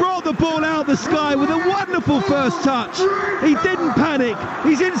 He brought the ball out of the sky with a wonderful first touch. He didn't panic.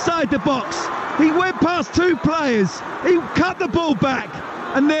 He's inside the box. He went past two players. He cut the ball back.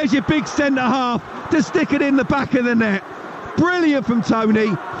 And there's your big centre-half to stick it in the back of the net. Brilliant from Toney.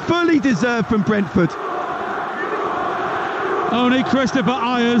 Fully deserved from Brentford. Only Christopher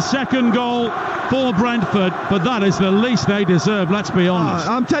Ayer's second goal for Brentford, but that is the least they deserve, let's be honest.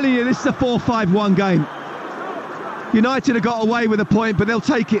 I'm telling you, this is a 4-5-1 game. United have got away with a point, but they'll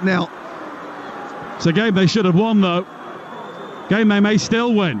take it now. It's a game they should have won, though. Game they may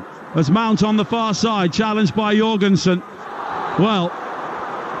still win. As Mount on the far side, challenged by Jorgensen. Well,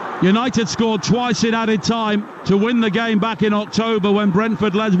 United scored twice in added time to win the game back in October when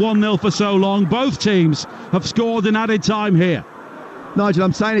Brentford led 1-0 for so long. Both teams have scored in added time here. Nigel,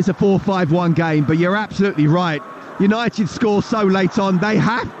 I'm saying it's a 4-5-1 game, but you're absolutely right. United score so late on, they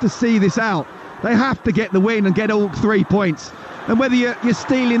have to see this out. They have to get the win and get all 3 points. And whether you're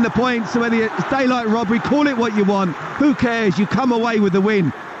stealing the points or whether it's daylight robbery, call it what you want. Who cares? You come away with the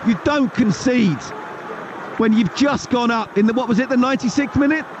win. You don't concede when you've just gone up in the, what was it, the 96th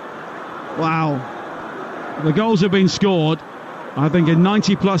minute? Wow. The goals have been scored, I think, in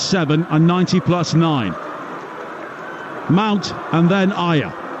 90 plus 7 and 90 plus 9. Mount and then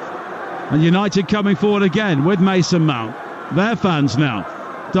Ayer. And United coming forward again with Mason Mount. Their fans now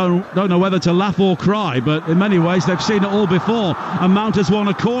don't know whether to laugh or cry, but in many ways they've seen it all before. And Mount has won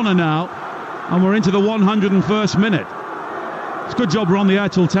a corner now, and we're into the 101st minute. It's a good job we're on the air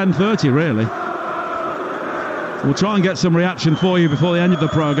till 10:30, really. We'll try and get some reaction for you before the end of the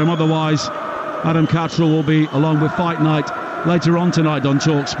programme. Otherwise, Adam Cattrall will be along with Fight Night later on tonight on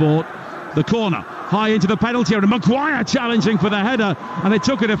Talksport. The corner, high into the penalty area. Maguire challenging for the header, and it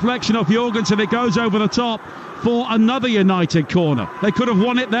took a deflection off Jorgensen. It goes over the top for another United corner. They could have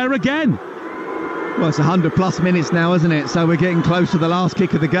won it there again. Well, it's 100 plus minutes now, isn't it? So we're getting close to the last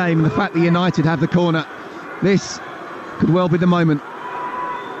kick of the game, and the fact that United have the corner, this could well be the moment.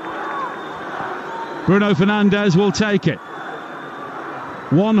 Bruno Fernandes will take it.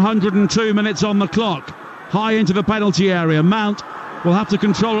 102 minutes on the clock. High into the penalty area. Mount will have to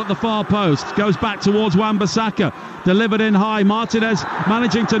control at the far post. Goes back towards Wan-Bissaka. Delivered in high. Martinez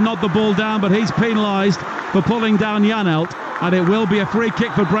managing to nod the ball down, but he's penalised for pulling down Janelt. And it will be a free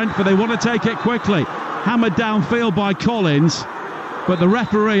kick for Brentford. They want to take it quickly. Hammered downfield by Collins. But the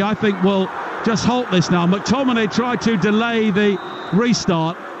referee, I think, will just halt this now. McTominay tried to delay the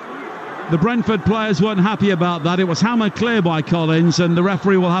restart. The Brentford players weren't happy about that. It was hammered clear by Collins, and the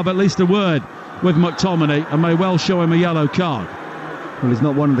referee will have at least a word with McTominay and may well show him a yellow card. Well, he's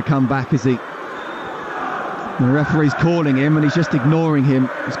not wanting to come back, is he? The referee's calling him and he's just ignoring him.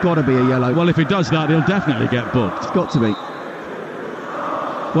 It's got to be a yellow. Well, if he does that, he'll definitely get booked. It's got to be.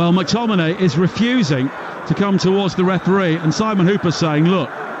 Well, McTominay is refusing to come towards the referee, and Simon Hooper's saying, look,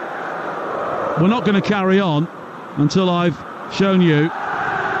 we're not going to carry on until I've shown you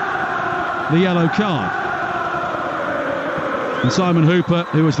the yellow card. And Simon Hooper,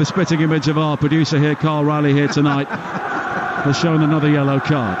 who was the spitting image of our producer here, Carl Riley, here tonight, has shown another yellow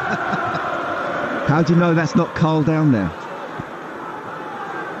card. How do you know that's not Carl down there?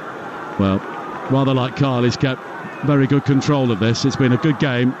 Well, rather like Carl, he's kept very good control of this. It's been a good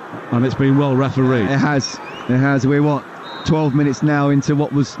game and it's been well refereed. It has. We're 12 minutes now into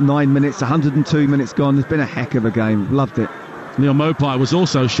what was 9 minutes, 102 minutes gone. It's been a heck of a game. Loved it. Neil Mopai was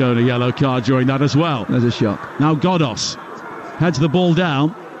also shown a yellow card during that as well. There's a shock. Now Godos heads the ball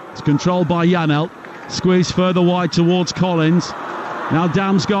down. It's controlled by Janelt. Squeezed further wide towards Collins. Now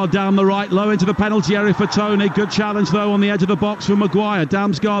Damsgaard down the right, low into the penalty area for Tony. Good challenge, though, on the edge of the box for Maguire.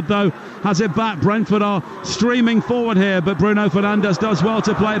 Damsgaard, though, has it back. Brentford are streaming forward here, but Bruno Fernandes does well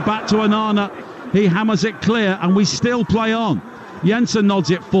to play it back to Onana. He hammers it clear, and we still play on. Jensen nods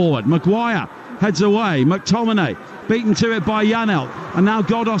it forward. Maguire heads away. McTominay beaten to it by Janelt. And now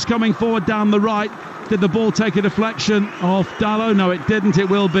Godos coming forward down the right. Did the ball take a deflection off Dalot? No, it didn't. It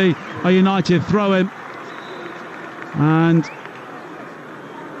will be a United throw-in. And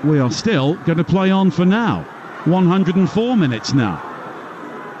we are still going to play on for now. 104 minutes now.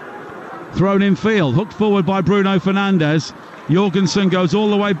 Thrown in field, hooked forward by Bruno Fernandes. Jorgensen goes all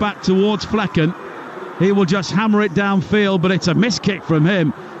the way back towards Flecken. He will just hammer it downfield, but it's a miss kick from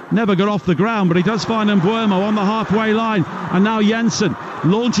him. Never got off the ground, but he does find Mbuemo on the halfway line. And now Jensen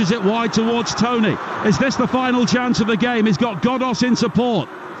launches it wide towards Tony. Is this the final chance of the game? He's got Godos in support.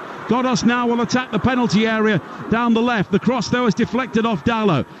 Godos now will attack the penalty area down the left. The cross, though, is deflected off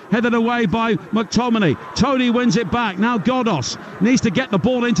Dalot. Headed away by McTominay. Tony wins it back. Now Godos needs to get the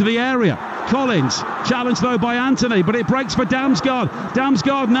ball into the area. Collins, challenged though by Anthony, but it breaks for Damsgaard.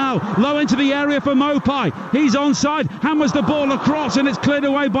 Damsgaard now low into the area for Mopai. He's onside, hammers the ball across, and it's cleared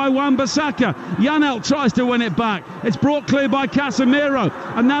away by Wan-Bissaka. Janelt tries to win it back. It's brought clear by Casemiro,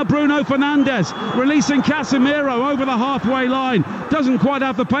 and now Bruno Fernandes releasing Casemiro over the halfway line. Doesn't quite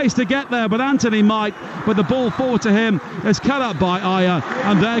have the pace to get there, but Anthony might. But the ball forward to him is cut up by Aya,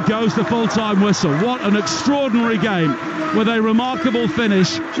 and there goes the full-time whistle. What an extraordinary game with a remarkable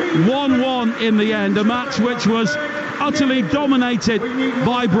finish. 1-1 in the end, a match which was utterly dominated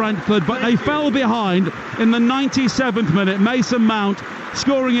by Brentford, but they fell behind in the 97th minute. Mason Mount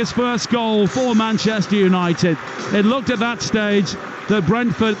scoring his first goal for Manchester United. It looked at that stage that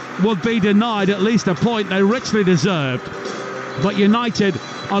Brentford would be denied at least a point they richly deserved, but United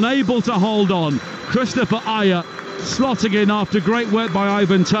unable to hold on. Christopher Aya slotting in after great work by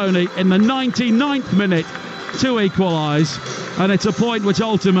Ivan Toney in the 99th minute to equalise, and it's a point which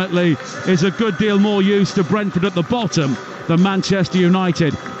ultimately is a good deal more use to Brentford at the bottom than Manchester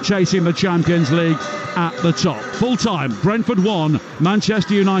United chasing the Champions League at the top. Full time, Brentford 1,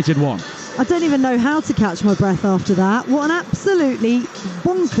 Manchester United 1. I don't even know how to catch my breath after that. What an absolutely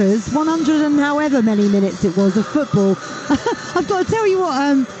bonkers 100 and however many minutes it was of football. I've got to tell you what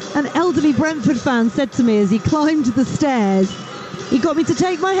an elderly Brentford fan said to me as he climbed the stairs. He got me to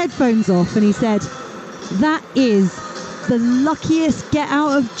take my headphones off and he said, "That is the luckiest get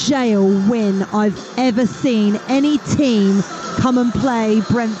out of jail win I've ever seen any team come and play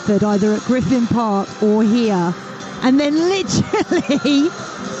Brentford, either at Griffin Park or here." And then literally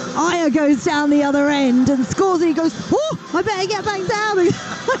Aya goes down the other end and scores, and he goes, "Oh, I better get back down,"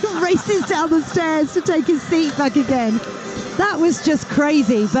 and races down the stairs to take his seat back again. That was just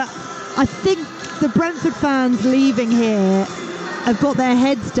crazy. But I think the Brentford fans leaving here have got their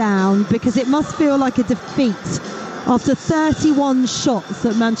heads down, because it must feel like a defeat after 31 shots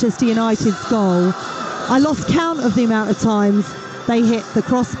at Manchester United's goal. I lost count of the amount of times they hit the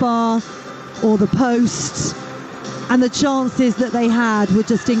crossbar or the post, and the chances that they had were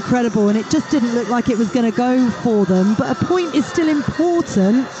just incredible, and it just didn't look like it was going to go for them. But a point is still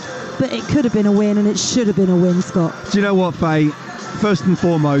important, but it could have been a win, and it should have been a win, Scott. Do you know what, Faye? First and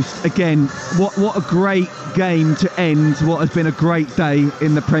foremost, again, what a great game to end what has been a great day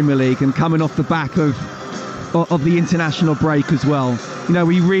in the Premier League, and coming off the back of the international break as well. You know,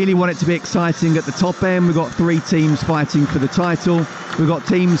 we really want it to be exciting at the top end. We've got 3 teams fighting for the title. We've got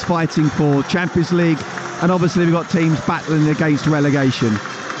teams fighting for Champions League, and obviously we've got teams battling against relegation.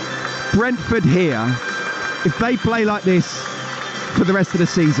 Brentford here, if they play like this for the rest of the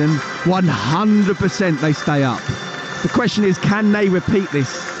season, 100% they stay up. The question is, can they repeat this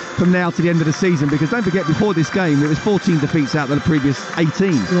from now to the end of the season? Because don't forget, before this game, it was 14 defeats out of the previous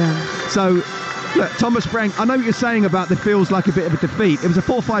 18. Yeah. So, look, Thomas Frank, I know what you're saying about the feels like a bit of a defeat. It was a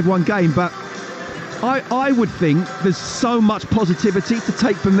 4-5-1 game, but I would think there's so much positivity to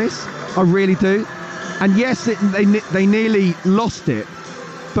take from this. I really do. And yes, they nearly lost it,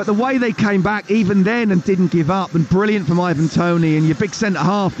 but the way they came back even then and didn't give up, and brilliant from Ivan Toney, and your big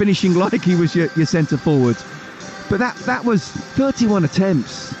centre-half finishing like he was your centre-forward. But that was 31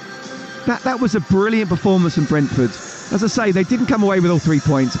 attempts. That was a brilliant performance from Brentford. As I say, they didn't come away with all 3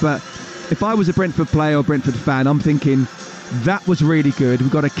 points, but if I was a Brentford player or Brentford fan, I'm thinking that was really good.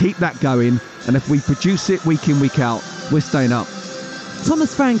 We've got to keep that going, and if we produce it week in, week out, we're staying up.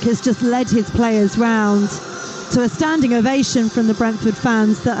 Thomas Frank has just led his players round to a standing ovation from the Brentford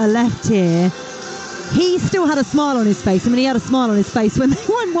fans that are left here. He still had a smile on his face. I mean, he had a smile on his face when they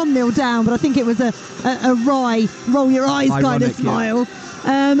went 1-0 down, but I think it was a wry, roll your eyes kind of smile.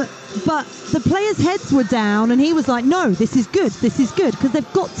 Yeah. But the players' heads were down, and he was like, "No, this is good, because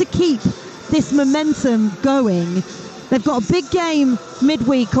they've got to keep this momentum going." They've got a big game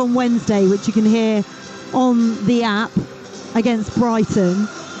midweek on Wednesday, which you can hear on the app, against Brighton.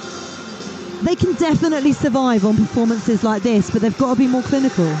 They can definitely survive on performances like this, but they've got to be more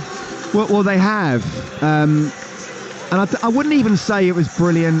clinical. Well, they have. And I wouldn't even say it was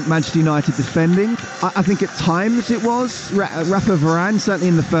brilliant Manchester United defending. I think at times it was. Rafa Varane, certainly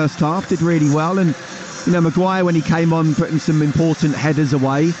in the first half, did really well. And, you know, Maguire, when he came on, putting some important headers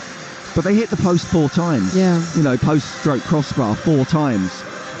away. But they hit the post 4 times. Yeah. You know, post-stroke crossbar 4 times.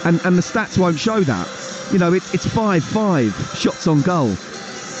 And the stats won't show that. You know, it's 5-5 shots on goal.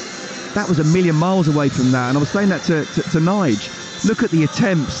 That was a million miles away from that. And I was saying that to Nigel. Look at the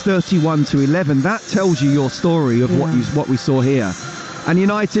attempts, 31-11. That tells you your story of what we saw here. And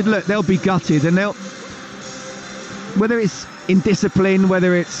United, look, they'll be gutted, and whether it's indiscipline,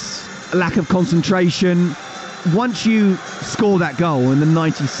 whether it's a lack of concentration, once you score that goal in the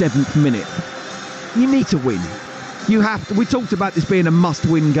 97th minute, you need to win. You have to. We talked about this being a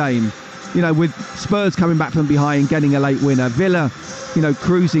must-win game. you know, with Spurs coming back from behind, getting a late winner, Villa, you know,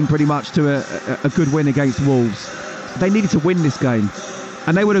 cruising pretty much to a good win against Wolves. They needed to win this game,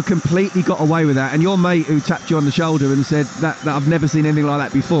 and they would have completely got away with that. And your mate who tapped you on the shoulder and said that I've never seen anything like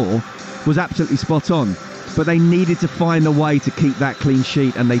that before was absolutely spot on. But they needed to find a way to keep that clean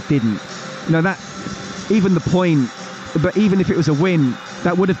sheet, and they didn't. You know, that even the point, but even if it was a win,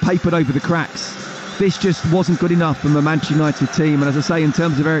 that would have papered over the cracks. This just wasn't good enough from the Manchester United team. And as I say, in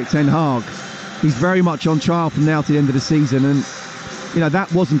terms of Erik ten Hag, he's very much on trial from now to the end of the season. And, you know,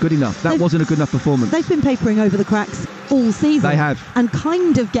 that wasn't good enough. That wasn't a good enough performance. They've been papering over the cracks all season. They have. And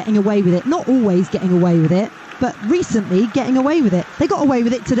kind of getting away with it. Not always getting away with it, but recently getting away with it. They got away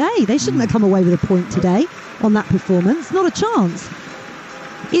with it today. They shouldn't have come away with a point today on that performance. Not a chance.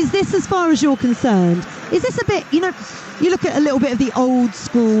 Is this, as far as you're concerned, is this a bit, you know, you look at a little bit of the old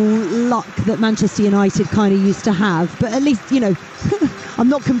school luck that Manchester United kind of used to have, but at least, you know, I'm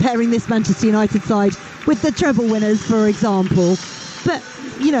not comparing this Manchester United side with the treble winners, for example, but,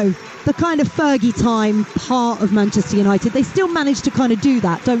 you know, the kind of Fergie time part of Manchester United, they still manage to kind of do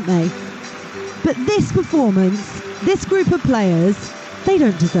that, don't they? But this performance, this group of players, they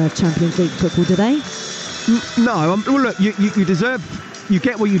don't deserve Champions League football, do they? No, well, look, you deserve... You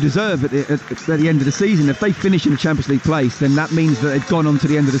get what you deserve at the end of the season. If they finish in the Champions League place, then that means that they've gone on to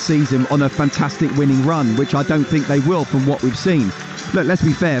the end of the season on a fantastic winning run, which I don't think they will from what we've seen. Look, let's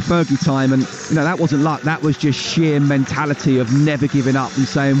be fair, Fergie time, and you know, that wasn't luck. That was just sheer mentality of never giving up and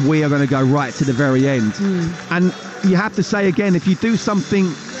saying we are going to go right to the very end. And you have to say again, if you do something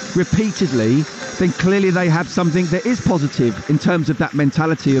repeatedly, then clearly they have something that is positive in terms of that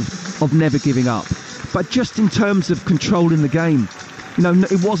mentality of never giving up. But just in terms of controlling the game, you know,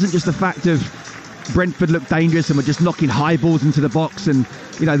 it wasn't just the fact of Brentford looked dangerous and were just knocking high balls into the box, and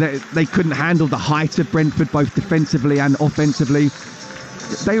you know, they couldn't handle the height of Brentford both defensively and offensively.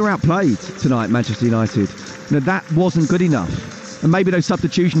 They were outplayed tonight, Manchester United. You know, that wasn't good enough. And maybe those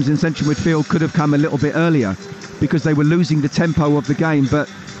substitutions in central midfield could have come a little bit earlier because they were losing the tempo of the game.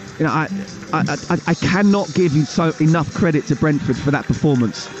 But you know, I cannot give you enough credit to Brentford for that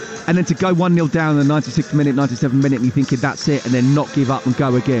performance. And then to go 1-0 down in the 96th minute, 97th minute, and you're thinking that's it, and then not give up and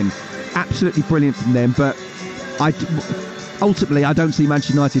go again. Absolutely brilliant from them. But ultimately, I don't see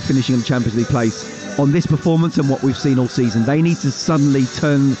Manchester United finishing in the Champions League place on this performance and what we've seen all season. They need to suddenly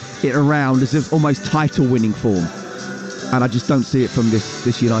turn it around as if almost title-winning form. And I just don't see it from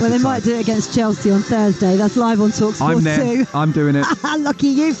this United Well, they side. might do it against Chelsea on Thursday. That's live on Talksport I'm there. 2. I'm doing it. Lucky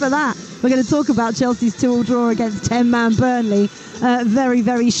you for that. We're going to talk about Chelsea's 2-2 draw against 10-man Burnley very,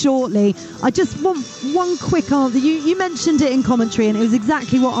 very shortly. I just want one quick answer. You mentioned it in commentary, and it was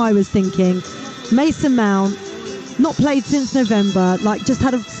exactly what I was thinking. Mason Mount, not played since November, like just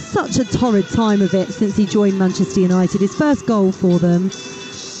had such a torrid time of it since he joined Manchester United. His first goal for them.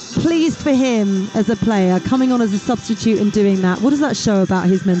 Pleased for him as a player, coming on as a substitute and doing that. What does that show about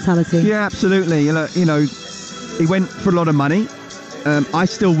his mentality? Yeah, absolutely. You know, he went for a lot of money. I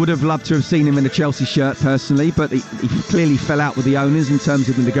still would have loved to have seen him in a Chelsea shirt personally, but he clearly fell out with the owners in terms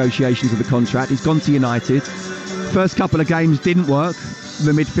of the negotiations of the contract. He's gone to United. First couple of games didn't work,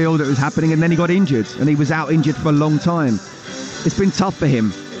 the midfield that was happening, and then he got injured, and he was out injured for a long time. It's been tough for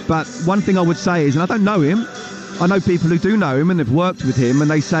him. But one thing I would say is, and I don't know him, I know people who do know him and have worked with him, and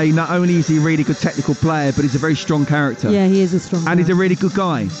they say not only is he a really good technical player, but he's a very strong character. Yeah, he is a strong And he's a really good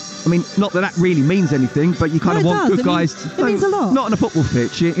guy. I mean, not that really means anything, but you kind of want good guys. It means a lot. Not on a football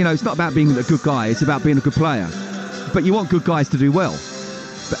pitch. You know, it's not about being a good guy. It's about being a good player. But you want good guys to do well.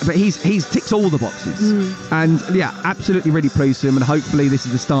 But he's ticks all the boxes. And yeah, absolutely really pleased with him, and hopefully this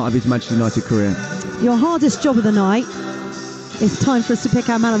is the start of his Manchester United career. Your hardest job of the night. It's time for us to pick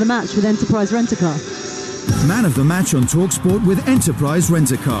our man of the match with Enterprise Rent-A-Car. Man of the match on Talksport with Enterprise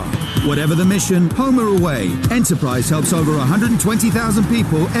Rent-A-Car. Whatever the mission, home or away, Enterprise helps over 120,000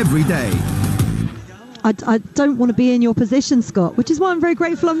 people every day. I don't want to be in your position, Scott, which is why I'm very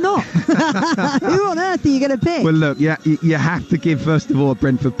grateful I'm not. Who on earth are you going to pick? Well, look, yeah, you have to give, first of all, a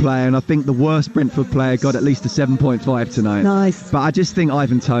Brentford player, and I think the worst Brentford player got at least a 7.5 tonight. Nice. But I just think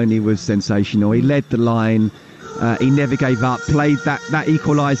Ivan Toney was sensational. He led the line. He never gave up. Played that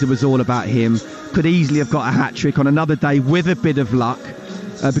equaliser was all about him. Could easily have got a hat-trick on another day with a bit of luck,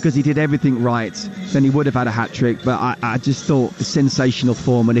 because he did everything right. Then he would have had a hat-trick. But I just thought a sensational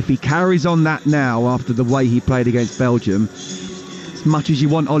form. And if he carries on that now after the way he played against Belgium, as much as you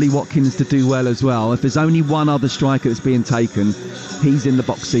want Ollie Watkins to do well as well, if there's only one other striker that's being taken, he's in the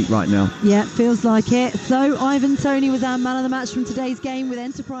box seat right now. Yeah, feels like it. So Ivan Toney was our man of the match from today's game with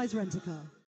Enterprise Rent-A-Car.